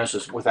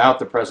diagnosis without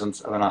the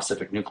presence of an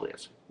ossific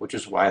nucleus, which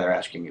is why they're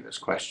asking you this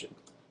question.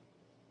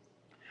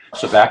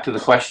 So back to the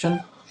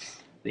question.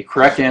 The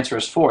correct answer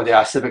is 4. The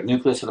ossific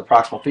nucleus of the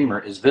proximal femur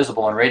is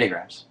visible on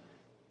radiographs.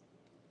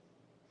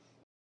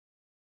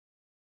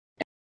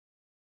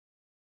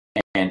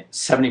 And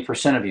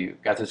 70% of you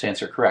got this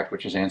answer correct,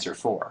 which is answer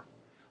 4.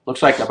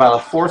 Looks like about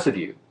a fourth of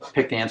you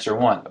picked answer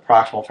 1. The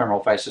proximal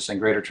femoral physis and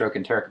greater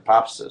trochanteric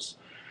apophysis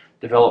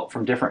develop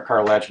from different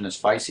cartilaginous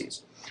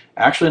physes.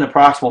 Actually, in the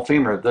proximal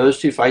femur, those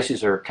 2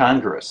 physes are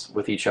congruous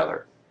with each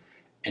other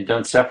and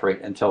don't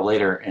separate until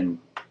later in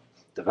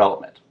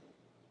development.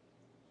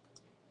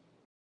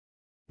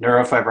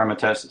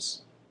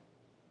 Neurofibromatosis.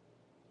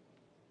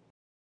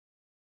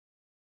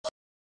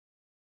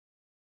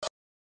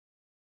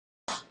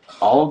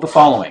 All of the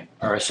following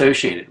are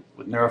associated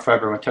with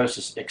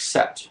neurofibromatosis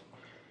except.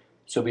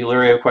 So be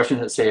leery of questions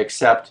that say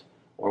except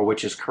or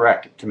which is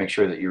correct to make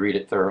sure that you read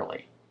it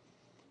thoroughly.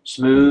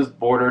 Smooth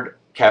bordered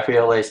cafe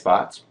au lait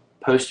spots,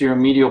 posterior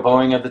medial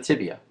bowing of the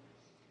tibia,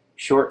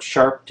 short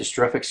sharp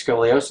dystrophic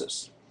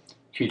scoliosis,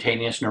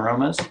 cutaneous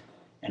neuromas,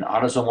 and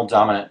autosomal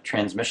dominant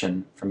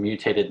transmission from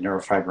mutated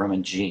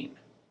neurofibromin gene.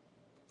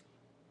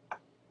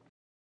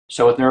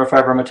 So with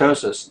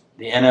neurofibromatosis,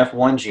 the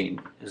NF1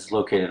 gene is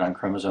located on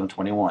chromosome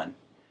 21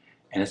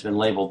 and has been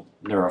labeled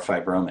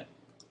neurofibromin.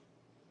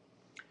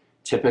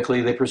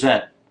 Typically, they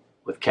present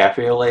with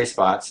cafe au lait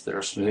spots that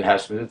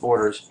have smooth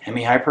borders,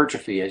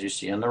 hemihypertrophy, as you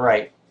see on the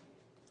right,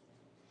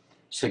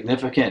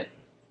 significant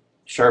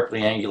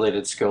sharply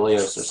angulated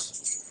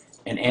scoliosis,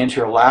 and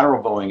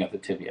anterolateral bowing of the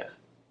tibia,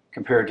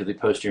 compared to the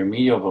posterior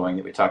medial bowing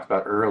that we talked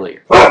about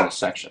earlier in this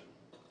section.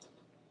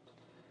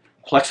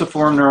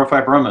 Plexiform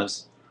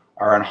neurofibromas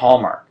are a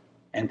hallmark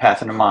and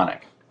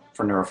pathognomonic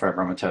for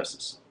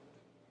neurofibromatosis.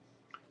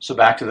 So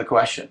back to the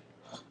question.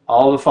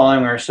 All the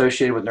following are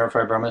associated with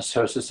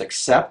neurofibromatosis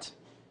except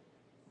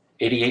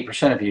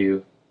 88% of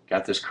you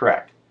got this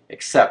correct,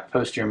 except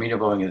posterior medial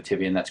bowing of the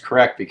tibia, and that's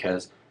correct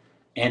because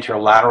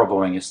anterolateral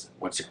bowing is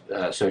what's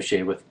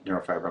associated with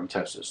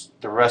neurofibromatosis.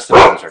 The rest of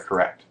those are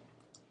correct.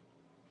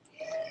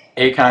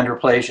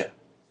 Achondroplasia.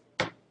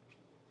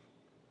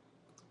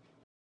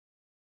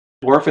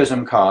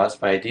 Dwarfism caused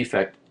by a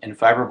defect in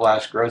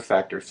fibroblast growth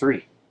factor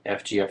 3,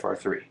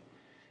 FGFR3,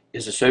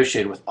 is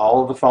associated with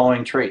all of the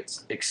following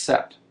traits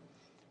except,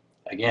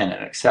 again,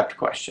 an except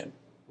question,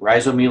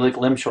 rhizomelic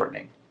limb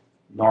shortening,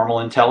 normal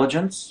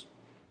intelligence,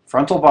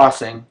 frontal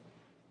bossing,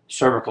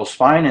 cervical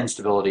spine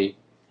instability,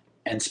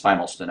 and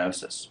spinal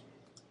stenosis.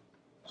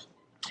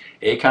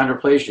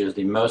 Achondroplasia is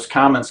the most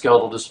common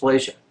skeletal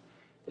dysplasia.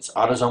 It's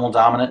autosomal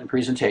dominant in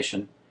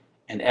presentation,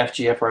 and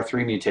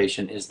FGFR3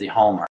 mutation is the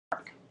hallmark.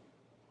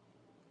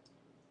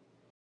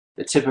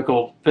 The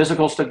typical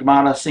physical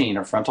stigmata seen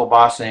are frontal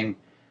bossing,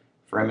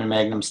 foramen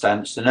magnum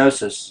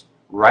stenosis,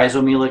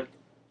 rhizomelic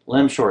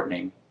limb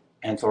shortening,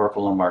 and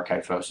thoracolumbar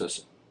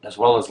kyphosis, as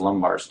well as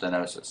lumbar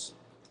stenosis.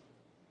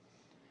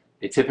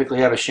 They typically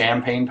have a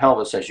champagne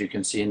pelvis, as you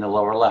can see in the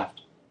lower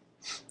left,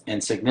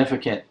 and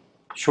significant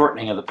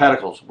shortening of the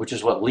pedicles, which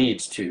is what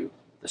leads to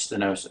the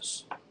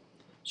stenosis.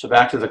 So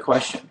back to the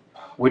question,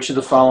 which of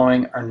the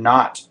following are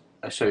not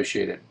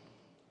associated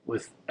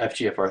with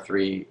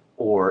FGFR3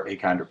 or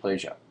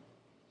achondroplasia?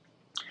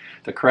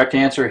 The correct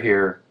answer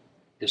here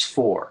is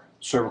 4,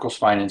 cervical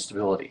spine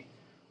instability.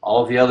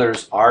 All of the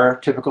others are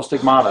typical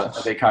stigmata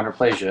of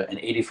achondroplasia, and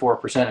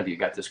 84% of you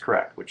got this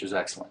correct, which is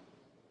excellent.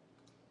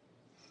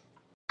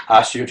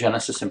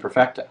 Osteogenesis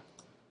imperfecta.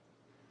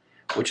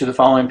 Which of the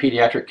following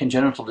pediatric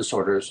congenital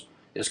disorders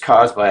is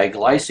caused by a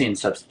glycine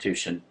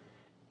substitution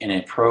in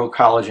a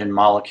pro-collagen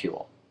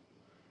molecule?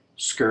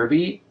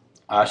 Scurvy,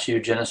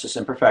 osteogenesis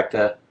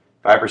imperfecta,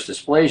 fibrous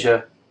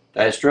dysplasia,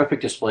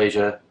 dystrophic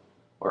dysplasia,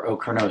 or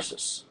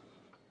ochronosis.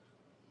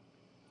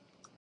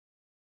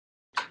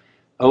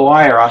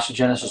 OI, or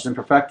osteogenesis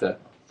imperfecta,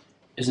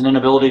 is an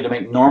inability to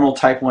make normal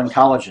type 1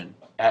 collagen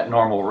at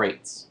normal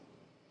rates.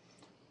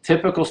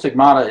 Typical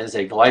stigmata is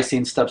a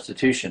glycine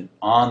substitution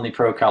on the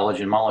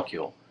pro-collagen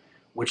molecule,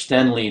 which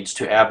then leads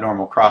to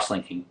abnormal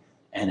cross-linking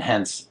and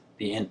hence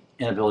the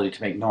inability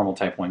to make normal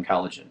type 1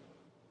 collagen.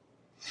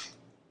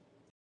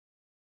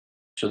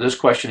 So this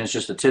question is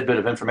just a tidbit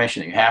of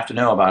information that you have to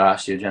know about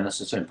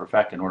osteogenesis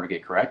imperfecta in order to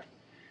get correct.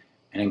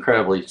 And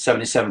incredibly,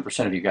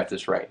 77% of you got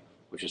this right,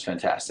 which is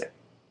fantastic.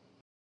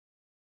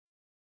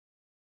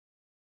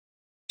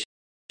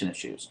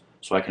 Issues,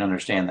 so I can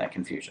understand that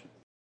confusion.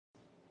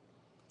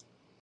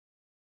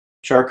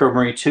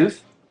 Charcot-Marie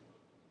tooth.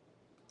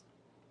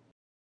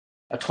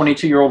 A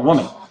 22-year-old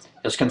woman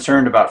is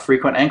concerned about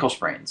frequent ankle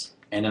sprains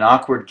and an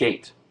awkward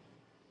gait.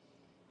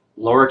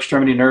 Lower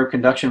extremity nerve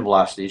conduction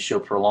velocities show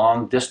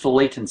prolonged distal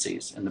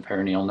latencies in the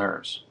perineal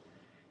nerves.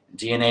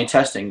 DNA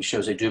testing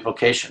shows a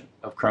duplication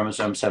of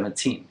chromosome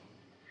 17.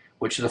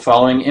 Which of the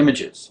following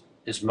images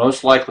is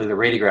most likely the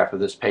radiograph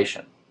of this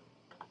patient?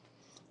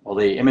 Well,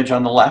 the image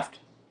on the left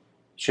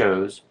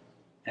shows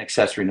an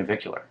accessory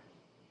navicular.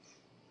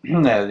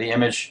 The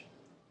image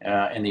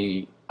in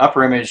the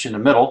upper image in the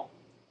middle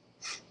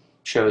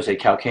shows a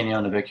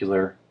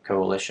calcaneonavicular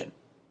coalition.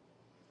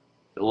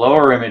 The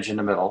lower image in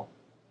the middle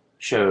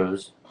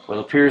shows what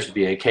appears to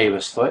be a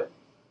cavus foot.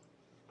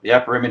 The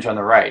upper image on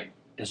the right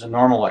is a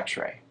normal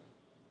x-ray.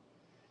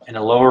 And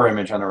the lower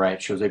image on the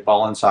right shows a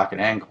ball and socket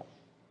angle,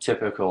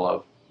 typical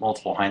of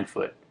multiple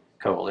hindfoot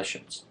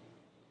coalitions.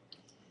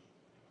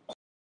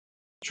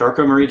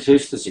 Charcot-Marie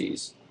tooth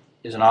disease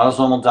is an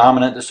autosomal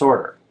dominant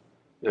disorder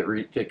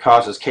that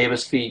causes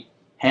cavus feet,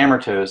 hammer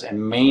toes,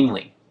 and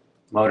mainly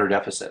motor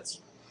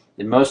deficits.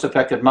 The most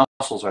affected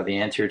muscles are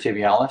the anterior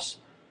tibialis,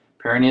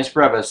 peroneus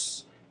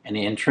brevis, and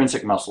the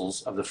intrinsic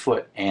muscles of the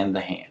foot and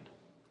the hand.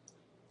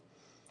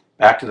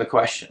 Back to the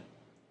question.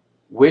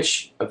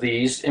 Which of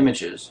these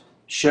images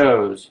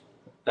shows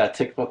that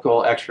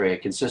typical x-ray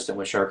consistent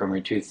with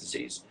Charcot-Marie tooth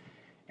disease?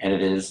 And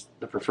it is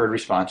the preferred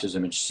response is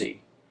image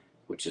C,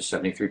 which is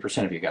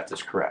 73% of you got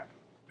this correct,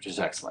 which is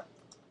excellent.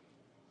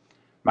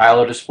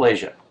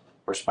 Myelodysplasia,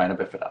 or spina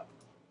bifida.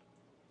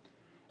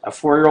 A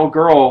 4-year-old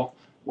girl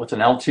with an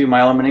L2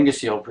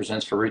 myelomeningocele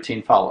presents for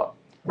routine follow-up.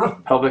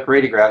 Pelvic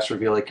radiographs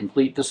reveal a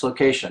complete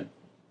dislocation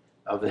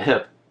of the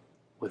hip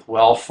with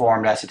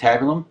well-formed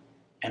acetabulum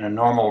and a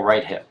normal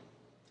right hip.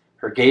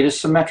 Her gait is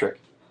symmetric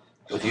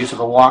with use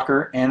of a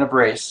walker and a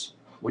brace.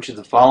 Which of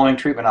the following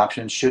treatment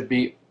options should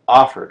be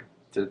offered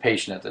to the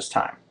patient at this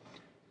time?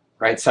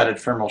 Right-sided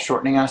femoral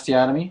shortening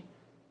osteotomy,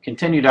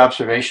 continued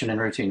observation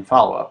and routine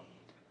follow-up,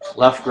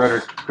 left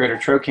greater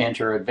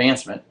trochanter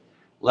advancement,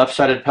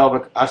 left-sided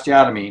pelvic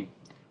osteotomy,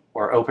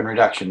 or open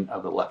reduction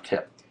of the left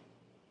hip.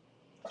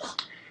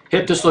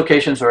 Hip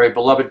dislocations are a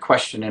beloved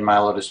question in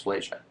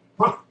myelodysplasia.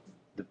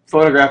 The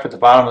photograph at the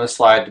bottom of the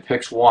slide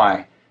depicts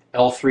why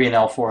L3 and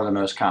L4 are the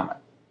most common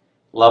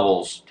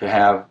levels to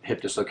have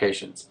hip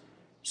dislocations.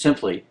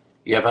 Simply,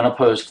 you have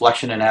unopposed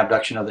flexion and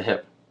abduction of the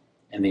hip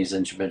in these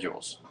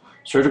individuals.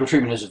 Surgical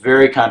treatment is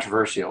very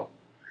controversial.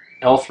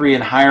 L3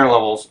 and higher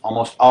levels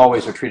almost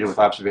always are treated with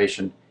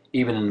observation,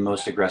 even in the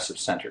most aggressive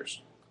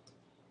centers.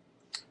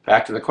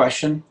 Back to the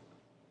question.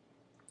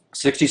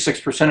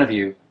 66% of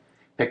you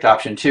picked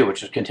option 2,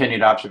 which is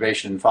continued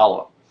observation and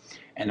follow-up.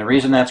 And the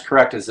reason that's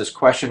correct is this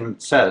question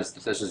says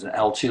that this is an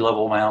L2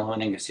 level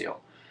myelomeningocele.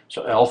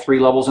 So L3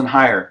 levels and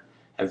higher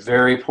have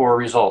very poor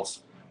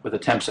results with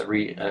attempts at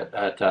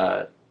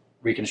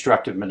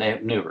reconstructive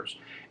maneuvers.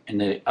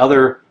 And the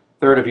other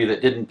third of you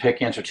that didn't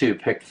pick answer 2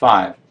 picked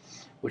 5,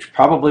 which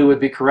probably would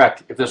be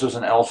correct if this was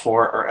an L4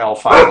 or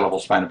L5 level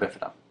spina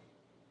bifida.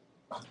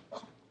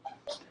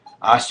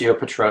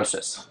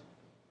 Osteopetrosis.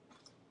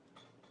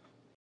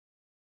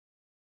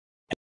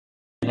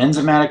 An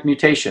enzymatic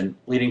mutation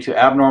leading to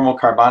abnormal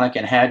carbonic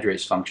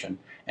anhydrase function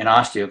in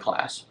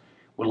osteoclasts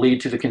would lead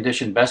to the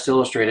condition best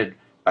illustrated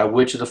by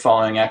which of the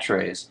following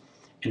x-rays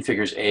in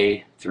figures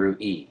A through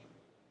E.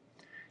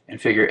 In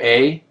figure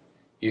A,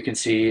 you can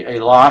see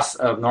a loss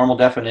of normal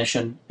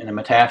definition in the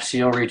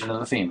metaphyseal region of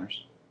the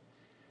femurs.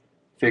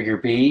 Figure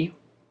B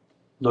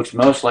looks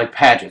most like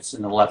Paget's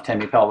in the left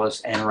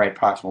hemipelvis and right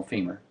proximal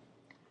femur.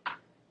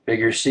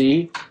 Figure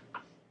C,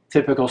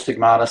 typical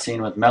stigmata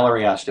seen with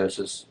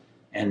melariostosis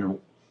and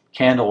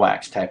candle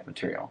wax type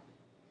material.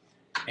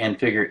 And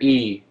figure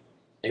E,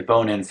 a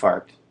bone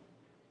infarct.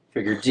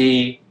 Figure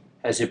D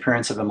has the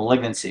appearance of a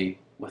malignancy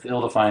with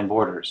ill-defined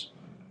borders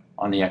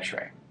on the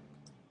x-ray.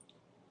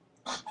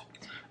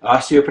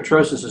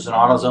 Osteopetrosis is an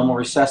autosomal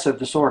recessive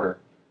disorder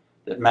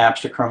that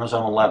maps to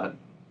chromosome 11.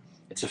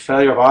 It's a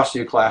failure of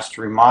osteoclasts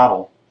to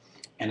remodel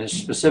and is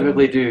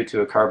specifically due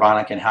to a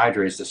carbonic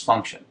anhydrase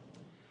dysfunction.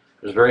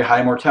 There's a very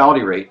high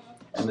mortality rate,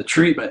 and the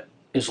treatment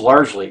is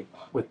largely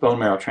with bone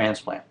marrow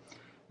transplant.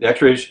 The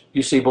x-rays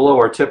you see below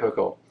are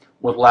typical,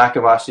 with lack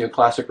of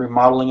osteoclastic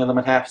remodeling of the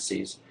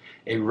metastases,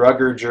 a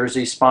Rugger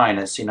Jersey spine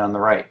as seen on the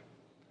right.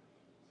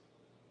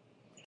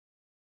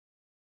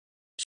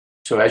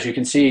 So as you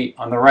can see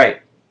on the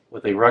right,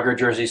 with a Rugger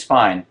Jersey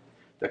spine,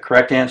 the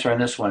correct answer on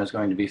this one is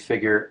going to be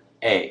figure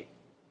A,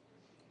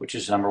 which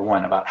is number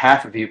 1. About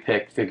half of you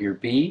picked figure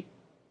B.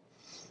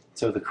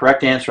 So the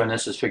correct answer on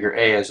this is figure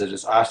A, as it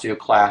is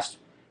osteoclast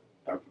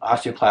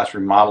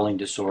remodeling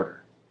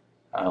disorder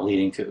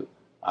leading to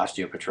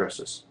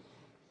osteopetrosis.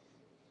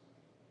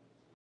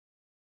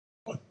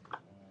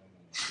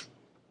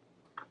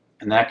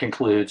 And that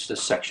concludes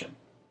this section.